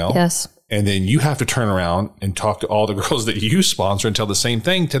female. Yes. And then you have to turn around and talk to all the girls that you sponsor and tell the same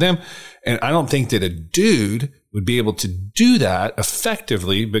thing to them. And I don't think that a dude would be able to do that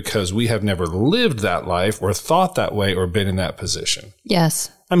effectively, because we have never lived that life or thought that way or been in that position.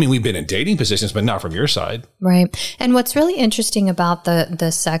 Yes. I mean, we've been in dating positions, but not from your side. Right. And what's really interesting about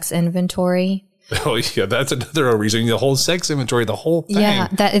the sex inventory. Oh yeah, that's another reason. The whole sex inventory, the whole thing. Yeah,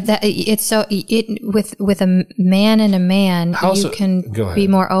 that it's so with a man and a man, you can be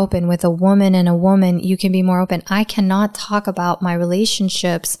more open. With a woman and a woman, you can be more open. I cannot talk about my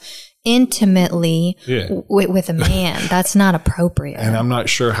relationships intimately with a man. That's not appropriate. And I'm not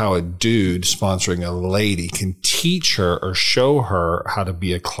sure how a dude sponsoring a lady can teach her or show her how to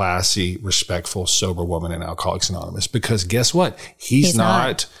be a classy, respectful, sober woman in Alcoholics Anonymous. Because guess what? He's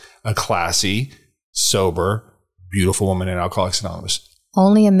not a classy, sober, beautiful woman in Alcoholics Anonymous.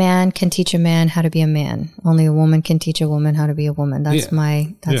 Only a man can teach a man how to be a man. Only a woman can teach a woman how to be a woman. That's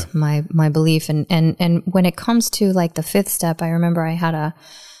my belief. And when it comes to like the fifth step, I remember I had a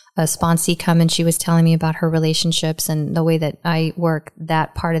sponsee come and she was telling me about her relationships, and the way that I work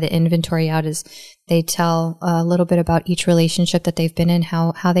that part of the inventory out is they tell a little bit about each relationship that they've been in,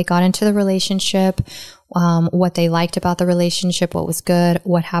 how they got into the relationship, what they liked about the relationship, what was good,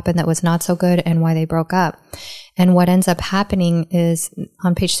 what happened that was not so good, and why they broke up. And what ends up happening is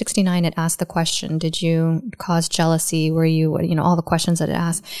on page 69, it asks the question, did you cause jealousy? Were you, all the questions that it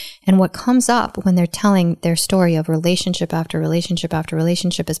asks. And what comes up when they're telling their story of relationship after relationship after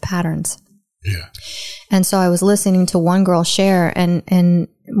relationship is patterns. Yeah. And so I was listening to one girl share, and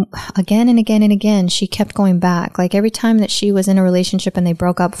again and again and again, she kept going back. Like every time that she was in a relationship and they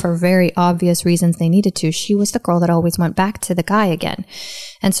broke up for very obvious reasons they needed to, she was the girl that always went back to the guy again.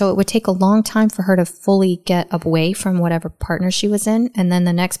 And so it would take a long time for her to fully get away from whatever partner she was in. And then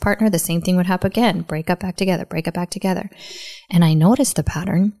the next partner, the same thing would happen again. Break up, back together, break up, back together. And I noticed the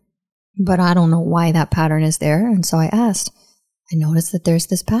pattern, but I don't know why that pattern is there. And so I asked, I noticed that there's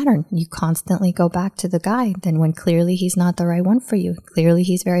this pattern. You constantly go back to the guy. Then when clearly he's not the right one for you, clearly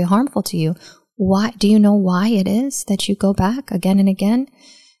he's very harmful to you, Why? Do you know why it is that you go back again and again?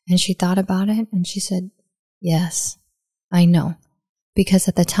 And she thought about it and she said, yes, I know. Because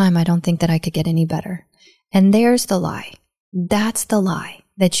at the time, I don't think that I could get any better. And there's the lie. That's the lie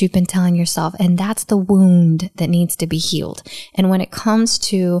that you've been telling yourself. And that's the wound that needs to be healed. And when it comes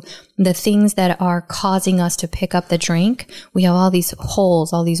to the things that are causing us to pick up the drink, we have all these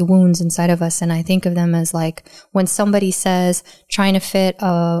holes, all these wounds inside of us. And I think of them as like when somebody says trying to fit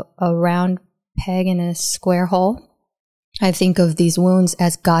a round peg in a square hole, I think of these wounds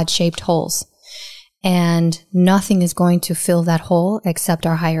as God-shaped holes. And nothing is going to fill that hole except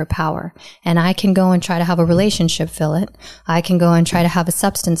our higher power. And I can go and try to have a relationship fill it. I can go and try to have a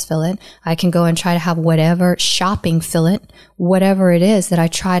substance fill it. I can go and try to have whatever shopping fill it, whatever it is that I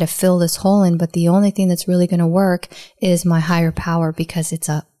try to fill this hole in. But the only thing that's really going to work is my higher power, because it's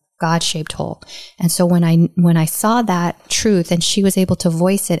a God-shaped hole. And so when I saw that truth and she was able to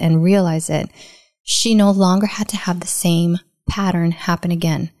voice it and realize it, she no longer had to have the same pattern happen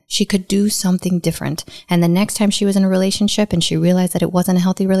again. She could do something different. And the next time she was in a relationship and she realized that it wasn't a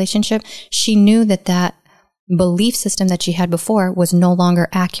healthy relationship, she knew that that belief system that she had before was no longer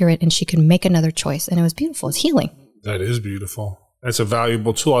accurate and she could make another choice. And it was beautiful. It's healing. That is beautiful. That's a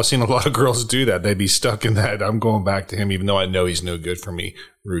valuable tool. I've seen a lot of girls do that. They'd be stuck in that I'm going back to him even though I know he's no good for me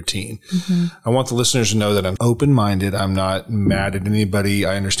routine. Mm-hmm. I want the listeners to know that I'm open-minded. I'm not mad at anybody.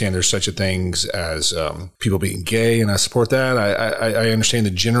 I understand there's such a things as people being gay, and I support that. I understand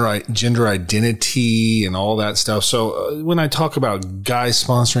the gender identity and all that stuff. So when I talk about guys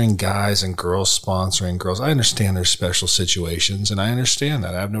sponsoring guys and girls sponsoring girls, I understand there's special situations, and I understand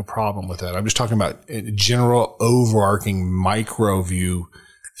that. I have no problem with that. I'm just talking about a general overarching micro view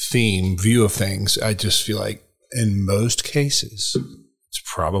of things. I just feel like in most cases, it's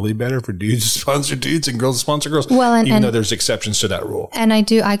probably better for dudes to sponsor dudes and girls to sponsor girls. Well, even though there's exceptions to that rule. And I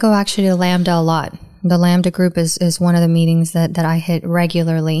go actually to Lambda a lot. The Lambda group is one of the meetings that I hit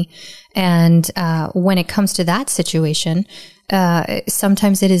regularly. And when it comes to that situation,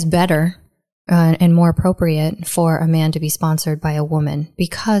 sometimes it is better and more appropriate for a man to be sponsored by a woman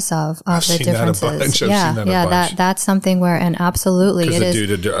because of the differences. That's something where, and absolutely it is. Because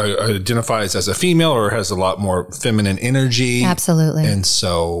the dude identifies as a female or has a lot more feminine energy. Absolutely. And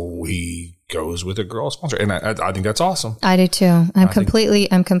so he goes with a girl sponsor. And I think that's awesome. I do too. I'm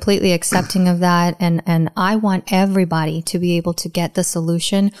completely accepting of that. And I want everybody to be able to get the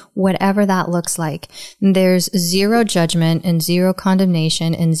solution, whatever that looks like. There's zero judgment and zero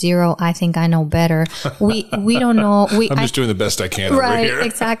condemnation and zero, I think I know better. We don't know. I'm just doing the best I can over here. Right,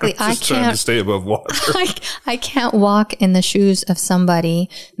 exactly. I can't trying to stay above water. I can't walk in the shoes of somebody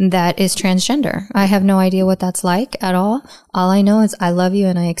that is transgender. I have no idea what that's like at all. All I know is I love you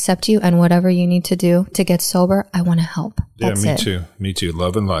and I accept you, and whatever you need to do to get sober, I want to help. That's Me too.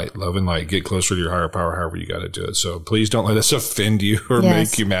 Love and light. Get closer to your higher power, however you got to do it. So please don't let us offend you or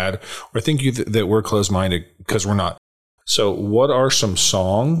make you mad or think you that we're closed-minded, because we're not. So what are some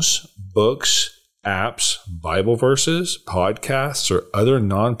songs, books, apps, Bible verses, podcasts, or other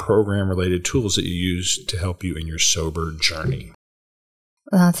non-program related tools that you use to help you in your sober journey?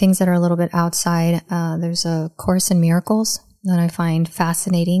 Things that are a little bit outside. There's a Course in Miracles that I find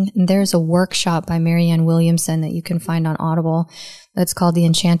fascinating. And there's a workshop by Marianne Williamson that you can find on Audible that's called the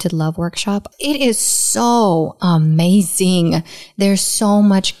Enchanted Love Workshop. It is so amazing. There's so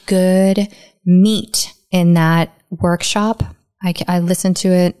much good meat in that workshop. I listened to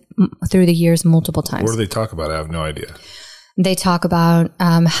it through the years multiple times. What do they talk about? I have no idea. They talk about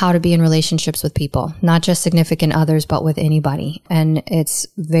how to be in relationships with people, not just significant others, but with anybody. And it's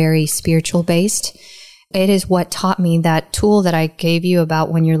very spiritual based. It is what taught me that tool that I gave you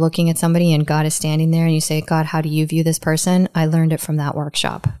about when you're looking at somebody and God is standing there and you say, God, how do you view this person? I learned it from that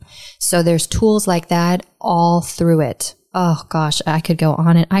workshop. So there's tools like that all through it. Oh gosh, I could go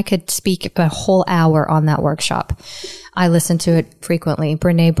on it. I could speak a whole hour on that workshop. I listen to it frequently.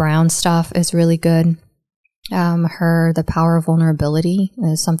 Brene Brown's stuff is really good. The Power of Vulnerability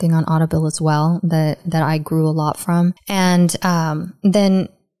is something on Audible as well that I grew a lot from. And then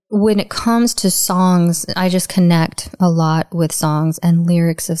when it comes to songs, I just connect a lot with songs and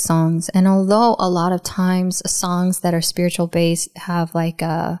lyrics of songs. And although a lot of times songs that are spiritual based have like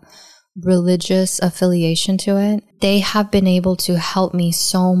a religious affiliation to it, they have been able to help me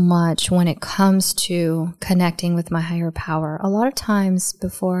so much when it comes to connecting with my higher power. A lot of times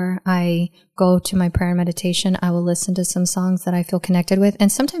before I go to my prayer and meditation, I will listen to some songs that I feel connected with. And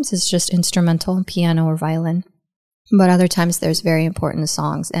sometimes it's just instrumental, piano or violin. But other times there's very important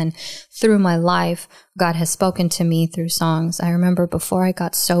songs. And through my life, God has spoken to me through songs. I remember before I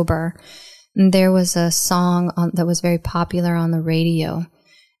got sober, there was a song that was very popular on the radio.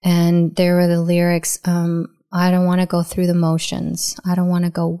 And there were the lyrics, I don't want to go through the motions. I don't want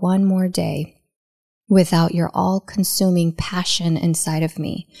to go one more day without your all-consuming passion inside of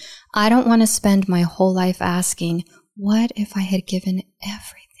me. I don't want to spend my whole life asking, what if I had given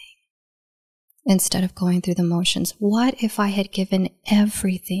everything instead of going through the motions? What if I had given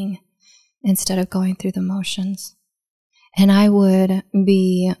everything instead of going through the motions? And I would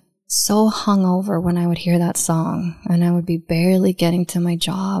be so hungover when I would hear that song, and I would be barely getting to my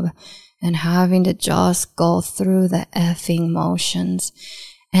job and having to just go through the effing motions.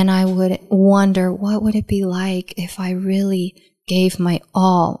 And I would wonder, what would it be like if I really gave my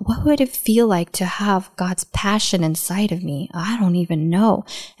all? What would it feel like to have God's passion inside of me? I don't even know.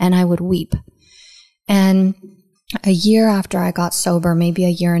 And I would weep. And a year after I got sober, maybe a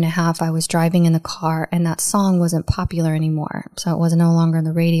year and a half, I was driving in the car and that song wasn't popular anymore. So it was no longer on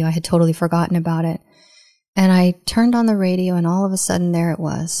the radio. I had totally forgotten about it. And I turned on the radio and all of a sudden there it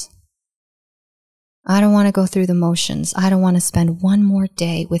was. I don't want to go through the motions. I don't want to spend one more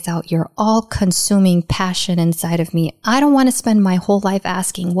day without your all-consuming passion inside of me. I don't want to spend my whole life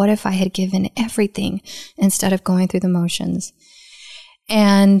asking, what if I had given everything instead of going through the motions?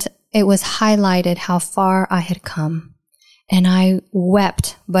 And it was highlighted how far I had come. And I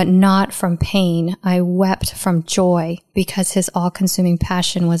wept, but not from pain. I wept from joy because his all-consuming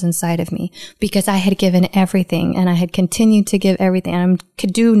passion was inside of me, because I had given everything and I had continued to give everything. And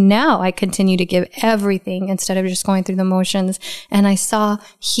I continue to give everything instead of just going through the motions. And I saw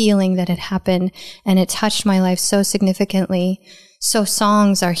healing that had happened, and it touched my life so significantly. So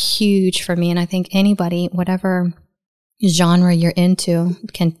songs are huge for me. And I think anybody, whatever genre you're into,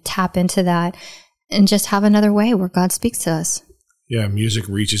 can tap into that and just have another way where God speaks to us. Yeah, music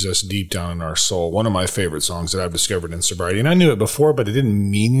reaches us deep down in our soul. One of my favorite songs that I've discovered in sobriety, and I knew it before, but it didn't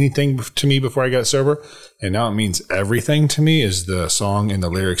mean anything to me before I got sober, and now it means everything to me, is the song and the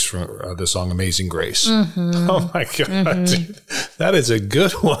lyrics from the song Amazing Grace. Mm-hmm. Oh my God, dude, that is a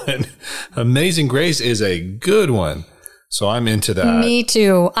good one. Amazing Grace is a good one. So I'm into that. Me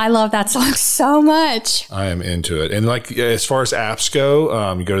too. I love that song so much. I am into it. And like, as far as apps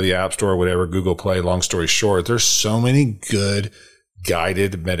go, you go to the App Store or whatever, Google Play, long story short, there's so many good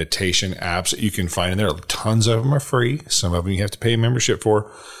guided meditation apps that you can find in there. Tons of them are free. Some of them you have to pay a membership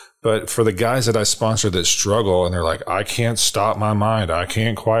for. But for the guys that I sponsor that struggle and they're like, I can't stop my mind, I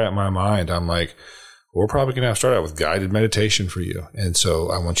can't quiet my mind, I'm like, we're probably going to have to start out with guided meditation for you. And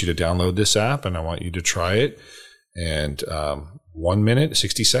so I want you to download this app and I want you to try it. And 1 minute,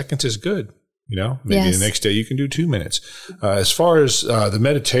 60 seconds is good. You know, maybe yes. The next day you can do 2 minutes. As far as the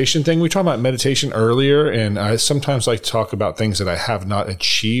meditation thing, we talked about meditation earlier, and I sometimes like to talk about things that I have not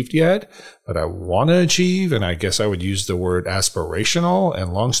achieved yet, but I want to achieve. And I guess I would use the word aspirational.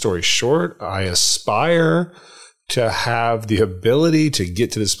 And long story short, I aspire to have the ability to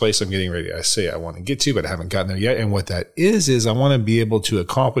get to this place I'm getting ready. I say I want to get to, but I haven't gotten there yet. And what that is I want to be able to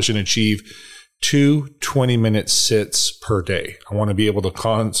accomplish and achieve 2 20-minute sits per day. I want to be able to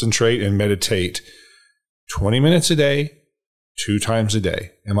concentrate and meditate 20 minutes a day, 2 times a day.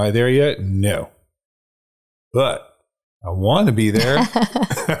 Am I there yet? No. But I want to be there.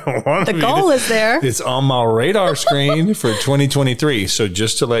 The goal is there. It's on my radar screen for 2023. So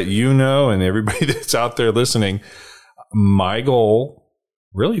just to let you know, and everybody that's out there listening, my goal,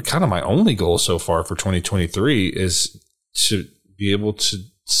 really kind of my only goal so far for 2023, is to be able to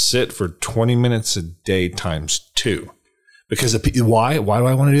sit for 20 minutes a day times 2. Because why do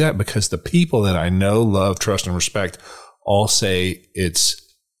I want to do that? Because the people that I know, love, trust, and respect all say it's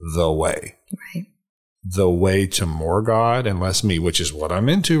the way. Right. The way to more God and less me, which is what I'm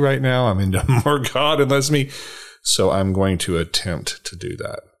into right now. I'm into more God and less me. So I'm going to attempt to do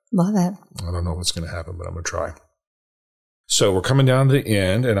that. Love it. I don't know what's going to happen, but I'm going to try. So we're coming down to the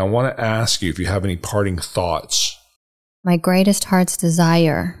end, and I want to ask you if you have any parting thoughts. My greatest heart's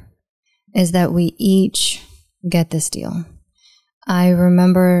desire is that we each get this deal. I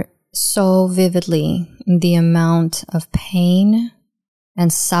remember so vividly the amount of pain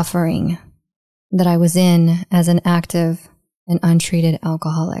and suffering that I was in as an active and untreated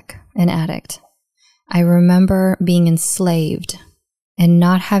alcoholic and addict. I remember being enslaved and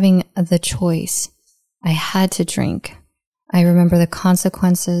not having the choice. I had to drink. I remember the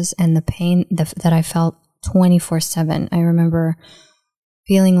consequences and the pain that I felt 24/7. I remember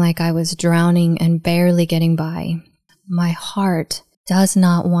feeling like I was drowning and barely getting by. My heart does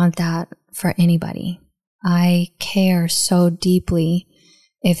not want that for anybody. I care so deeply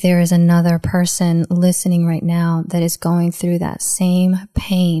if there is another person listening right now that is going through that same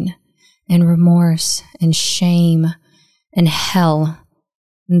pain and remorse and shame and hell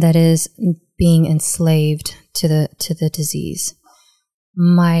that is being enslaved to the disease.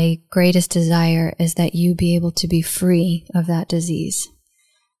 My greatest desire is that you be able to be free of that disease.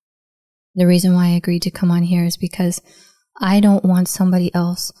 The reason why I agreed to come on here is because I don't want somebody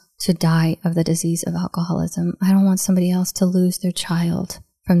else to die of the disease of alcoholism. I don't want somebody else to lose their child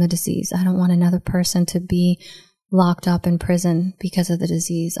from the disease. I don't want another person to be locked up in prison because of the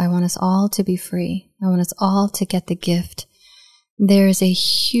disease. I want us all to be free. I want us all to get the gift. There's a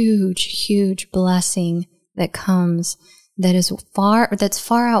huge, huge blessing that comes that's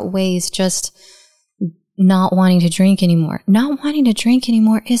far outweighs just not wanting to drink anymore. Not wanting to drink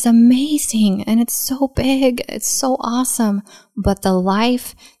anymore is amazing, and it's so big. It's so awesome. But the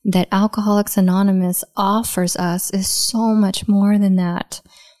life that Alcoholics Anonymous offers us is so much more than that.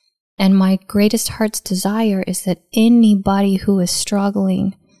 And my greatest heart's desire is that anybody who is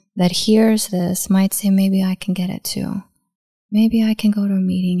struggling that hears this might say, maybe I can get it too. Maybe I can go to a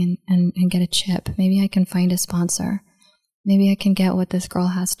meeting and get a chip. Maybe I can find a sponsor. Maybe I can get what this girl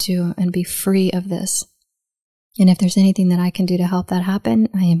has too and be free of this. And if there's anything that I can do to help that happen,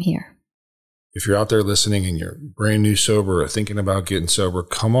 I am here. If you're out there listening and you're brand new sober or thinking about getting sober,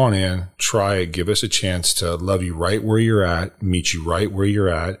 come on in, try it, give us a chance to love you right where you're at, meet you right where you're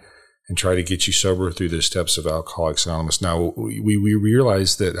at, and try to get you sober through the steps of Alcoholics Anonymous. Now, we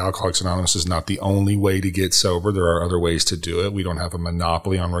realize that Alcoholics Anonymous is not the only way to get sober. There are other ways to do it. We don't have a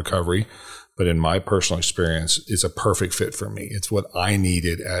monopoly on recovery. But in my personal experience, it's a perfect fit for me. It's what I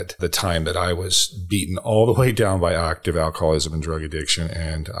needed at the time that I was beaten all the way down by active alcoholism and drug addiction.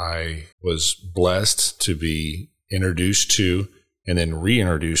 And I was blessed to be introduced to and then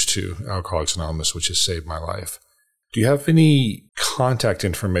reintroduced to Alcoholics Anonymous, which has saved my life. Do you have any contact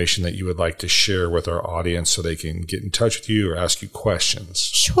information that you would like to share with our audience so they can get in touch with you or ask you questions?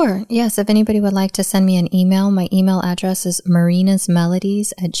 Sure. Yes. If anybody would like to send me an email, my email address is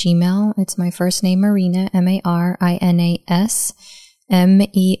marinasmelodies@gmail.com. It's my first name, Marina, MARINAS,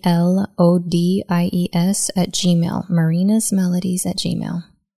 MELODIES @gmail.com. marinasmelodies@gmail.com.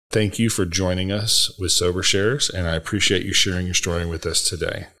 Thank you for joining us with Sober Shares, and I appreciate you sharing your story with us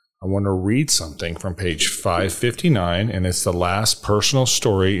today. I want to read something from page 559, and it's the last personal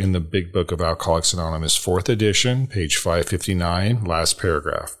story in the Big Book of Alcoholics Anonymous, 4th edition, page 559, last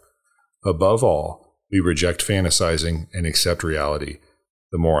paragraph. Above all, we reject fantasizing and accept reality.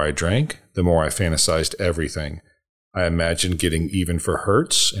 The more I drank, the more I fantasized everything. I imagined getting even for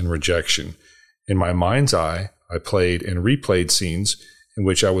hurts and rejection. In my mind's eye, I played and replayed scenes in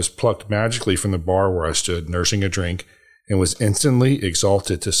which I was plucked magically from the bar where I stood nursing a drink and was instantly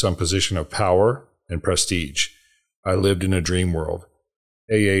exalted to some position of power and prestige. I lived in a dream world.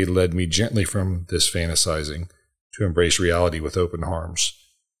 AA led me gently from this fantasizing to embrace reality with open arms,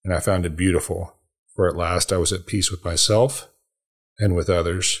 and I found it beautiful, for at last I was at peace with myself and with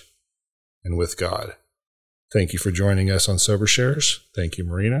others and with God. Thank you for joining us on Sober Shares. Thank you,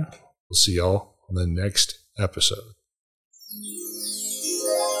 Marina. We'll see y'all on the next episode.